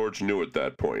suppose George knew at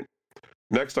that point.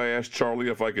 Next, I asked Charlie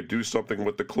if I could do something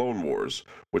with the Clone Wars,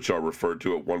 which are referred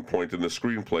to at one point in the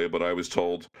screenplay, but I was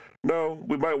told, no,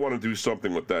 we might want to do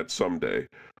something with that someday.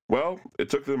 Well, it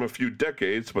took them a few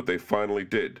decades, but they finally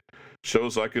did.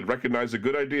 Shows I could recognize a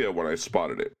good idea when I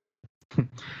spotted it.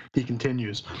 He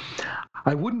continues,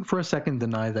 I wouldn't for a second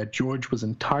deny that George was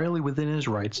entirely within his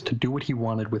rights to do what he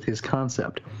wanted with his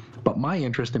concept, but my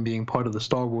interest in being part of the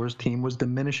Star Wars team was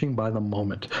diminishing by the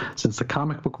moment, since the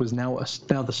comic book was now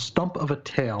the stump of a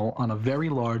tail on a very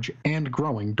large and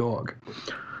growing dog.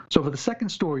 So for the second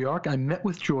story arc, I met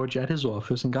with George at his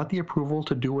office and got the approval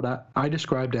to do what I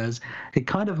described as a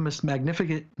kind of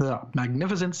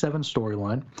Magnificent Seven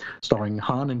storyline starring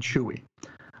Han and Chewie.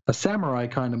 A samurai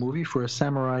kind of movie for a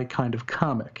samurai kind of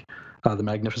comic. The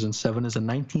Magnificent Seven is a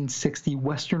 1960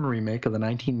 Western remake of the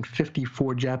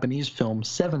 1954 Japanese film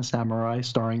Seven Samurai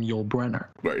starring Yul Brynner.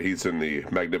 Right, he's in the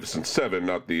Magnificent Seven,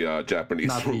 not the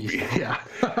Japanese movie.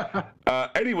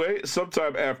 Anyway,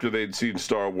 sometime after they'd seen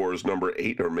Star Wars number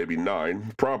 8 or maybe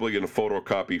 9, probably in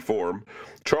photocopy form,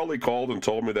 Charlie called and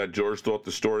told me that George thought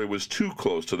the story was too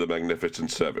close to the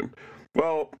Magnificent Seven.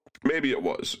 Well, maybe it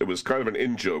was. It was kind of an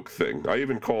in-joke thing. I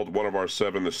even called one of our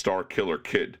 7 the Star Killer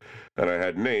Kid, and I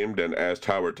had named and asked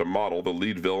Howard to model the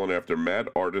lead villain after mad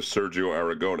artist Sergio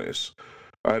Aragonés.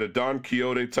 I had a Don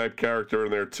Quixote-type character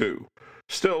in there, too.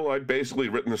 Still, I'd basically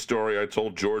written the story I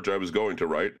told George I was going to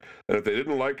write, and if they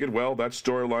didn't like it, well, that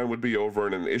storyline would be over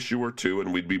in an issue or two,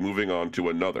 and we'd be moving on to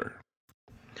another.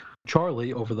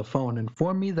 Charlie, over the phone,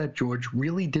 informed me that George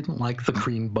really didn't like the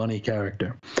Green Bunny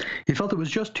character. He felt it was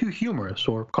just too humorous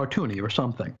or cartoony or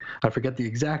something. I forget the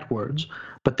exact words,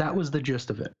 but that was the gist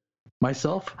of it.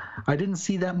 Myself, I didn't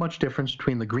see that much difference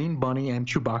between the Green Bunny and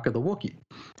Chewbacca the Wookiee.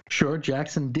 Sure,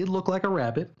 Jackson did look like a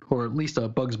rabbit, or at least a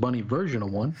Bugs Bunny version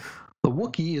of one. The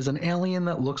Wookiee is an alien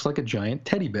that looks like a giant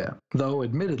teddy bear, though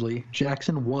admittedly,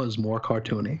 Jackson was more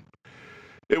cartoony.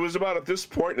 It was about at this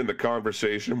point in the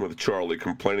conversation with Charlie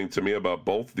complaining to me about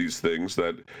both these things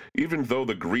that even though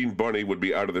the Green Bunny would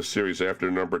be out of the series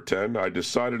after number 10, I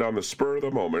decided on the spur of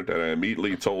the moment, and I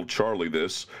immediately told Charlie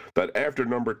this, that after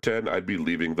number 10 I'd be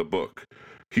leaving the book.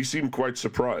 He seemed quite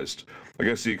surprised. I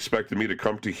guess he expected me to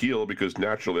come to heel because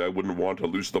naturally I wouldn't want to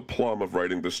lose the plum of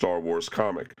writing the Star Wars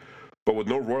comic. But with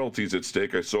no royalties at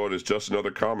stake, I saw it as just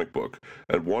another comic book,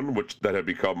 and one that had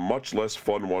become much less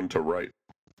fun one to write.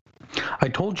 I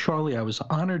told Charlie I was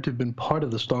honored to have been part of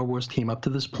the Star Wars team up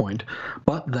to this point,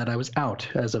 but that I was out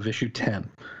as of issue 10.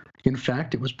 In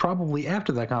fact, it was probably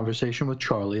after that conversation with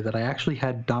Charlie that I actually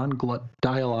had Don Glut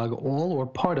dialogue all or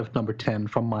part of number 10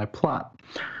 from my plot.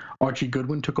 Archie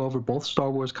Goodwin took over both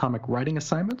Star Wars comic writing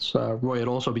assignments. Roy had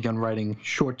also begun writing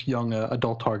short, young,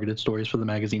 adult-targeted stories for the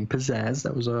magazine Pizzazz.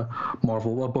 That was a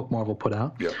book Marvel put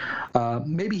out. Yep.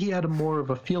 Maybe he had more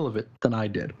of a feel of it than I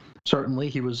did. Certainly,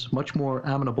 he was much more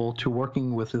amenable to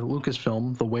working with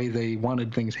Lucasfilm the way they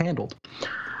wanted things handled.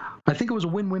 I think it was a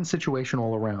win-win situation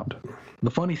all around. The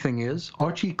funny thing is,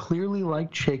 Archie clearly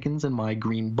liked Chakins and my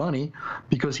Green Bunny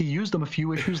because he used them a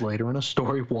few issues later in a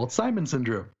story Walt Simonson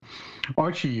drew.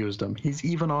 Archie used them. He's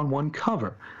even on one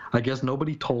cover. I guess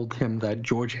nobody told him that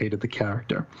George hated the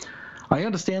character. I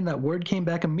understand that word came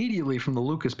back immediately from the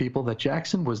Lucas people that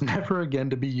Jackson was never again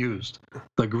to be used.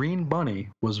 The Green Bunny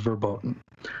was verboten.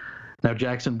 Now,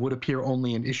 Jackson would appear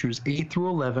only in issues 8 through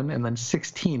 11 and then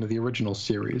 16 of the original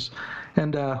series.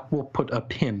 And we'll put a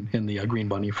pin in the Green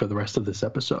Bunny for the rest of this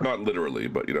episode. Not literally,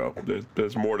 but,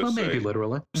 there's more to say. Maybe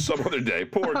literally. Some other day.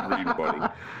 Poor Green Bunny.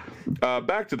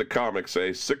 Back to the comics, a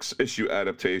 6-issue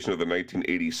adaptation of the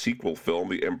 1980 sequel film,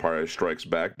 The Empire Strikes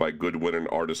Back, by Goodwin and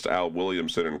artists Al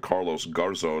Williamson and Carlos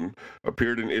Garzón,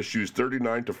 appeared in issues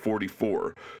 39 to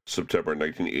 44, September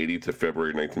 1980 to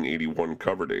February 1981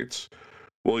 cover dates.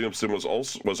 Williamson was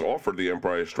offered the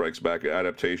Empire Strikes Back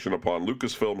adaptation upon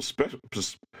Lucasfilm's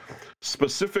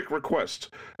specific request,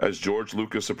 as George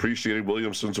Lucas appreciated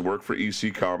Williamson's work for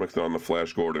EC Comics and on the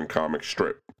Flash Gordon comic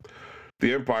strip.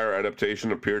 The Empire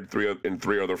adaptation appeared in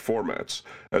three other formats: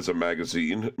 as a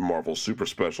magazine, Marvel Super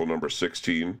Special number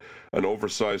 16, an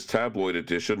oversized tabloid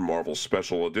edition, Marvel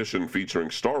Special Edition featuring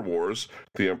Star Wars,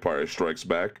 The Empire Strikes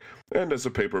Back, and as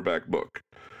a paperback book.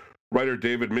 Writer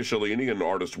David Michelini and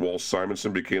artist Walt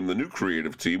Simonson became the new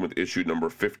creative team with issue number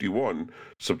 51,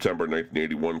 September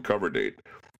 1981 cover date,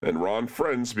 and Ron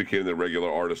Frenz became the regular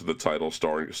artist of the title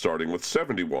starting with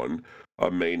 71,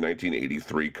 a May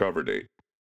 1983 cover date.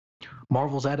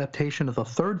 Marvel's adaptation of the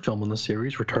third film in the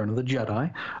series, Return of the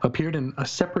Jedi, appeared in a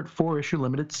separate 4-issue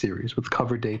limited series with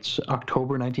cover dates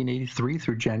October 1983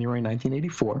 through January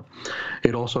 1984.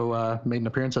 It also made an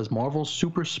appearance as Marvel's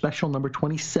Super Special number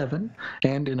 27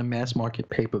 and in a mass market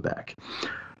paperback.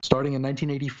 Starting in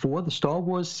 1984, the Star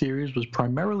Wars series was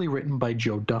primarily written by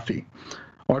Joe Duffy.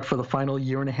 Art for the final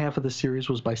year and a half of the series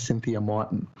was by Cynthia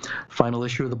Martin. The final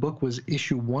issue of the book was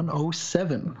issue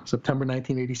 107, September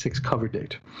 1986 cover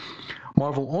date.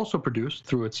 Marvel also produced,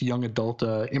 through its young adult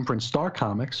imprint Star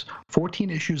Comics, 14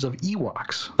 issues of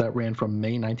Ewoks that ran from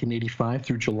May 1985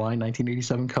 through July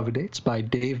 1987 cover dates by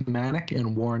Dave Manek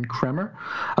and Warren Kremer,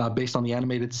 based on the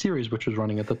animated series which was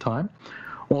running at the time.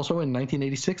 Also, in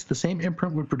 1986, the same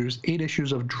imprint would produce 8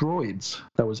 issues of Droids.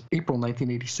 That was April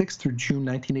 1986 through June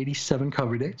 1987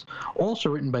 cover dates, also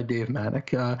written by Dave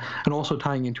Manek, and also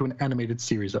tying into an animated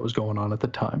series that was going on at the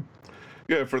time.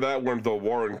 Yeah, for that one, though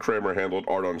Warren Kramer handled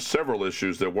art on several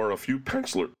issues, there were a few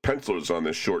pencilers on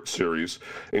this short series,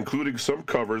 including some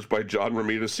covers by John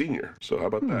Romita Sr. So how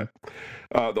about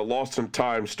that? The Lost in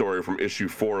Time story from issue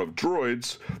 4 of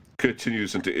Droids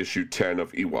continues into issue 10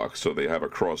 of Ewoks, so they have a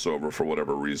crossover for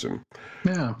whatever reason.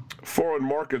 Yeah. Foreign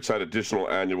markets had additional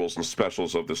annuals and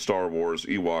specials of the Star Wars,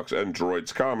 Ewoks, and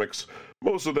Droids comics.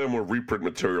 Most of them were reprint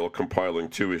material compiling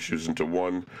 2 issues into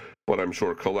one, but I'm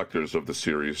sure collectors of the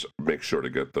series make sure to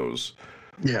get those.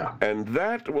 Yeah. And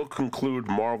that will conclude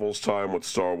Marvel's time with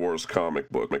Star Wars comic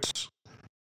books.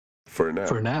 For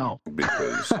now.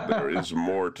 Because there is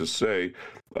more to say.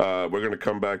 We're going to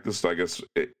come back.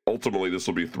 Ultimately, this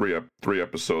will be three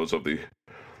episodes of the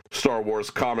Star Wars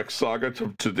comic saga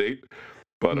to date.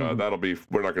 But that'll be,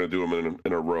 we're not going to do them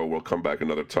in a row. We'll come back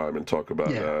another time and talk about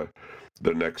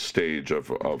the next stage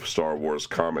of Star Wars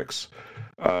comics.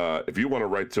 If you want to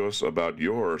write to us about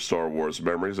your Star Wars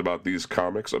memories, about these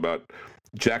comics, about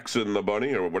Jackson the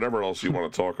Bunny, or whatever else you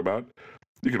want to talk about,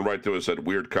 you can write to us at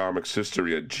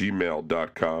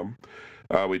weirdcomicshistory@gmail.com.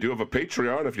 We do have a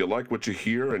Patreon. If you like what you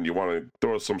hear and you want to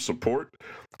throw us some support,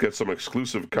 get some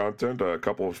exclusive content a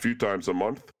few times a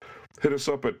month, hit us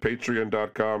up at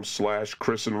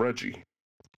patreon.com/Chris and Reggie.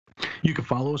 You can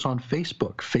follow us on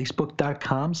Facebook,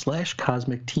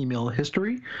 facebook.com/Cosmic T-Mill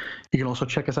History. You can also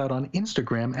check us out on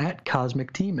Instagram at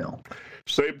Cosmic T-Mill.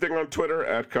 Same thing on Twitter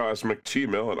at Cosmic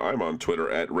T-Mill, and I'm on Twitter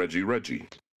at Reggie.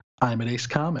 I'm at Ace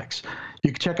Comics.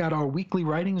 You can check out our weekly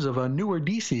writings of newer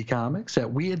DC comics at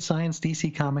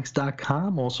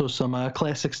WeirdScienceDCComics.com. Also some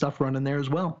classic stuff running there as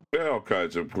well. Yeah, all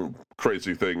kinds of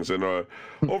crazy things. And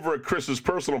over at Chris's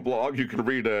personal blog, you can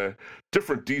read a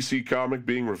different DC comic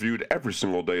being reviewed every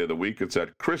single day of the week. It's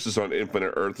at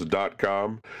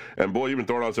ChrisIsOnInfiniteEarths.com. And boy, you've been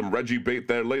throwing out some Reggie bait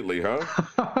there lately, huh?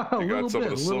 You got some of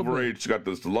the Silver Age. You got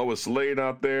this Lois Lane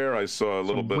out there. I saw a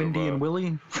little bit of Wendy and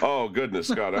Willie. Oh,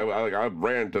 goodness, God. I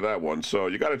ran to that one. So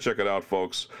you got to check it out,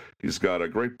 folks. He's got a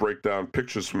great breakdown,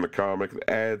 pictures from the comic,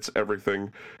 ads,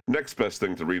 everything. Next best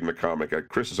thing to read in the comic at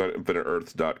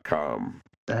ChrisIsOnInfiniteEarths.com.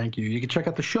 Thank you. You can check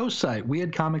out the show site,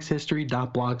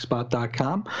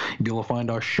 weirdcomicshistory.blogspot.com. You'll be able to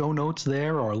find our show notes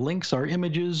there, our links, our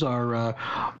images, our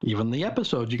even the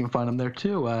episodes. You can find them there,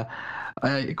 too. A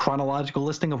chronological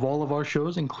listing of all of our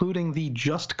shows, including the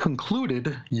just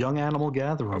concluded Young Animal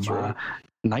Gathering. That's right.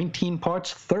 19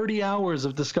 parts, 30 hours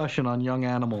of discussion on Young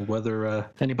Animal, whether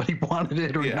anybody wanted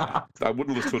it or not. I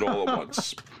wouldn't listen to it all at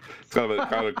once. It's kind of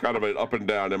an up and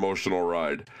down emotional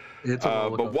ride. It's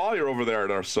but while you're over there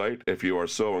at our site, if you are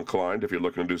so inclined, if you're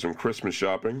looking to do some Christmas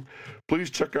shopping,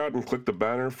 please check out and click the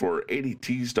banner for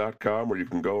 80tees.com, where you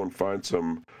can go and find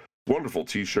some wonderful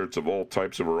T-shirts of all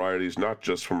types of varieties, not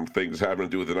just from things having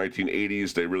to do with the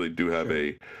 1980s. They really do have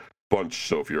a bunch.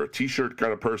 So if you're a T-shirt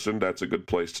kind of person, that's a good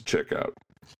place to check out.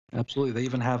 Absolutely. They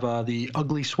even have the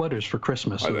ugly sweaters for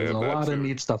Christmas. So there's a lot of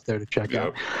neat stuff there to check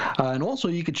out. And also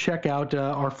you could check out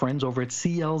our friends over at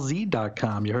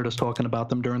CLZ.com. You heard us talking about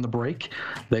them during the break.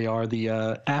 They are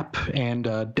the app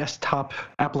and desktop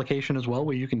application as well,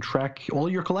 where you can track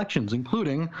all your collections,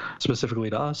 including, specifically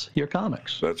to us, your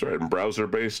comics. That's right. And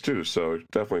browser-based too. So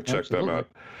definitely check them out.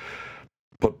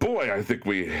 But boy, I think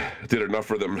we did enough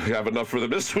for them. Have enough for them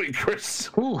this week,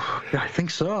 Chris. Ooh, I think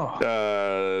so.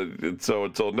 So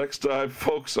until next time,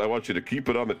 folks, I want you to keep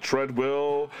it on the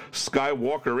treadmill,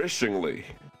 Skywalker-ishingly.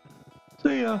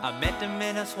 See ya. I met him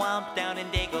in a swamp down in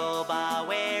Dagobah,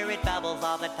 where it bubbles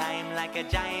all the time like a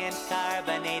giant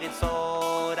carbonated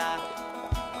soda.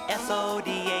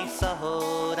 S-O-D-A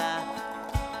soda.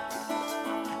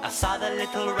 I saw the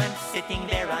little runt sitting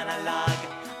there on a log.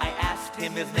 I asked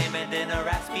him his name, and in a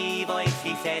raspy voice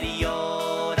he said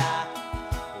Yoda.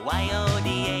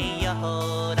 Y-O-D-A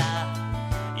Yoda.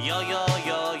 Yo-yo.